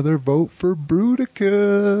 Another vote for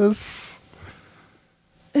Bruticus.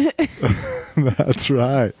 That's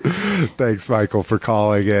right. Thanks, Michael, for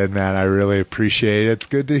calling in, man. I really appreciate it. It's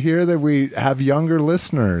good to hear that we have younger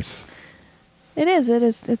listeners. It is.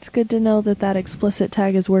 It's good to know that explicit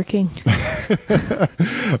tag is working.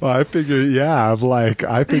 Well, I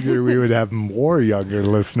figure we would have more younger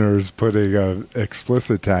listeners putting a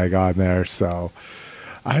explicit tag on there. So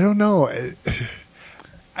I don't know.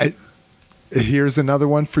 Here's another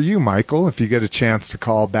one for you, Michael, if you get a chance to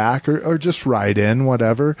call back or just write in,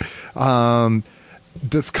 whatever.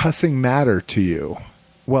 Does cussing matter to you?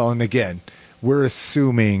 Well, and again, we're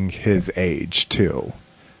assuming his age too.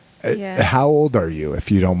 Yeah. How old are you,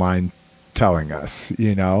 if you don't mind telling us,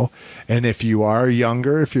 And if you are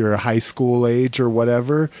younger, if you're a high school age or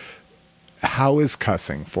whatever, how is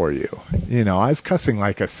cussing for you? I was cussing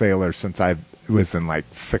like a sailor since I was in like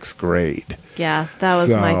 6th grade. Yeah, that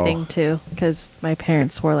was my thing too, because my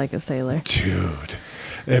parents swore like a sailor. Dude.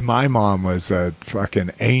 And my mom was a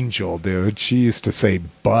fucking angel, dude. She used to say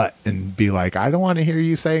 "but" and be like, I don't want to hear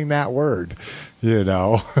you saying that word,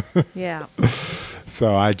 Yeah.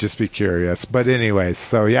 So I'd just be curious. But anyways,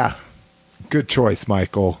 so yeah, good choice,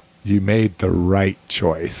 Michael. You made the right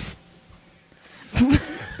choice.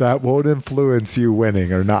 That won't influence you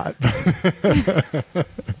winning or not.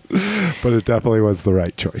 But it definitely was the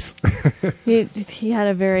right choice. He had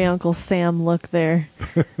a very Uncle Sam look there.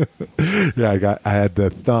 Yeah, I had the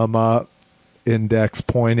thumb up, index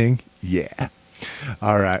pointing. Yeah.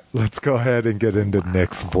 All right, let's go ahead and get into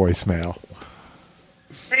Nick's voicemail.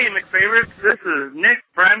 Hey, McFavorites. This is Nick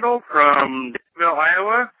Brandel from Dickerville,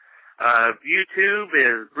 Iowa. YouTube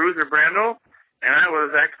is Bruiser Brandel, and I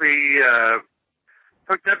was actually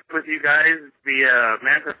hooked up with you guys via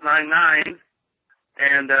Mantis 99,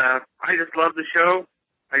 and I just love the show.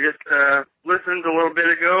 I just listened a little bit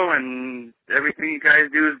ago, and everything you guys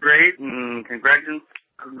do is great, and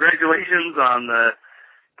congratulations on the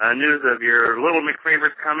news of your Little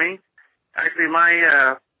McFavorites coming. Actually,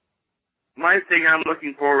 my thing I'm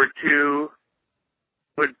looking forward to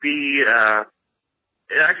would be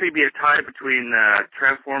it'd actually be a tie between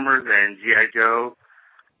Transformers and G.I. Joe.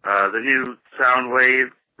 The new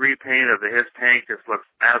Soundwave repaint of the Hiss tank just looks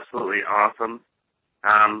absolutely awesome.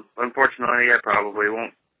 Unfortunately, I probably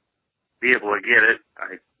won't be able to get it,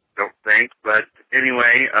 I don't think. But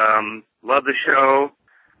anyway, love the show.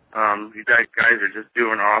 You guys are just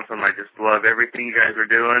doing awesome. I just love everything you guys are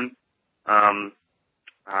doing.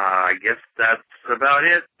 I guess that's about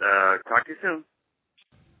it. Talk to you soon.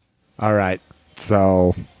 All right.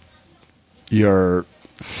 So you're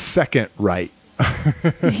second right.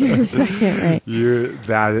 You're second right.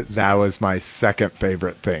 That was my second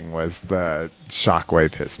favorite thing, was the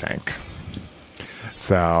Shockwave Hiss tank.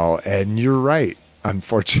 So, and you're right.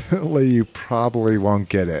 Unfortunately, you probably won't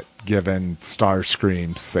get it, given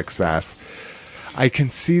Starscream's success. I can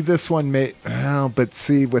see this one but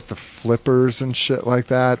see, with the flippers and shit like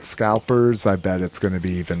that, scalpers, I bet it's going to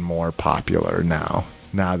be even more popular now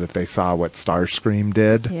that they saw what Starscream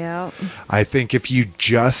did. Yeah. I think if you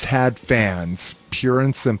just had fans, pure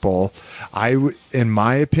and simple, in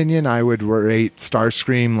my opinion, I would rate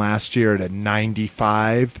Starscream last year at a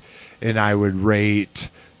 95, and I would rate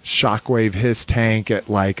Shockwave Hiss tank at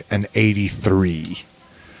like an 83.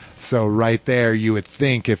 So right there, you would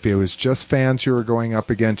think if it was just fans you were going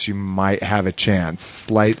up against, you might have a chance.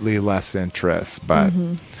 Slightly less interest, but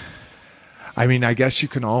I mean, I guess you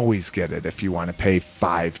can always get it if you want to pay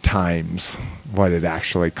 5 times what it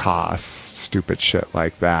actually costs. Stupid shit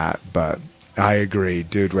like that. But I agree,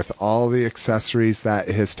 dude, with all the accessories that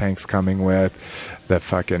his tank's coming with, the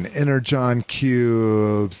fucking Energon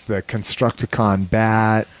cubes, the Constructicon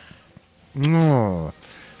bat.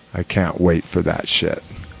 I can't wait for that shit.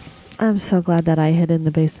 I'm so glad that I hid in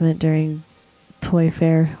the basement during Toy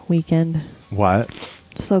Fair weekend. What?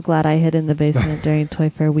 So glad I hid in the basement during Toy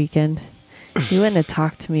Fair weekend. You wouldn't have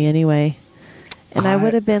talked to me anyway. And I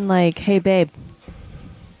would have been like, hey, babe.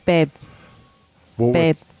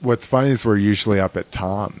 Well, what's funny is we're usually up at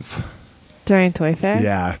Tom's. During Toy Fair?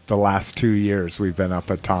 Yeah, the last 2 years we've been up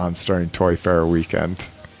at Tom's during Toy Fair weekend.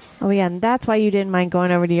 Oh, yeah, and that's why you didn't mind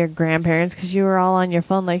going over to your grandparents, because you were all on your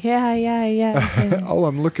phone like, yeah. Oh,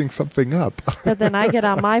 I'm looking something up. But then I get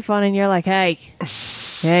on my phone and you're like, hey.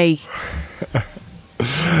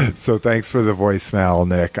 So thanks for the voicemail,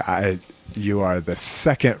 Nick. You are the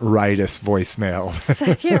second rightest voicemail.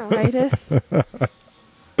 Second rightest?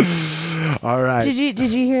 All right.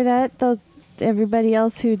 Did you hear that? Everybody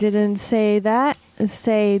else who didn't say that,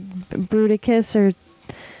 say Bruticus or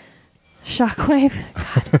Shockwave.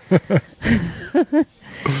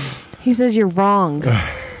 He says you're wrong.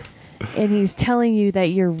 And he's telling you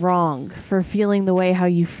that you're wrong for feeling the way how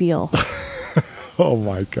you feel. Oh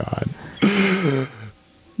my God.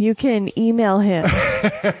 You can email him.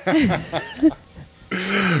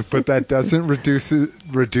 but that doesn't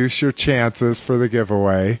reduce your chances for the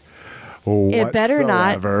giveaway. It better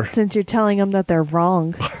whatsoever. not, since you're telling them that they're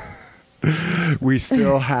wrong. We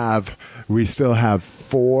still have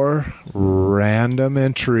 4 random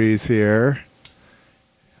entries here.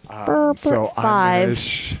 So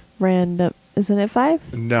 5 random. Isn't it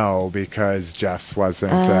 5? No, because Jeff's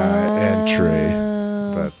wasn't entry.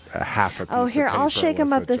 But half a piece Oh, here, of I'll paper shake them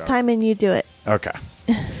was up a this joke. time and you do it. Okay.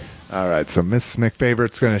 All right. So Miss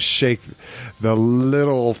McFavorite's going to shake the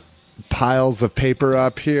little piles of paper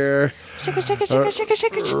up here. Shake it, shake it, shake it, shake it,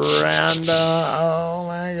 shake it. Random. Oh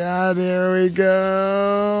my God. Here we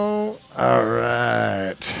go. All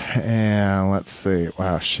right. And let's see.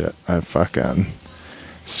 Wow, shit. I fucking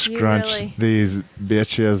scrunched these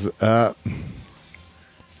bitches up.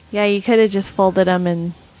 Yeah, you could have just folded them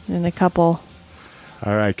in a couple.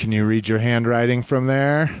 All right. Can you read your handwriting from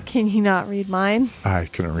there? Can you not read mine? I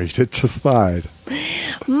can read it just fine.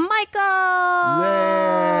 Michael!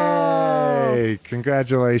 Yay!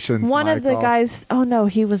 Congratulations, One Michael. of the guys. Oh, no,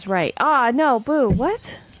 he was right. Ah, no, boo.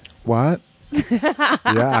 What? What?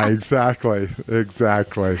 Yeah, exactly.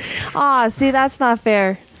 Exactly. Ah, see, that's not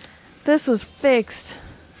fair. This was fixed.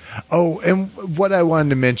 Oh, and what I wanted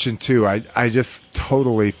to mention too, I just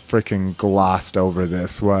totally freaking glossed over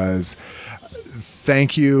this, was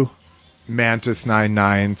thank you,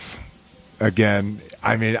 Mantis99s. Again,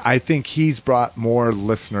 I mean, I think he's brought more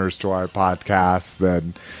listeners to our podcast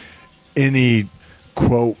than any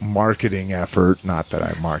quote marketing effort. Not that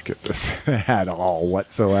I market this at all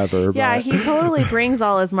whatsoever. Yeah, but. he totally brings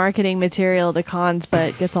all his marketing material to cons,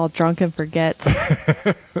 but gets all drunk and forgets.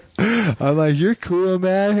 I'm like, you're cool,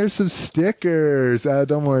 man. Here's some stickers.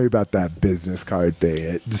 Don't worry about that business card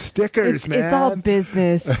thing. The stickers, man. It's all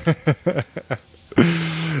business.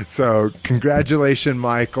 So, congratulations,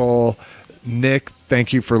 Michael. Nick,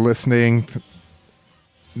 thank you for listening.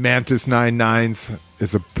 Mantis99s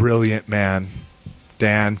is a brilliant man.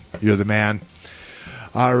 Dan, you're the man.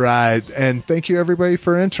 All right. And thank you, everybody,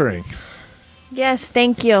 for entering. Yes,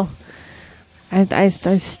 thank you. I'm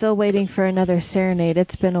still waiting for another serenade.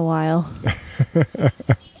 It's been a while.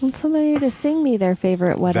 Want somebody to sing me their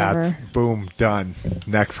favorite whatever. That's boom, done.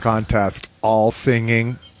 Next contest, all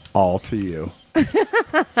singing, all to you.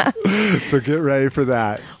 So get ready for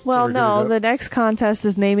that. Well, no, the next contest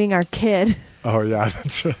is naming our kid. Oh, yeah,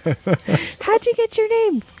 that's right. How'd you get your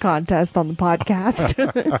name contest on the podcast?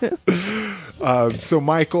 So,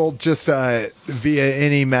 Michael, just via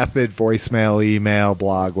any method, voicemail, email,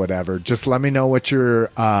 blog, whatever, just let me know what your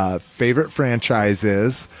favorite franchise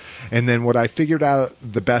is. And then what I figured out,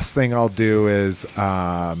 the best thing I'll do is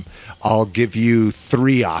I'll give you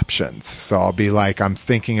 3 options. So I'll be like, I'm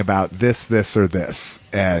thinking about this, this, or this.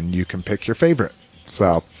 And you can pick your favorite.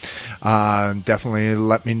 So definitely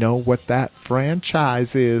let me know what that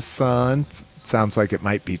franchise is, son. Sounds like it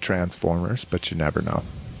might be Transformers, but you never know.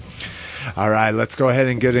 All right, let's go ahead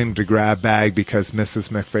and get into grab bag because Mrs.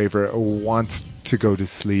 McFavorite wants to go to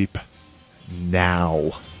sleep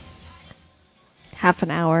now. Half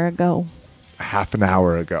an hour ago.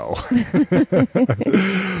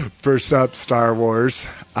 First up, Star Wars.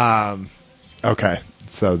 Okay,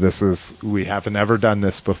 so we haven't ever done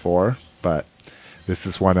this before, but this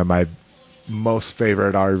is one of my most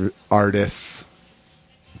favorite artists,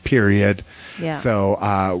 period. Yeah.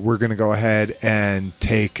 So we're going to go ahead and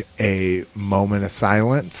take a moment of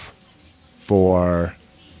silence for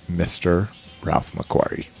Mr. Ralph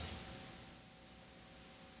McQuarrie.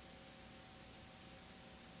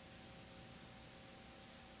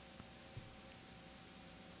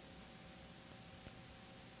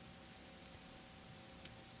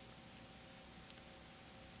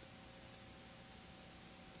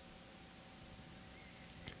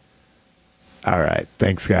 All right.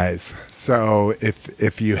 Thanks, guys. So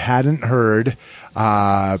if you hadn't heard,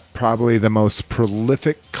 probably the most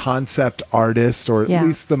prolific concept artist, or at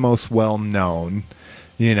least the most well-known,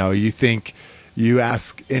 you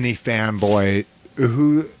ask any fanboy,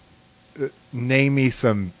 name me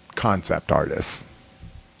some concept artists.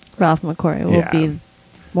 Ralph McQuarrie will be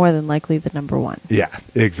more than likely the number one. Yeah,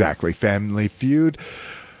 exactly. Family Feud.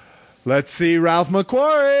 Let's see, Ralph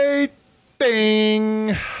McQuarrie.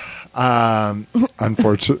 Ding.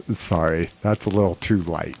 Unfortunately, sorry, that's a little too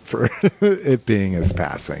light for it being his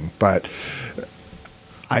passing, but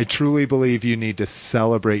I truly believe you need to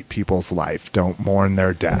celebrate people's life. Don't mourn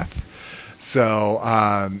their death. So,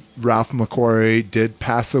 Ralph McQuarrie did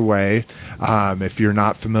pass away. If you're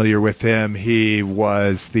not familiar with him, he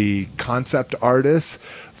was the concept artist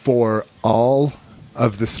for all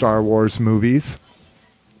of the Star Wars movies.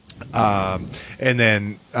 And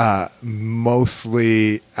then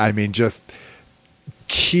mostly, just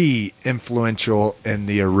key influential in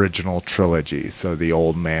the original trilogy, so the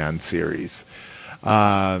Old Man series.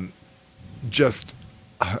 Just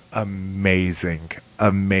amazing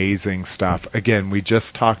stuff. Again, we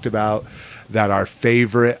just talked about that our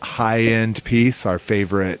favorite high-end piece, our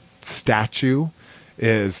favorite statue,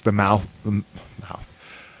 is the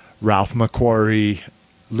Ralph McQuarrie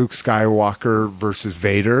Luke Skywalker versus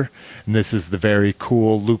Vader. And this is the very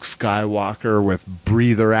cool Luke Skywalker with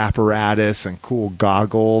breather apparatus and cool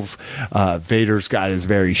goggles. Vader's got his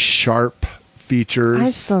very sharp features.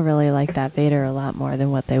 I still really like that Vader a lot more than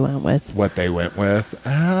what they went with.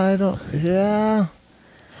 Yeah.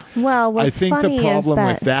 Well, what's I think funny the problem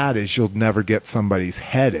is with that is you'll never get somebody's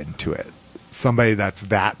head into it. Somebody that's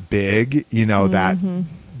that big, that 6'5",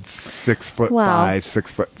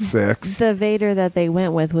 6'6". The Vader that they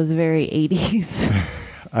went with was very 80s.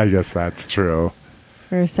 I guess that's true.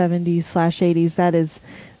 Or 70s/80s. That is,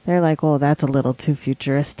 they're like, oh, that's a little too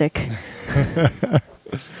futuristic.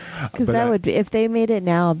 Because that would be, if they made it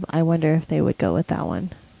now, I wonder if they would go with that one.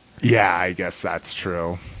 Yeah, I guess that's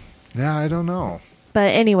true. Yeah, I don't know.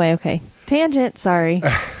 But anyway, okay. Tangent, sorry.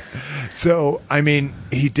 So, I mean,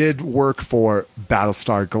 he did work for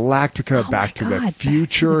Battlestar Galactica, Back to the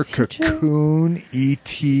Future, Cocoon,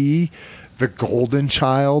 E.T., The Golden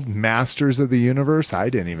Child, Masters of the Universe. I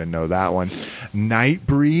didn't even know that one.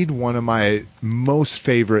 Nightbreed, one of my most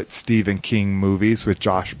favorite Stephen King movies with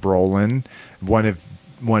Josh Brolin. One of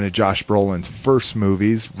Josh Brolin's first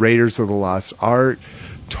movies. Raiders of the Lost Ark,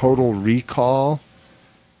 Total Recall,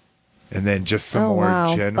 and then just some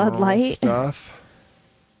more general Bud Light stuff.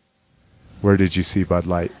 Where did you see Bud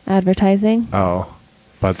Light? Advertising. Oh,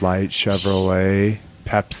 Bud Light, Chevrolet,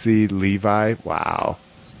 Pepsi, Levi. Wow.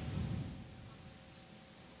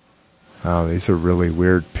 Oh, these are really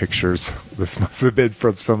weird pictures. This must have been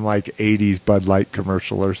from some 80s Bud Light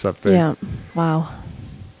commercial or something. Yeah. Wow.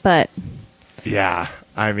 But. Yeah.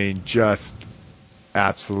 I mean, just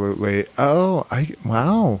absolutely. Oh,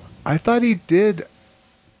 wow. I thought he did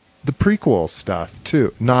the prequel stuff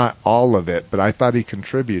too. Not all of it, but I thought he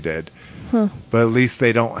contributed. Huh. But at least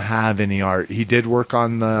they don't have any art. He did work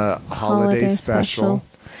on the holiday special.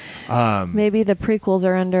 Maybe the prequels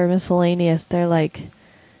are under miscellaneous. They're like,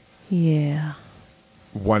 yeah.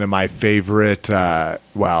 One of my favorite,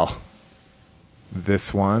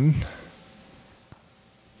 this one.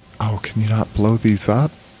 Oh, can you not blow these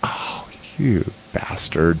up? Oh, you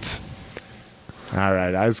bastards. All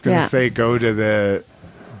right, I was going to say go to the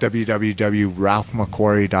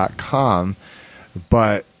www.ralphmcquarrie.com,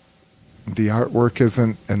 but the artwork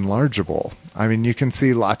isn't enlargeable. I mean, you can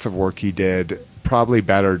see lots of work he did. Probably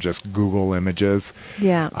better just Google images.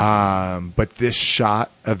 Yeah. But this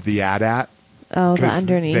shot of the AT-AT. Oh, the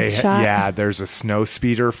underneath shot? Yeah, there's a snow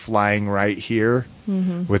speeder flying right here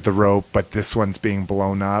with the rope, but this one's being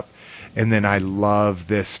blown up. And then I love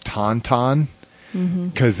this Tauntaun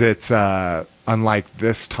because it's unlike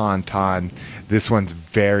this Tauntaun, this one's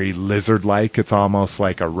very lizard-like. It's almost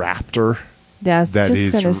like a raptor. Yeah, I was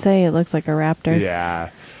just going to say it looks like a raptor.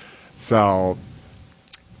 Yeah. So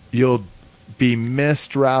you'll be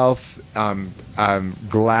missed, Ralph. I'm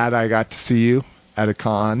glad I got to see you at a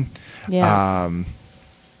con. Yeah.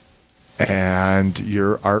 And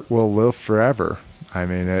your art will live forever. I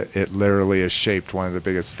mean, it literally has shaped one of the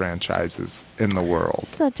biggest franchises in the world.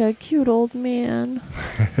 Such a cute old man.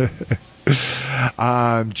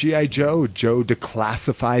 G.I. Joe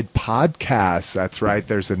Declassified podcast. That's right.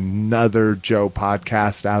 There's another Joe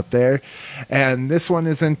podcast out there. And this one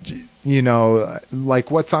isn't,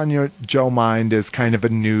 like what's on your Joe mind is kind of a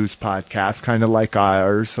news podcast, kind of like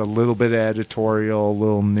ours, a little bit of editorial, a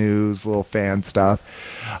little news, a little fan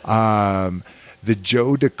stuff. The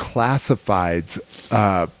Joe Declassified's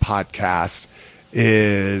podcast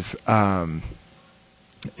is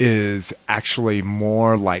actually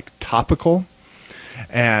more like topical,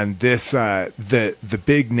 and this the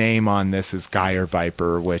big name on this is Geyer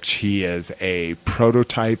Viper, which he is a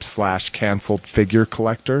prototype / canceled figure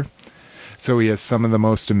collector. So he has some of the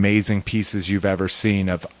most amazing pieces you've ever seen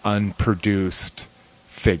of unproduced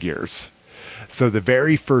figures. So the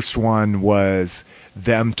very first one was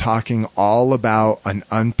them talking all about an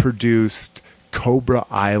unproduced Cobra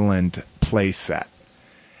Island playset.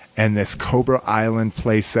 And this Cobra Island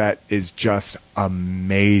playset is just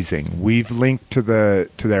amazing. We've linked to their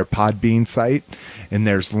Podbean site, and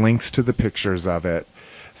there's links to the pictures of it.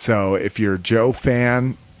 So if you're a Joe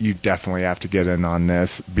fan, you definitely have to get in on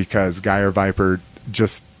this because Geyer Viper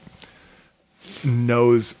just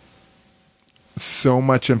knows so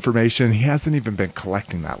much information. He hasn't even been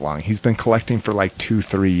collecting that long. He's been collecting for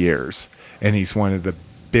 2-3 years, and he's one of the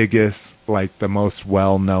biggest, like the most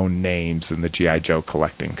well-known names in the G.I. Joe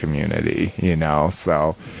collecting community, you know,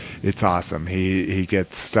 so it's awesome. He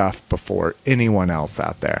gets stuff before anyone else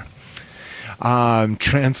out there.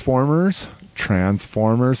 Transformers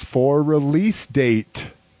 4 release date.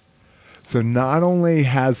 So not only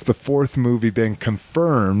has the 4th movie been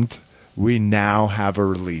confirmed, we now have a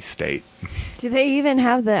release date. Do they even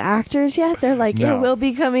have the actors yet? They're like, No. it will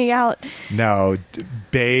be coming out. No,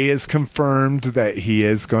 Bay is confirmed that he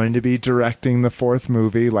is going to be directing the 4th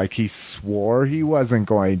movie, like he swore he wasn't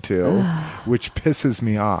going to, which pisses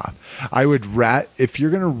me off. I would if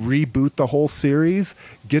you're going to reboot the whole series,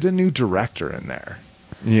 get a new director in there.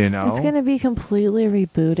 You know, It's going to be completely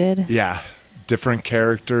rebooted. yeah, different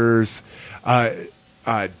characters,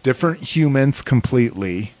 different humans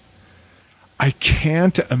completely. I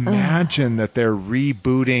can't imagine that they're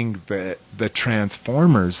rebooting the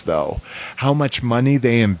Transformers, though. How much money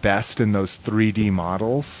they invest in those 3D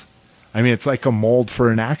models. I mean, it's like a mold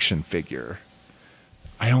for an action figure.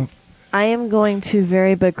 I am going to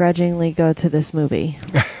very begrudgingly go to this movie.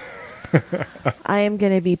 I am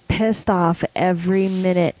going to be pissed off every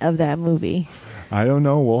minute of that movie. I don't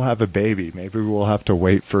know. We'll have a baby. Maybe we'll have to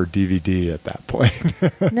wait for DVD at that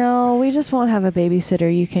point. No, we just won't have a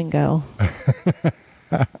babysitter. You can go.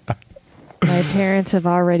 My parents have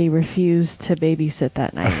already refused to babysit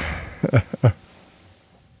that night.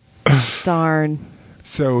 Darn.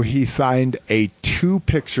 So he signed a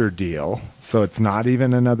 2-picture deal. So it's not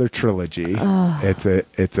even another trilogy. It's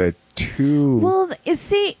a 2. Well,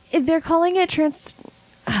 see, they're calling it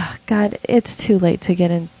God, it's too late to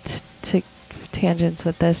get into tangents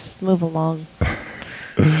with this. Move along.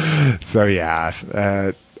 So yeah,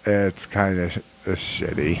 it's kind of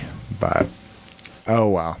shitty, but oh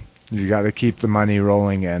well. You got to keep the money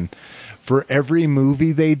rolling in. For every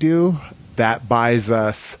movie they do, that buys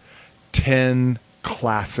us 10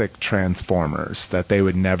 classic Transformers that they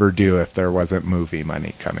would never do if there wasn't movie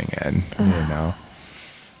money coming in, you know.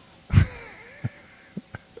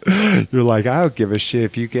 You're like, I don't give a shit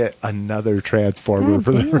if you get another Transformer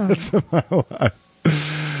for the rest of my life.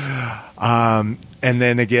 And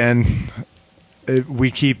then again, we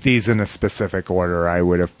keep these in a specific order. I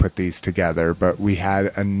would have put these together, but we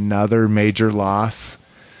had another major loss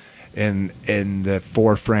in the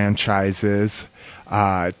 4 franchises.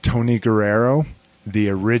 Tony Guerrero, the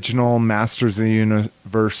original Masters of the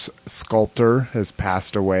Universe sculptor, has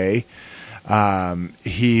passed away.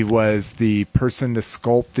 He was the person to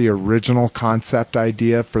sculpt the original concept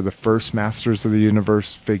idea for the first Masters of the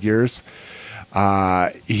Universe figures.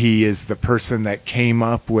 He is the person that came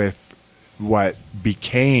up with what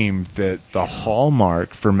became the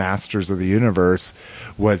hallmark for Masters of the Universe,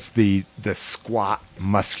 was the squat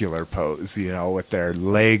muscular pose, you know, with their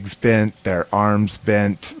legs bent, their arms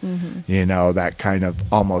bent, you know, that kind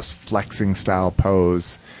of almost flexing style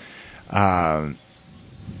pose.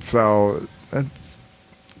 So it's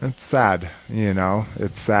sad, you know.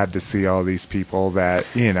 It's sad to see all these people that,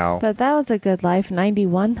 you know. But that was a good life.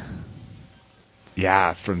 91.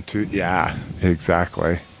 Yeah, yeah,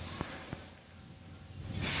 exactly.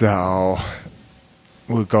 So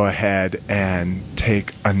we'll go ahead and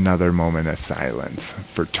take another moment of silence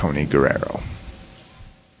for Tony Guerrero.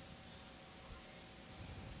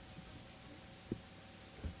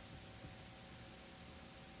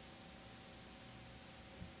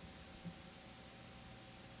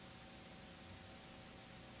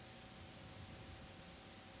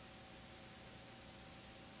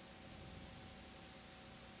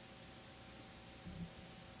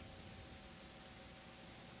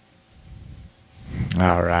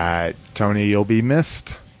 All right, Tony, you'll be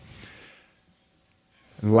missed.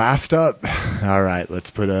 Last up, all right, let's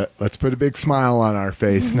put a big smile on our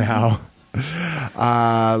face now.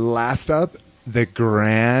 Last up, the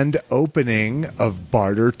grand opening of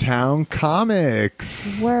Bartertown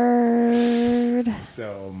Comics. Word.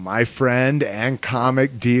 So my friend and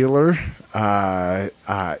comic dealer,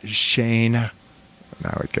 Shane.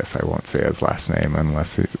 Now I guess I won't say his last name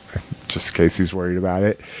unless just in case he's worried about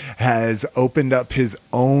it, has opened up his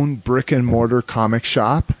own brick and mortar comic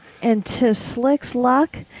shop. And to Slick's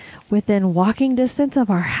luck, within walking distance of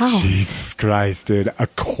our house. Jesus Christ, dude. A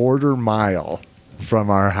quarter mile from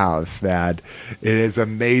our house, man. It is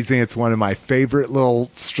amazing. It's one of my favorite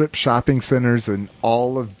little strip shopping centers in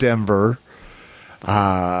all of Denver.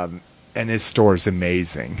 And his store is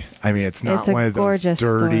amazing. I mean, it's not one of those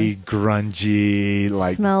dirty, grungy,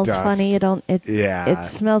 like smells dust. funny. It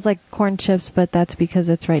smells like corn chips, but that's because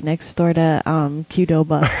it's right next door to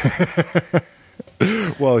Qdoba.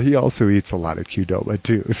 Well, he also eats a lot of Qdoba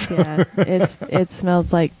too. So. Yeah, it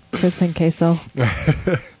smells like chips and queso.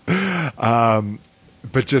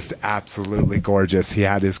 but just absolutely gorgeous. He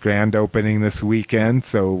had his grand opening this weekend,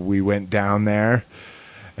 so we went down there,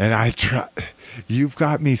 and you've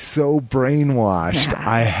got me so brainwashed.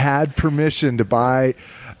 I had permission to buy.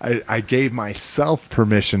 I gave myself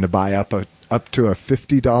permission to buy up to a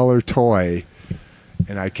 $50 toy,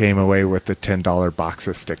 and I came away with the $10 box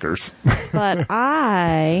of stickers. But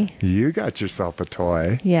You got yourself a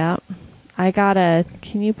toy. Yeah.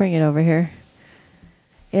 Can you bring it over here?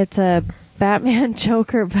 It's a Batman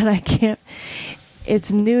Joker, but I can't.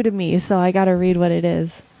 It's new to me, so I got to read what it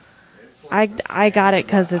is. I got it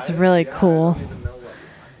because it's really cool.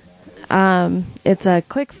 It's a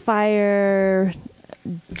quick fire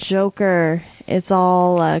Joker. It's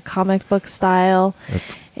all comic book style.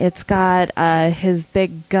 It's got his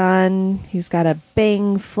big gun. He's got a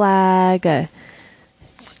bang flag, a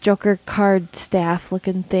Joker card staff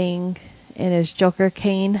looking thing, and his Joker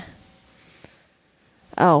cane.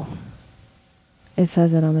 Oh, it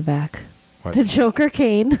says it on the back. What? The Joker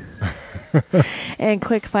cane and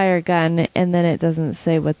quick fire gun, and then it doesn't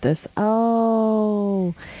say what this.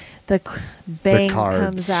 Oh, the bang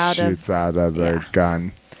comes out shoots out of the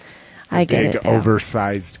gun. I get it. Big,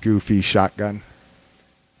 oversized, goofy shotgun.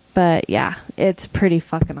 But yeah, it's pretty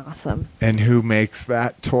fucking awesome. And who makes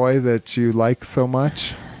that toy that you like so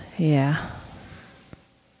much? Yeah.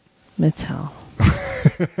 Mattel.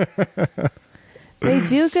 They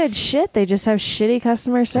do good shit. They just have shitty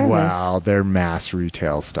customer service. Wow, their mass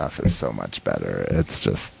retail stuff is so much better. It's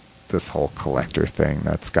just this whole collector thing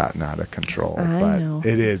that's gotten out of control. I know.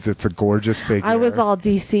 It is. It's a gorgeous figure. I was all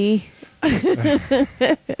DC.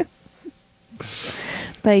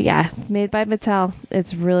 But yeah, made by Mattel.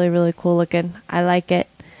 It's really, really cool looking. I like it.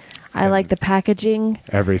 I like the packaging.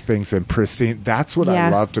 Everything's in pristine. That's what I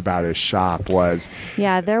loved about his shop was.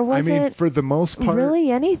 Yeah, there wasn't for the most part, really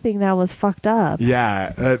anything that was fucked up.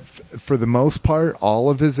 Yeah, for the most part, all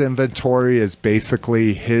of his inventory is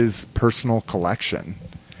basically his personal collection.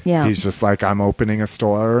 Yeah. He's just like, I'm opening a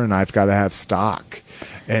store and I've got to have stock.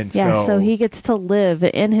 And so he gets to live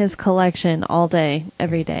in his collection all day,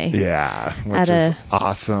 every day. Yeah, which is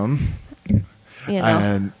awesome. You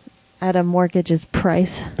know, at a mortgage's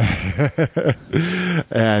price.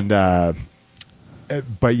 And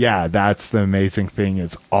but yeah, that's the amazing thing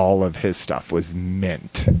is all of his stuff was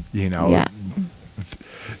mint, you know. Yeah.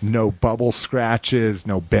 No bubble scratches,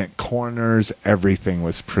 no bent corners, everything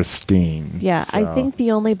was pristine. Yeah, so. I think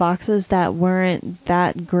the only boxes that weren't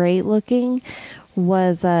that great looking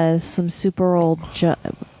was some super old it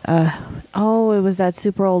was that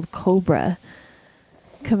super old Cobra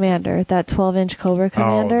Commander, that 12-inch Cobra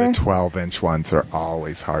Commander. Oh, the 12-inch ones are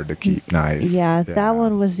always hard to keep nice. Yeah, that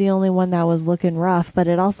one was the only one that was looking rough, but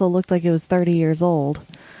it also looked like it was 30 years old,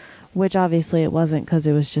 which obviously it wasn't because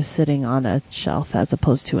it was just sitting on a shelf as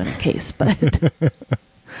opposed to in a case, but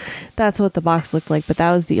that's what the box looked like. But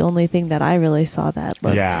that was the only thing that I really saw that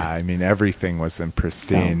looked. Yeah, I mean, everything was in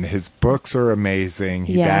pristine. His books are amazing.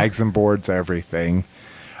 He bags and boards everything.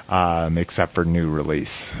 Except for new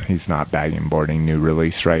release. He's not bagging and boarding new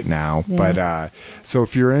release right now. Yeah. But so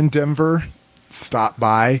if you're in Denver, stop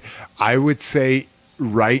by. I would say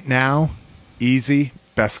right now, easy,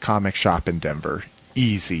 best comic shop in Denver.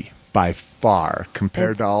 Easy by far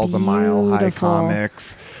compared to all the Mile High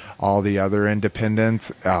Comics, all the other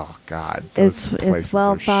independents. Oh God, those places it's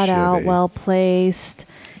well are thought shitty. out, well placed.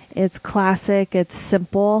 It's classic. It's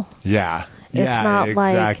simple. Yeah, it's not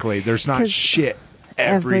exactly. There's not shit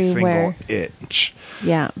every everywhere. single inch.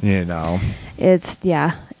 Yeah, you know, it's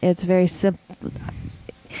very simple.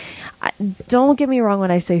 Don't get me wrong when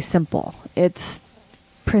I say simple. It's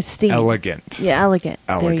pristine, elegant. Yeah, elegant.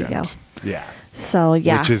 There you go. Yeah. So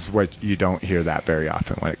yeah, which is what you don't hear that very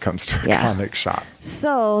often when it comes to a comic shop.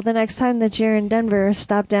 So the next time that you're in Denver,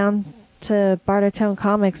 stop down to Bartertown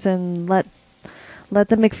Comics and let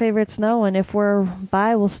the McFavorites know, and if we're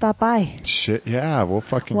by, we'll stop by. Shit, yeah, we'll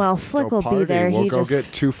fucking. Well, Slick will be there. We'll go get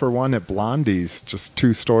 2-for-1 at Blondie's, just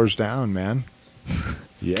 2 stores down, man.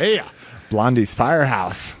 Yeah, Blondie's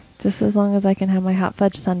Firehouse. Just as long as I can have my hot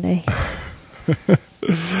fudge sundae.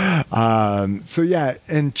 So yeah,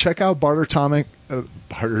 and check out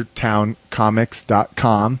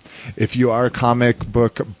BartertownComics.com. If you are a comic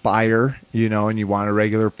book buyer, you know, and you want a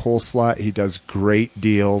regular pull slot, he does great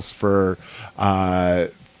deals for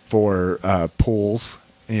pulls,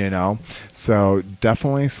 you know. So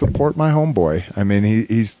definitely support my homeboy. I mean,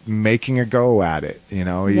 he's making a go at it, you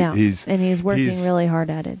know. He's working really hard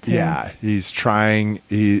at it too. Yeah, he's trying.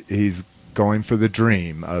 He's going for the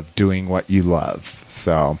dream of doing what you love.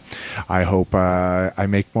 So I hope I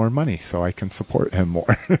make more money so I can support him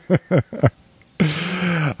more.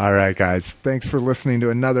 All right, guys. Thanks for listening to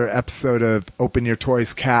another episode of Open Your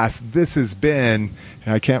Toys Cast. This has been,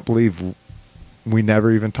 and I can't believe we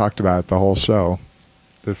never even talked about it the whole show.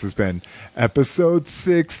 This has been episode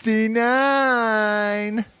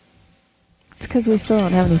 69. It's because we still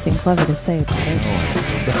don't have anything clever to say about it.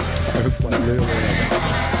 I was like, literally.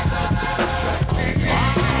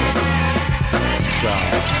 So,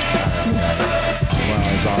 well,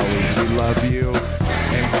 as always, we love you,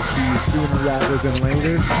 and we'll see you sooner rather than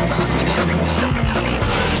later.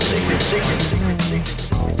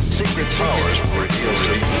 Secret powers will reveal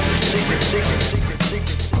to you. Secret